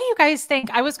 What do you guys think?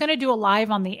 I was going to do a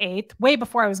live on the 8th, way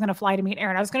before I was going to fly to meet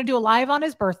Aaron. I was going to do a live on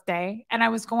his birthday and I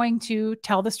was going to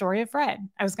tell the story of Fred.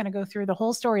 I was going to go through the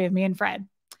whole story of me and Fred.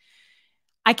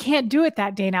 I can't do it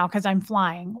that day now because I'm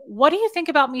flying. What do you think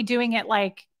about me doing it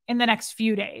like in the next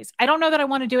few days? I don't know that I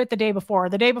want to do it the day before.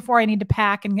 The day before I need to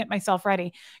pack and get myself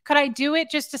ready. Could I do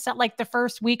it just to set like the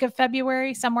first week of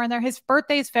February, somewhere in there? His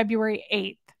birthday is February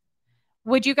 8th.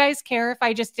 Would you guys care if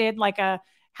I just did like a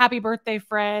happy birthday,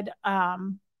 Fred,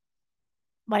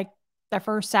 like the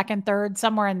first, second, third,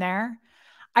 somewhere in there?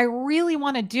 I really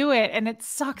want to do it. And it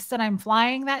sucks that I'm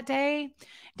flying that day.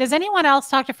 Does anyone else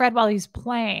talk to Fred while he's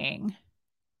playing?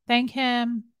 Thank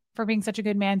him for being such a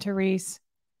good man, Therese.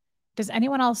 Does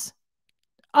anyone else?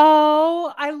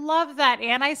 Oh, I love that.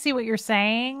 And I see what you're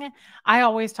saying. I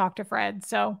always talk to Fred.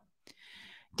 So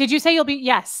did you say you'll be?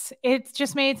 Yes. It's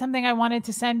just made something I wanted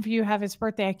to send for you. Have his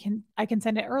birthday. I can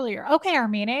send it earlier. Okay,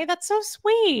 Armine. That's so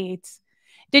sweet.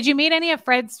 Did you meet any of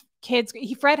Fred's kids?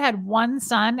 Fred had one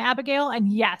son, Abigail. And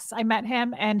yes, I met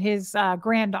him and his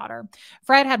granddaughter.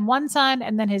 Fred had one son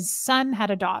and then his son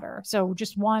had a daughter. So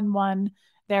just one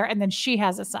there. And then she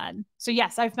has a son. So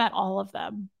yes, I've met all of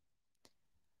them.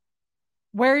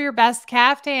 Wear your best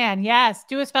caftan. Yes.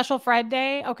 Do a special Fred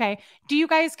day. Okay. Do you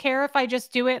guys care if I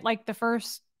just do it like the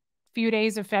first few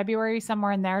days of February,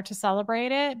 somewhere in there to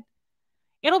celebrate it?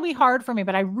 It'll be hard for me,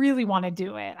 but I really want to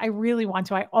do it. I really want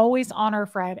to. I always honor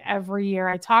Fred every year.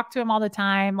 I talk to him all the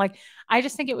time. Like, I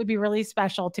just think it would be really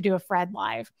special to do a Fred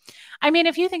live. I mean,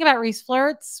 if you think about Reese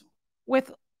flirts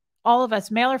with all of us,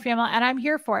 male or female, and I'm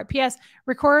here for it. P.S.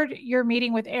 Record your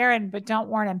meeting with Aaron, but don't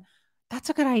warn him.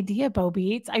 That's a good idea, Bo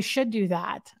Beats. I should do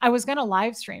that. I was going to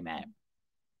live stream it.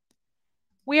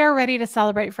 We are ready to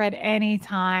celebrate Fred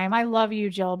anytime. I love you,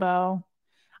 Jilbo.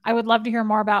 I would love to hear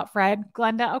more about Fred.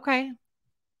 Glenda, okay.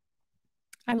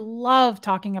 I love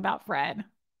talking about Fred.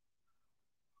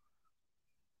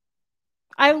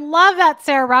 I love that,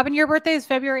 Sarah Robin. Your birthday is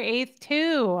February 8th,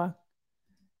 too.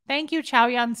 Thank you, Chow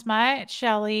Yun Smut,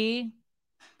 Shelly.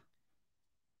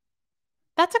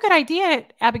 That's a good idea,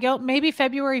 Abigail. Maybe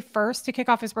February 1st to kick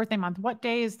off his birthday month. What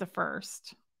day is the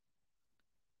 1st?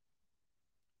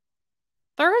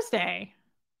 Thursday.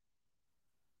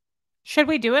 Should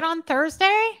we do it on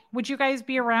Thursday? Would you guys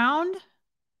be around?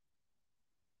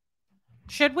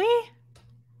 Should we?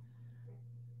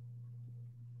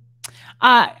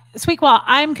 Sweetqual,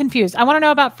 I'm confused. I want to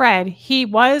know about Fred. He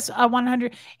was a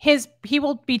 100.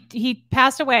 He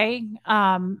passed away.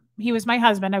 He was my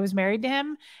husband. I was married to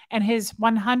him, and his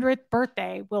 100th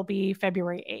birthday will be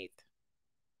February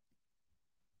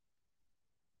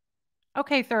 8th.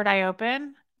 Okay, third eye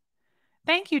open.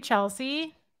 Thank you,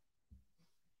 Chelsea.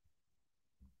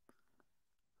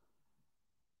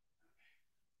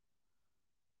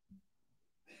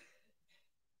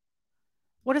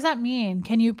 What does that mean?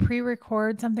 Can you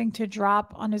pre-record something to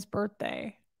drop on his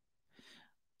birthday?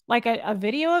 Like a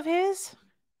video of his?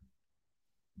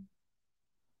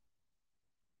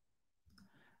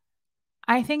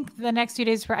 I think the next 2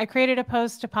 days, I created a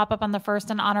post to pop up on the 1st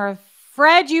in honor of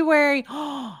February.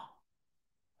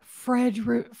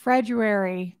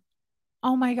 February.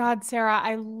 Oh my God, Sarah,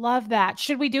 I love that.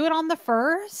 Should we do it on the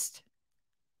 1st?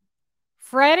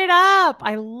 Fred it up.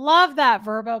 I love that,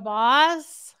 Verbo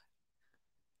Boss.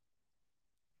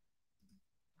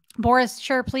 Boris,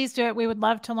 sure, please do it. We would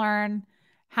love to learn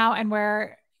how and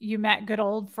where you met good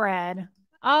old Fred.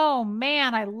 Oh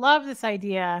man, I love this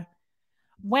idea.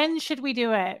 When should we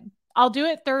do it? I'll do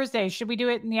it Thursday. Should we do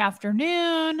it in the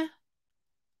afternoon?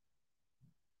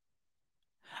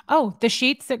 Oh, the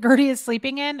sheets that Gertie is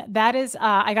sleeping in, that is,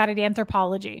 I got it at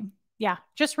Anthropology. Yeah,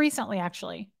 just recently,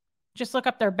 actually. Just look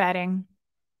up their bedding.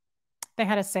 They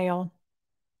had a sale.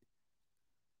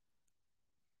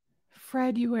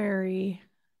 February.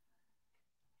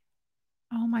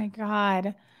 Oh my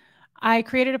God. I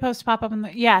created a post pop up in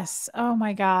the, yes. Oh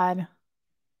my God.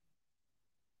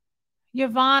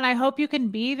 Yvonne, I hope you can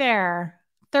be there.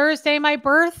 Thursday, my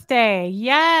birthday.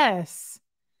 Yes.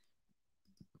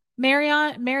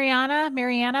 Mariana,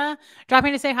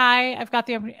 dropping to say hi. I've got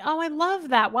the oh, I love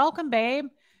that. Welcome, babe.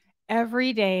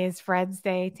 Every day is Fred's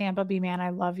day. Tampa B man, I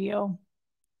love you.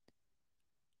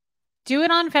 Do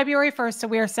it on February 1st. So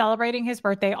we are celebrating his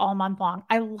birthday all month long.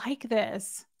 I like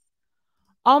this.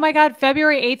 Oh my God.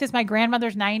 February 8th is my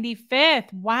grandmother's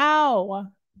 95th. Wow.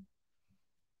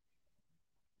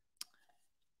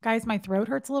 Guys, my throat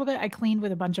hurts a little bit. I cleaned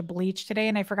with a bunch of bleach today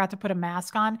and I forgot to put a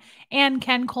mask on. And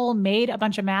Ken Cole made a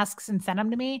bunch of masks and sent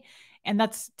them to me. And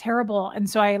that's terrible. And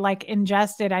so I I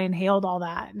inhaled all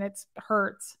that and it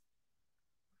hurts.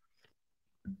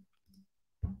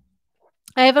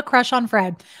 I have a crush on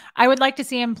Fred. I would like to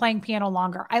see him playing piano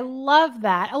longer. I love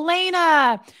that.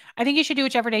 Elena, I think you should do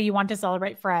whichever day you want to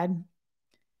celebrate Fred.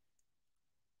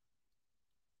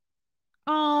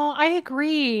 Oh, I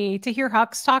agree. To hear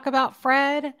Hux talk about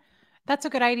Fred, that's a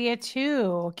good idea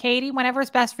too. Katie, whenever it's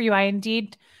best for you, I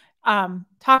indeed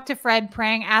talk to Fred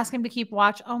praying, ask him to keep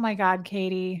watch. Oh my God,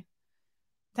 Katie.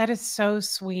 That is so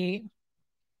sweet.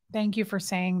 Thank you for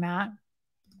saying that.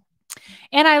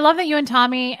 And I love that you and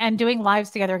Tommy and doing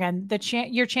lives together again.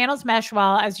 Your channels mesh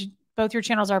well as both your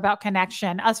channels are about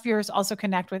connection. Us viewers also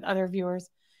connect with other viewers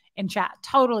in chat.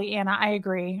 Totally, Anna. I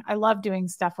agree. I love doing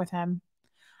stuff with him.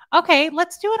 Okay,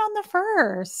 let's do it on the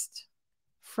 1st.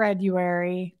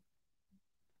 February.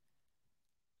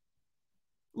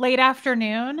 Late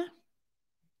afternoon.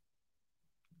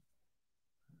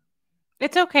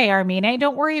 It's okay, Armine.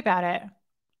 Don't worry about it.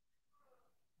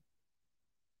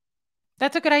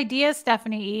 That's a good idea,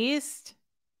 Stephanie East.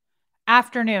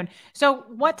 Afternoon. So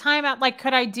what time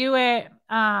could I do it?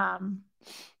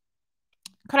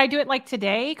 Could I do it like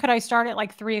today? Could I start at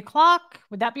like 3:00?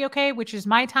 Would that be okay? Which is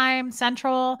my time,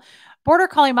 Central. Border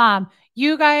Collie Mom,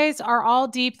 you guys are all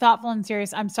deep, thoughtful, and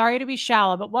serious. I'm sorry to be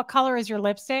shallow, but what color is your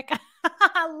lipstick?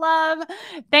 Love.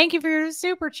 Thank you for your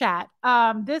super chat.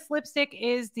 This lipstick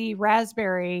is the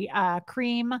raspberry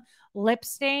cream lip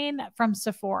stain from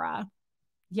Sephora.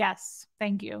 Yes,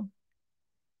 thank you.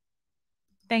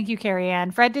 Thank you, Carrie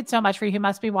Ann. Fred did so much for you. He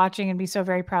must be watching and be so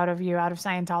very proud of you out of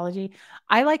Scientology.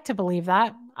 I like to believe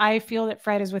that. I feel that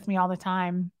Fred is with me all the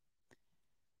time.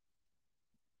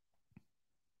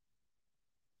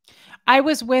 I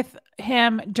was with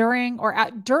him during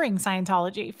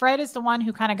Scientology. Fred is the one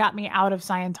who kind of got me out of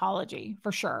Scientology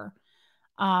for sure.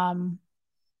 Um,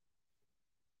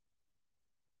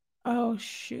 oh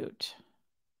shoot.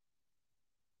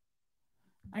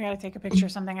 I got to take a picture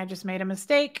of something. I just made a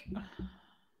mistake.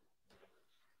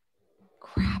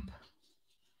 Crap.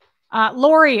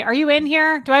 Lori, are you in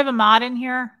here? Do I have a mod in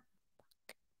here?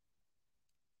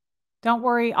 Don't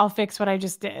worry. I'll fix what I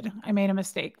just did. I made a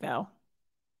mistake though.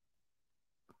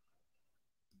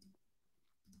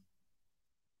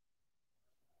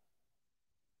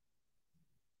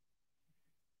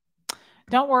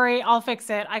 Don't worry. I'll fix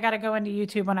it. I got to go into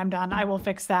YouTube when I'm done. I will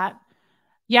fix that.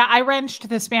 Yeah, I wrenched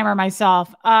the spammer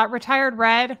myself. Retired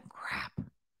Red. Crap.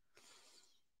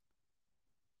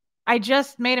 I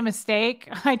just made a mistake.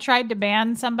 I tried to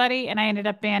ban somebody and I ended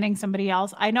up banning somebody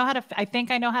else. I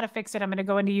think I know how to fix it. I'm going to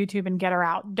go into YouTube and get her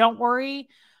out. Don't worry.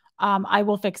 I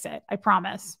will fix it. I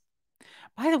promise.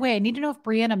 By the way, I need to know if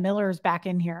Brianna Miller is back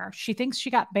in here. She thinks she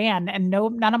got banned and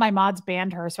none of my mods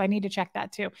banned her. So I need to check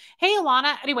that too. Hey,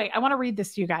 Alana. Anyway, I want to read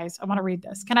this to you guys. I want to read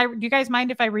this. Do you guys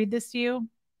mind if I read this to you?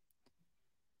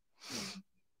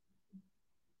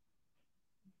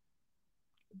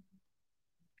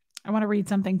 I want to read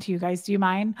something to you guys. Do you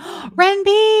mind? Ren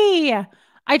B!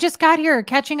 I just got here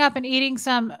catching up and eating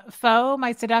some pho,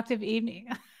 my seductive evening.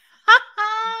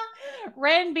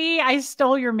 Ren B, I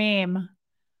stole your meme.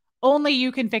 Only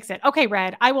you can fix it. Okay,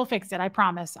 Red, I will fix it. I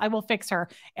promise. I will fix her.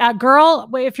 Girl,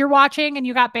 if you're watching and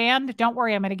you got banned, don't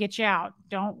worry. I'm going to get you out.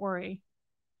 Don't worry.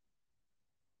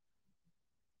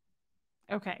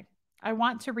 Okay. I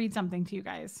want to read something to you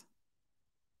guys.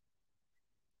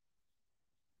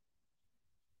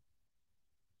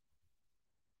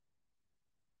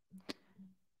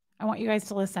 I want you guys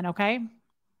to listen, okay?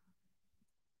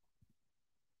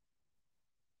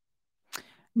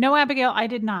 No, Abigail, I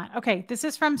did not. Okay, this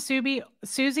is from Susie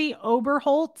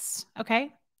Oberholtz.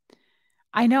 Okay.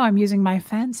 I know I'm using my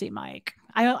fancy mic.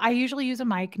 I usually use a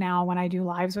mic now when I do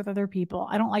lives with other people.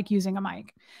 I don't like using a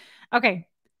mic. Okay.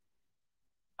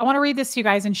 I want to read this to you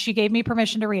guys, and she gave me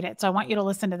permission to read it. So I want you to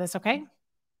listen to this, okay?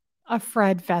 A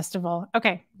Fred festival.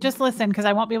 Okay, just listen because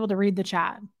I won't be able to read the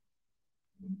chat.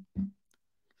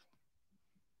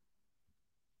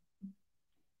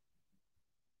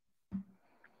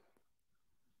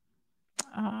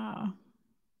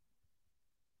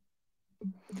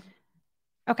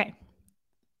 Okay,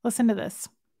 listen to this.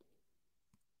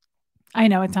 I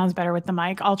know it sounds better with the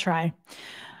mic. I'll try.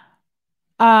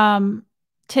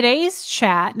 Today's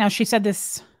chat. Now she said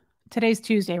this. Today's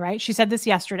Tuesday, right? She said this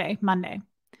yesterday, Monday.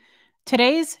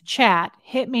 Today's chat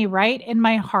hit me right in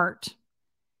my heart.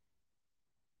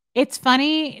 It's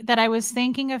funny that I was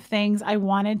thinking of things I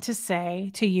wanted to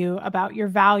say to you about your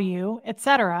value,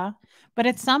 etc. But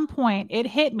at some point, it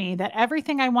hit me that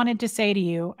everything I wanted to say to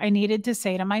you, I needed to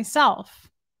say to myself.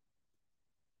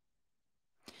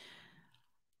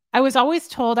 I was always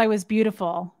told I was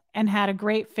beautiful and had a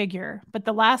great figure, but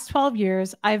the last 12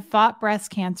 years, I've fought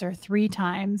breast cancer 3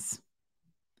 times.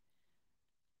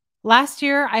 Last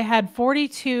year, I had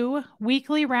 42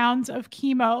 weekly rounds of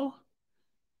chemo,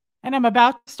 and I'm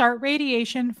about to start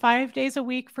radiation 5 days a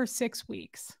week for 6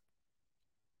 weeks.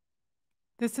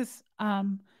 This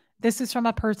is from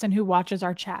a person who watches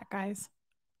our chat, guys.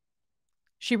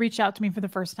 She reached out to me for the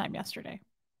first time yesterday.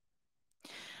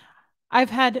 I've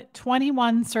had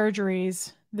 21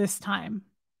 surgeries this time.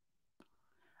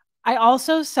 I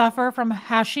also suffer from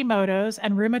Hashimoto's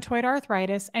and rheumatoid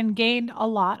arthritis and gained a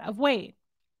lot of weight.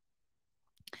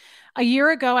 A year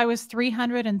ago, I was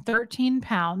 313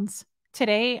 pounds.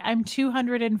 Today, I'm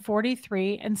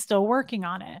 243 and still working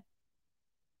on it.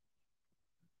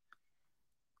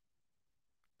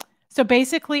 So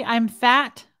basically, I'm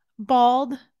fat,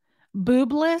 bald,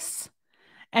 boobless,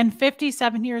 and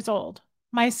 57 years old.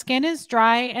 My skin is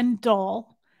dry and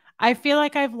dull. I feel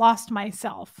like I've lost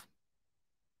myself.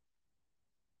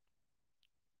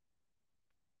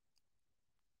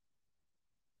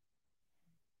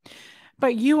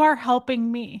 But you are helping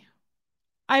me.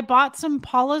 I bought some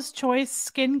Paula's Choice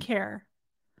skincare.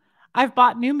 I've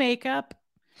bought new makeup,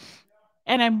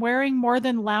 and I'm wearing more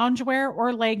than loungewear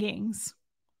or leggings.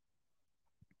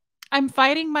 I'm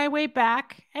fighting my way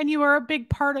back, and you are a big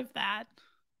part of that.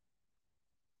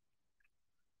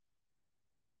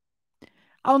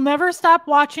 I'll never stop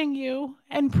watching you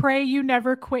and pray you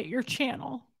never quit your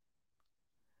channel.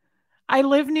 I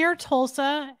live near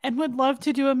Tulsa and would love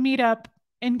to do a meetup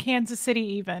in Kansas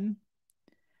City even.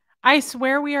 I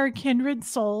swear we are kindred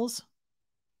souls,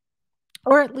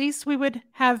 or at least we would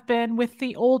have been with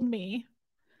the old me.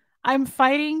 I'm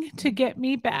fighting to get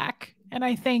me back, and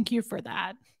I thank you for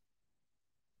that.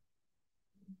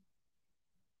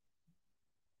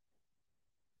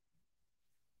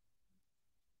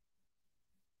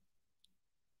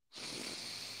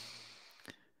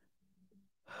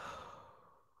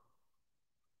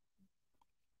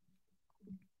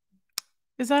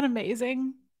 Is that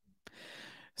amazing?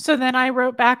 So then I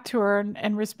wrote back to her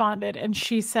and responded, and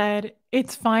she said,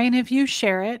 "It's fine if you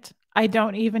share it. I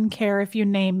don't even care if you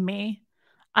name me.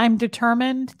 I'm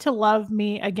determined to love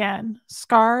me again,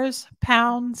 scars,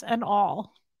 pounds, and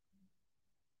all."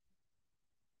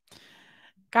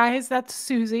 Guys, that's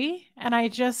Susie. And I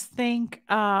just think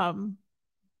that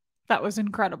was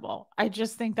incredible. I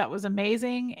just think that was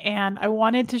amazing. And I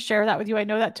wanted to share that with you. I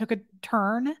know that took a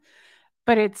turn,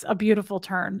 but it's a beautiful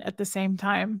turn at the same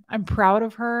time. I'm proud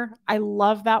of her. I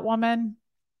love that woman.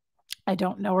 I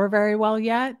don't know her very well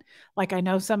yet, like I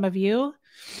know some of you.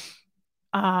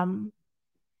 Um,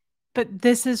 but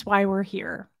this is why we're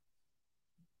here,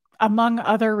 among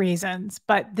other reasons.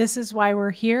 But this is why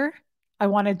we're here. I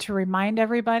wanted to remind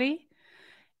everybody,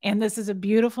 and this is a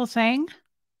beautiful thing.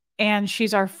 And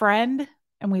she's our friend,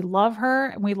 and we love her,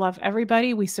 and we love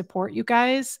everybody. We support you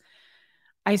guys.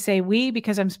 I say we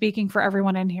because I'm speaking for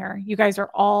everyone in here. You guys are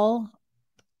all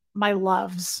my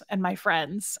loves and my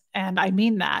friends, and I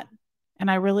mean that. And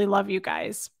I really love you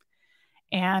guys.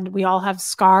 And we all have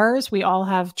scars, we all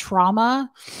have trauma,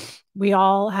 we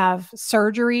all have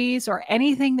surgeries or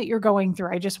anything that you're going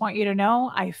through. I just want you to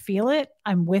know I feel it.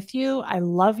 I'm with you. I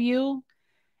love you.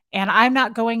 And I'm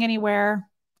not going anywhere,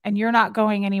 and you're not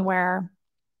going anywhere.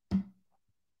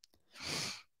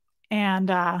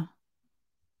 And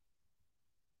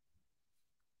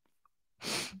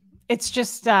it's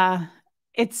just,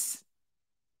 it's,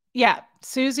 yeah,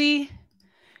 Susie,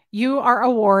 you are a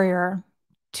warrior.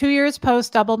 2 years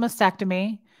post double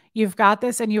mastectomy. You've got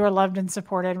this, and you are loved and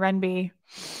supported. Renby.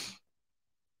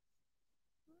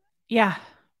 Yeah.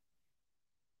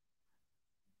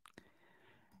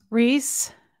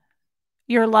 Reese,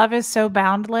 your love is so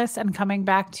boundless and coming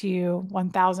back to you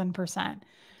 1000%.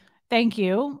 Thank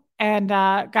you. And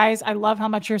guys, I love how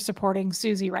much you're supporting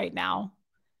Susie right now.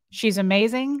 She's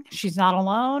amazing. She's not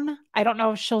alone. I don't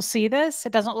know if she'll see this.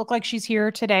 It doesn't look like she's here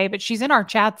today, but she's in our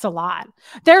chats a lot.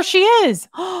 There she is.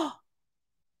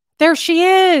 There she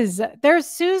is. There's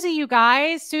Susie, you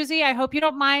guys. Susie, I hope you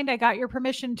don't mind. I got your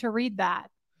permission to read that.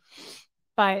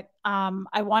 But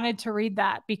I wanted to read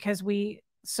that because we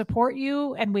support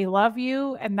you and we love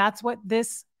you. And that's what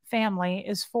this family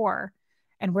is for.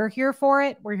 And we're here for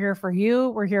it. We're here for you.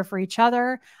 We're here for each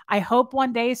other. I hope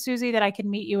one day, Susie, that I can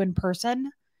meet you in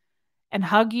person and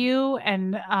hug you.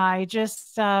 And I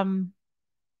just,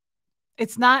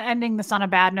 it's not ending this on a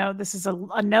bad note. This is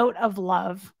a note of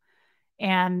love.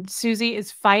 And Susie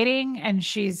is fighting and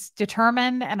she's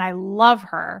determined. And I love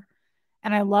her.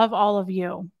 And I love all of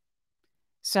you.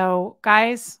 So,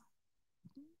 guys,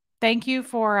 thank you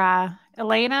for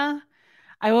Elena.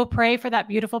 I will pray for that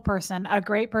beautiful person, a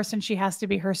great person she has to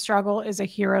be. Her struggle is a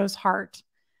hero's heart.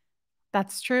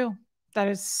 That's true. That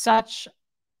is such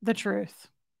the truth.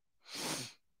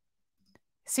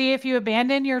 See, if you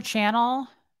abandon your channel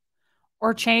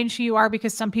or change who you are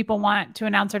because some people want to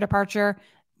announce their departure,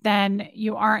 then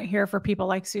you aren't here for people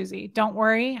like Susie. Don't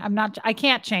worry. I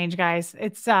can't change, guys.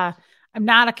 I'm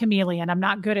not a chameleon. I'm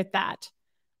not good at that.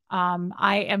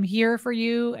 I am here for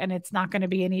you, and it's not going to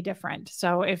be any different.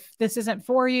 So if this isn't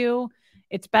for you,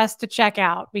 it's best to check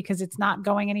out because it's not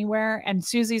going anywhere, and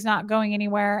Susie's not going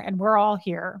anywhere, and we're all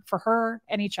here for her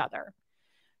and each other.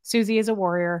 Susie is a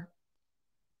warrior.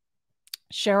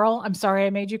 Cheryl, I'm sorry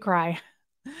I made you cry.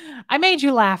 I made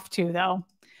you laugh too, though.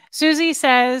 Susie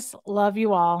says, love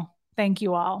you all. Thank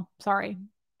you all. Sorry.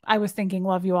 I was thinking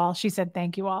love you all. She said,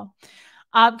 thank you all.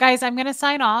 Guys, I'm going to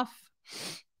sign off.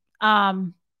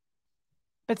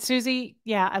 But Susie,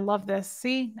 yeah, I love this.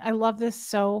 See, I love this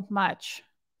so much.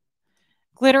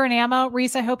 Glitter and ammo.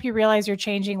 Reese, I hope you realize you're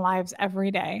changing lives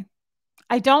every day.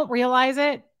 I don't realize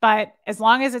it, but as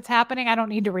long as it's happening, I don't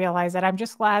need to realize it. I'm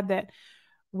just glad that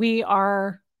we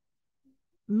are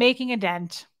making a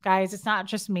dent, guys. It's not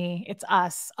just me, it's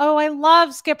us. Oh, I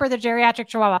love Skipper, the geriatric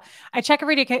chihuahua. I check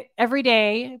every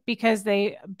day because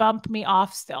they bump me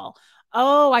off still.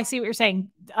 Oh, I see what you're saying.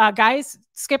 Guys,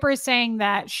 Skipper is saying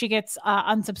that she gets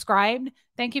unsubscribed.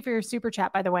 Thank you for your super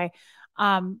chat, by the way.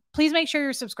 Please make sure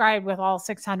you're subscribed with all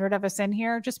 600 of us in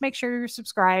here. Just make sure you're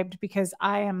subscribed because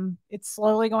it's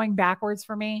slowly going backwards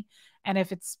for me. And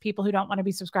if it's people who don't want to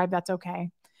be subscribed, that's okay.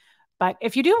 But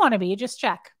if you do want to be, just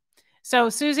check. So,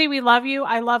 Susie, we love you.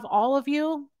 I love all of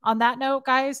you. On that note,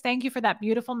 guys, thank you for that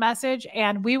beautiful message.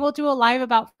 And we will do a live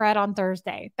about Fred on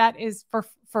Thursday. That is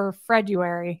for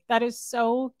Freduary. That is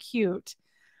so cute.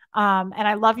 And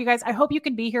I love you guys. I hope you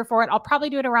can be here for it. I'll probably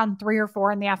do it around 3 or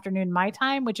 4 in the afternoon, my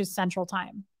time, which is Central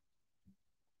Time.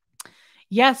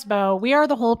 Yes, Bo, we are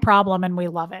the whole problem and we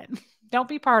love it. Don't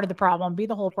be part of the problem, be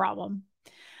the whole problem.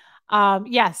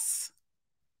 Yes.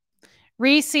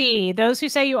 Reese, those who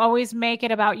say you always make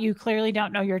it about you clearly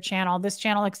don't know your channel. This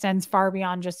channel extends far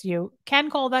beyond just you. Ken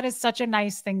Cole, that is such a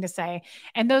nice thing to say.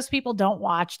 And those people don't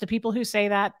watch. The people who say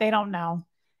that, they don't know.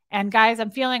 And guys, I'm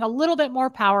feeling a little bit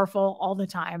more powerful all the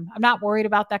time. I'm not worried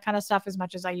about that kind of stuff as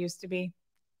much as I used to be.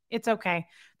 It's okay.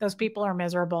 Those people are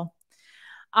miserable.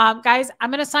 Guys,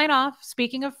 I'm going to sign off.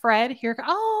 Speaking of Fred, here.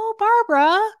 Oh,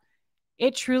 Barbara.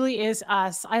 It truly is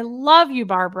us. I love you,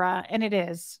 Barbara. And it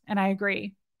is. And I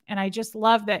agree. And I just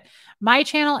love that my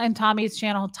channel and Tommy's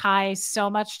channel tie so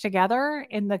much together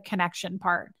in the connection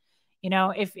part. You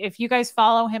know, if you guys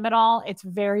follow him at all, it's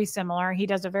very similar. He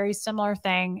does a very similar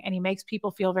thing and he makes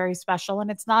people feel very special. And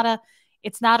it's not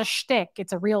a shtick.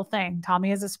 It's a real thing.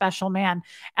 Tommy is a special man.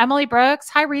 Emily Brooks.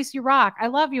 Hi, Reese. You rock. I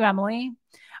love you, Emily.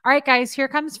 All right, guys, here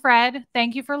comes Fred.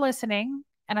 Thank you for listening.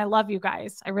 And I love you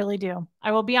guys. I really do.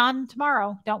 I will be on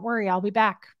tomorrow. Don't worry. I'll be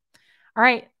back. All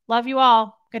right. Love you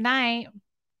all. Good night.